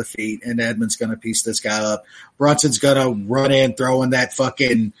be on the feet, and Edmen's going to piece this guy up. Brunson's going to run in, throwing that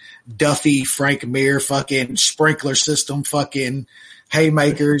fucking Duffy Frank Mir fucking sprinkler system fucking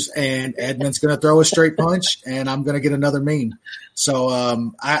haymakers, and Edmen's going to throw a straight punch, and I'm going to get another meme. So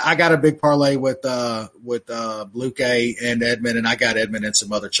I got a big parlay with Luque and Edmen, and I got Edmen in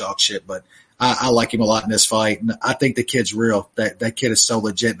some other chalk shit, but I like him a lot in this fight. And I think the kid's real. That kid is so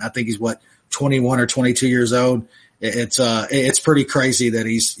legit. And I think he's 21 or 22 years old. It's pretty crazy that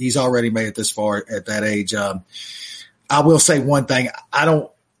he's already made it this far at that age. I will say one thing. I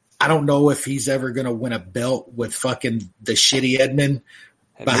don't know if he's ever going to win a belt with fucking the shitty Edmen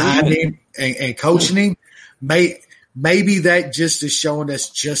behind him and coaching him. Maybe that just is showing us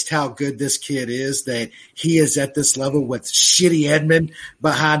just how good this kid is, that he is at this level with shitty Edmen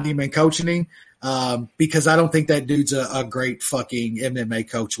behind him and coaching him. Because I don't think that dude's a great fucking MMA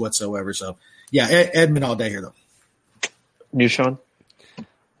coach whatsoever. So yeah, Edmen all day here though. You, Sean?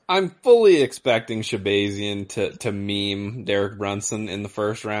 I'm fully expecting Shahbazyan to meme Derek Brunson in the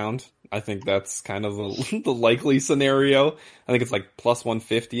first round. I think that's kind of the likely scenario. I think it's like plus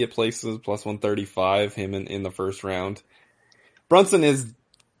 150 at places, plus 135, him in the first round. Brunson is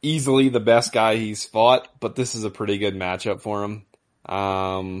easily the best guy he's fought, but this is a pretty good matchup for him.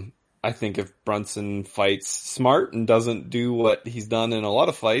 I think if Brunson fights smart and doesn't do what he's done in a lot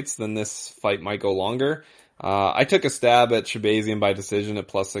of fights, then this fight might go longer. I took a stab at Shahbazyan by decision at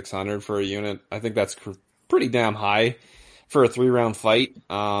plus 600 for a unit. I think that's pretty damn high for a 3-round fight.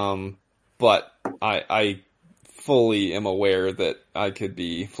 But I fully am aware that I could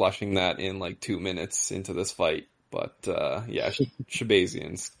be flushing that in like 2 minutes into this fight. But, yeah,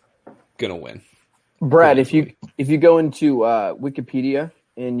 Shahbazyan's gonna win. Brad, if you go into, Wikipedia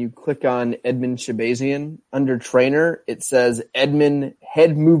and you click on Edmen Shahbazyan under trainer, it says Edmen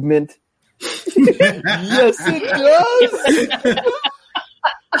head movement. Yes, it does.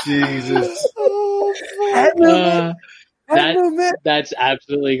 Jesus. Head movement. Head movement. That's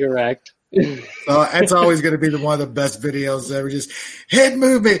absolutely correct. So that's always going to be one of the best videos ever. Just head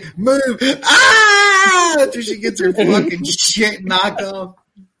movement, move. Ah! Until she gets her fucking shit knocked off.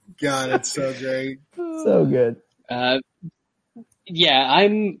 God, it's so great. So good. Yeah,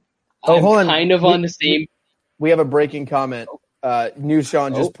 I'm hold on. kind of on the same. We have a breaking comment. New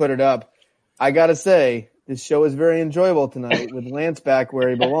Sean just put it up. I got to say, this show is very enjoyable tonight with Lance back where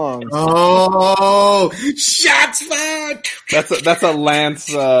he belongs. Oh, shots fired! That's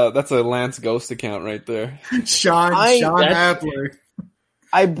a Lance Ghost account right there. Sean Appler.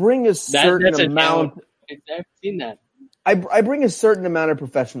 I bring a certain amount. I've seen that. I bring a certain amount of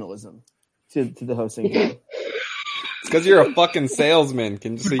professionalism to the hosting game. It's because you're a fucking salesman. You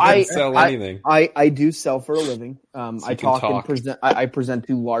can sell anything. I do sell for a living. I talk and present. I present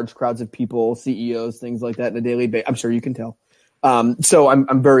to large crowds of people, CEOs, things like that on a daily basis. I'm sure you can tell. So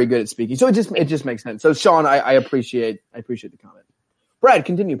I'm very good at speaking. So it just makes sense. So Sean, I appreciate the comment. Brad,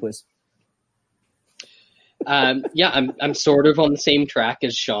 continue, please. I'm sort of on the same track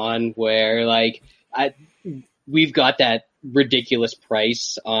as Sean, where we've got that ridiculous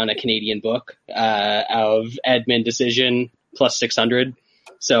price on a Canadian book of Edmen decision plus 600.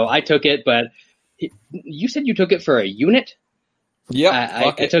 So I took it, but you said you took it for a unit? Yep.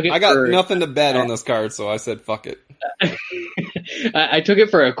 I took it. I got nothing to bet on this card, so I said fuck it. I took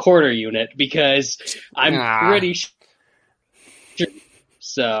it for a quarter unit because I'm pretty sure.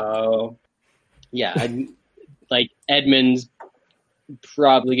 So yeah, I'm Edmen's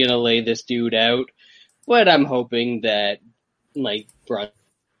probably gonna lay this dude out, but I'm hoping that Brunson,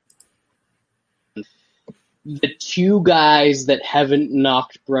 the two guys that haven't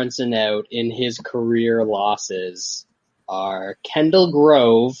knocked Brunson out in his career losses are Kendall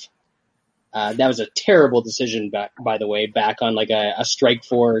Grove. That was a terrible decision, by the way, back on a Strike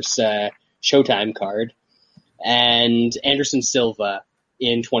Force Showtime card. And Anderson Silva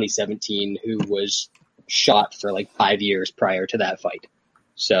in 2017, who was shot for 5 years prior to that fight.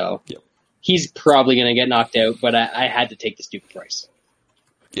 So he's probably going to get knocked out, but I had to take the stupid price.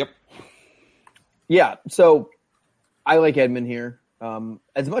 Yep. Yeah, so I like Edmen here.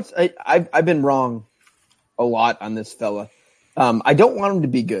 As much I've been wrong a lot on this fella. I don't want him to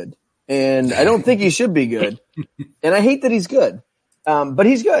be good, and I don't think he should be good. And I hate that he's good, but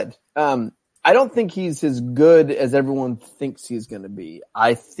he's good. I don't think he's as good as everyone thinks he's going to be.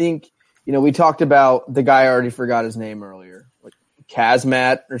 I think, we talked about the guy, I already forgot his name earlier,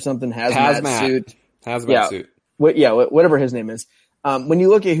 Hazmat or something, Hazmat suit. Hazmat suit. Whatever his name is. When you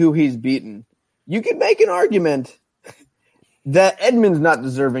look at who he's beaten, you could make an argument that Edmen's not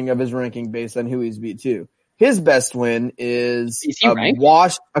deserving of his ranking based on who he's beat too. His best win is he ranked?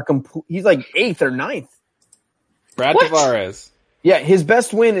 He's 8th or 9th. Brad Tavares. Yeah, his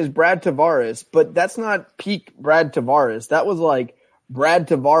best win is Brad Tavares, but that's not peak Brad Tavares. That was Brad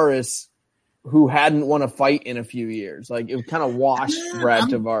Tavares who hadn't won a fight in a few years. It kind of washed Brad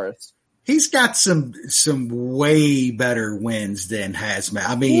Tavares. He's got some way better wins than Hazmat.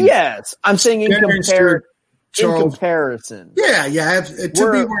 I mean, yes, I'm saying in comparison. Yeah.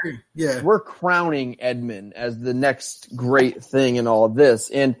 We're crowning Edmen as the next great thing in all of this.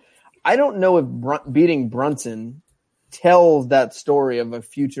 And I don't know if beating Brunson tells that story of a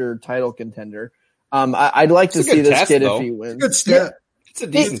future title contender. I'd like to see this kid if he wins. Good step. It's a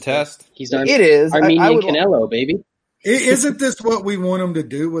decent test. It is. Armenian Canelo, baby. Isn't this what we want him to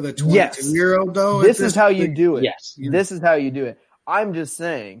do with a 22-year-old, though? This is how you do it. Yes. This is how you do it. I'm just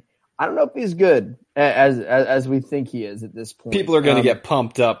saying, I don't know if he's good as we think he is at this point. People are going to get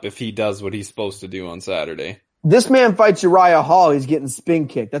pumped up if he does what he's supposed to do on Saturday. This man fights Uriah Hall, he's getting spin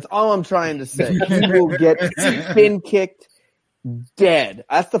kicked. That's all I'm trying to say. He will get spin kicked dead.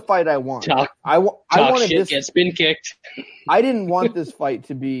 That's the fight I want. I wanted this get spin kicked. I didn't want this fight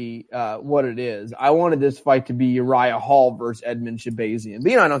to be what it is. I wanted this fight to be Uriah Hall versus Edmen Shahbazyan.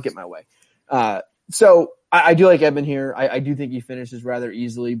 But I don't get my way. So I do like Edmen here. I do think he finishes rather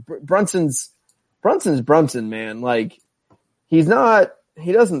easily. Brunson's Brunson, man.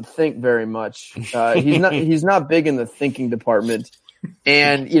 He doesn't think very much. He's not big in the thinking department.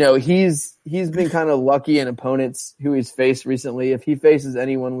 And, he's been kind of lucky in opponents who he's faced recently. If he faces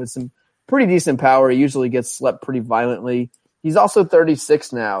anyone with some pretty decent power, he usually gets slept pretty violently. He's also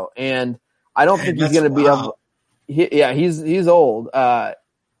 36 now, and I don't think he's going to be able. He's old. I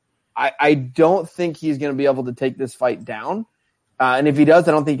don't think he's going to be able to take this fight down. And if he does,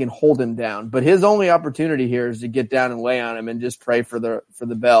 I don't think he can hold him down. But his only opportunity here is to get down and lay on him and just pray for the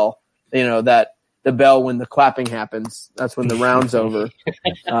bell. That the bell when the clapping happens. That's when the round's over.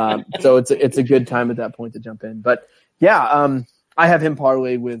 So it's a good time at that point to jump in. But yeah, I have him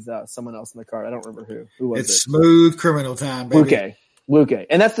parlayed with someone else in the card. I don't remember who was it. It's smooth criminal time, baby. Luque.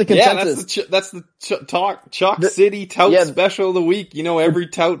 And that's the consensus. Yeah, that's the Chalk City Tout special of the week. You know, every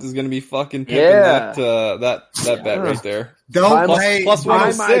tout is going to be fucking pimping that bet right there. Don't pay plus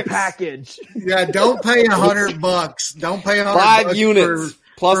buy my package. Yeah, don't pay $100. Don't pay $100. 5 units for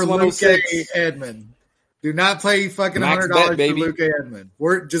plus 106. Luque Edmen. Do not pay fucking Max $100 bet, for baby. Luque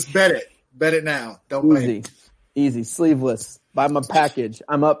Edmen. Just bet it. Bet it now. Don't pay. Easy. Sleeveless. Buy my package.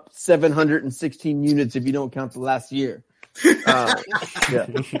 I'm up 716 units if you don't count the last year.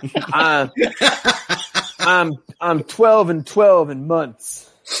 I'm 12-12 in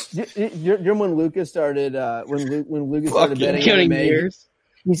months. You're when Lucas started when Lucas started betting counting MMA, years.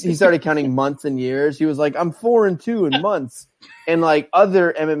 He started counting months and years. He was like, I'm 4-2 in months, and like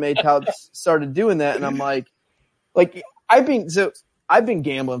other MMA touts started doing that, and I'm like I've been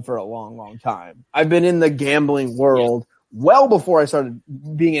gambling for a long time. I've been in the gambling world well before I started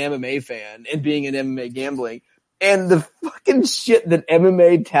being an MMA fan and being in MMA gambling. And the fucking shit that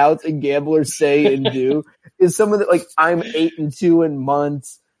MMA touts and gamblers say and do is some of the, like, I'm 8-2 in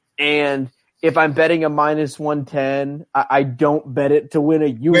months. And if I'm betting a minus 110, I don't bet it to win a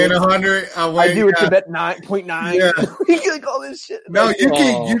unit. Win 100. I do it to bet 9.9. Yeah. Like all this shit. No, you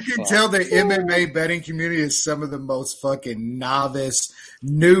can tell the MMA betting community is some of the most fucking novice,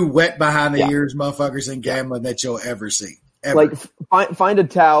 new, wet behind the ears motherfuckers in gambling that you'll ever see. Ever. Like find a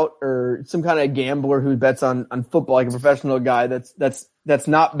tout or some kind of gambler who bets on football, like a professional guy that's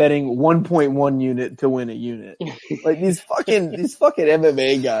not betting 1.1 unit to win a unit. Like these fucking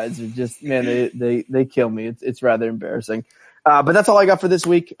MMA guys are just, man, they kill me. It's rather embarrassing. But that's all I got for this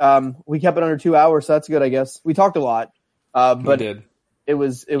week. We kept it under 2 hours, so that's good, I guess. We talked a lot. But we did. It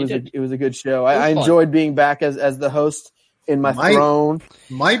was a good show. I enjoyed being back as the host in my throne.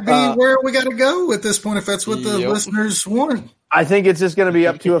 Might be where we got to go at this point if that's what the listeners want. I think it's just going to be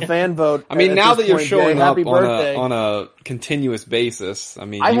up to a fan vote. I mean, now that you're showing up on a continuous basis, I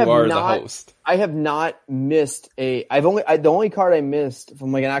mean, you are the host. I have not missed the only card I missed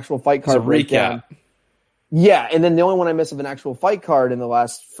from like an actual fight card breakdown. Yeah, and then the only one I missed of an actual fight card in the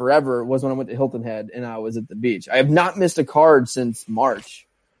last forever was when I went to Hilton Head and I was at the beach. I have not missed a card since March.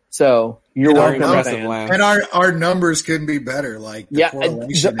 So you're welcome, and our numbers couldn't be better. Like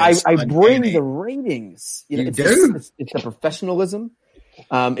I bring the ratings. You know, it's the professionalism,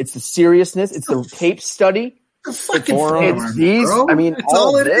 it's the seriousness, it's the tape study. The fucking it's these. Bro. I mean, it's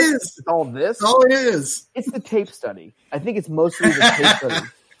all it is. It's all this. It's all it is. It's the tape study. I think it's mostly the tape study.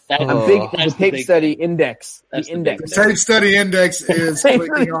 The tape study index. The tape study index is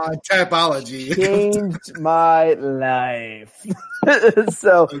clicking on Tapology. Changed my life.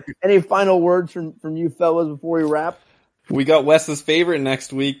 So, any final words from you fellas before we wrap? We got Wes's favorite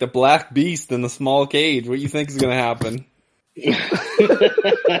next week, the Black Beast in the small cage. What do you think is going to happen?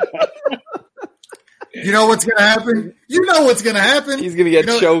 You know what's going to happen? You know what's going to happen. He's going to get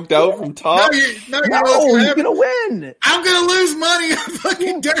choked out from top. He's going to win. I'm going to lose money on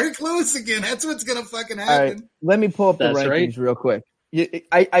fucking Derek Lewis again. That's what's going to fucking happen. All right, let me pull up the rankings real quick.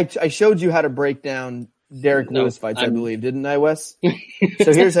 I showed you how to break down Derek Lewis fights, I believe, didn't I, Wes?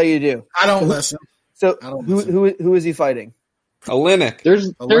 So here's how you do. I don't listen. So who is he fighting? Olenek.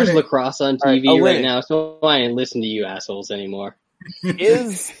 There's lacrosse on TV right now, so I ain't listen to you assholes anymore.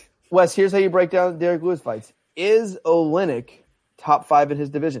 Wes, here's how you break down Derek Lewis fights. Is Olenek top 5 in his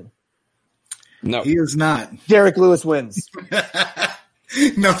division? No. He is not. Derek Lewis wins.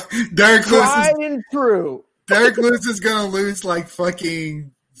 No, Derek Lewis and true. Derek Lewis is going to lose like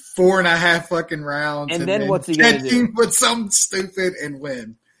fucking 4.5 fucking rounds. And then what's he going to do? With something stupid and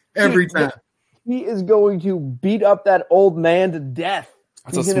win every time. He is going to beat up that old man to death.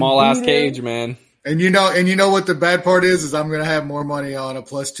 That's a small ass cage, man. And you know what the bad part is I'm going to have more money on a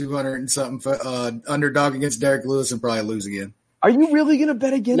plus 200 and something for, underdog against Derek Lewis and probably lose again. Are you really going to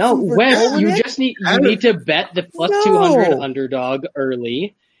bet against him? No, Wes, you need to bet the plus 200 underdog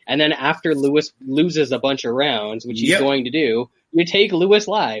early, and then after Lewis loses a bunch of rounds, which he's going to do, you take Lewis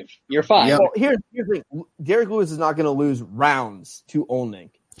live. You're fine. Yep. Well, here's the thing. Derek Lewis is not going to lose rounds to Olenek.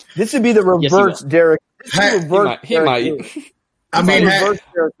 This would be the reverse Derek. He might. I mean,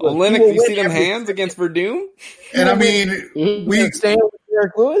 Olenek, do you see them hands against Verdum? And I mean, we staying with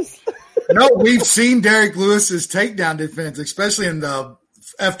Derek Lewis. No, we've seen Derek Lewis's takedown defense, especially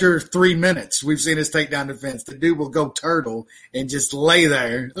after 3 minutes. We've seen his takedown defense. The dude will go turtle and just lay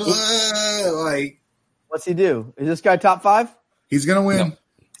there. What's he do? Is this guy top 5? He's gonna win.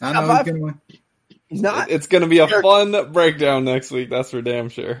 No. I know he's gonna win. He's not. It's going to be a fun breakdown next week. That's for damn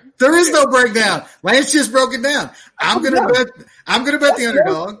sure. There is no breakdown. Lance just broke it down. I'm gonna bet the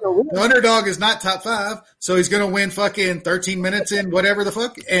underdog. The underdog is not top 5, so he's gonna win fucking 13 minutes in whatever the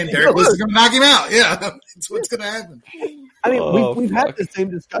fuck, and Derek Lewis is gonna knock him out. Yeah, that's what's gonna happen. I mean, we've had the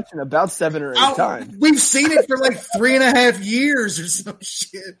same discussion about 7 or 8 times. We've seen it for like 3.5 years or some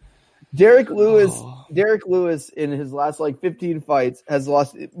shit. Derek Lewis in his last like 15 fights has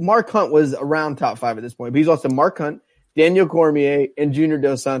lost. Mark Hunt was around top 5 at this point, but he's lost to Mark Hunt, Daniel Cormier, and Junior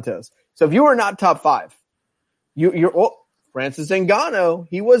Dos Santos. So if you were not top 5, you're Francis Ngannou.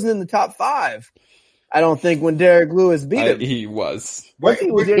 He wasn't in the top 5. I don't think when Derek Lewis beat him. He was.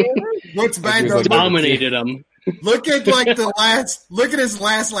 What's bad? He dominated him. Look at look at his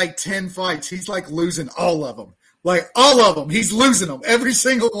last like 10 fights. He's like losing all of them. Like all of them. He's losing them. Every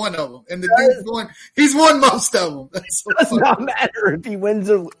single one of them. And he's won most of them. It does not matter if he wins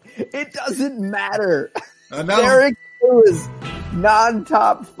it doesn't matter. I know. Derek Lewis,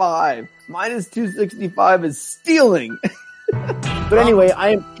 non-top 5. Minus 265 is stealing. But anyway, I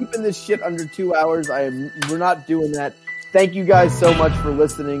am keeping this shit under 2 hours. We're not doing that. Thank you guys so much for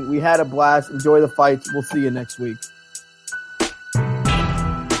listening. We had a blast. Enjoy the fights. We'll see you next week.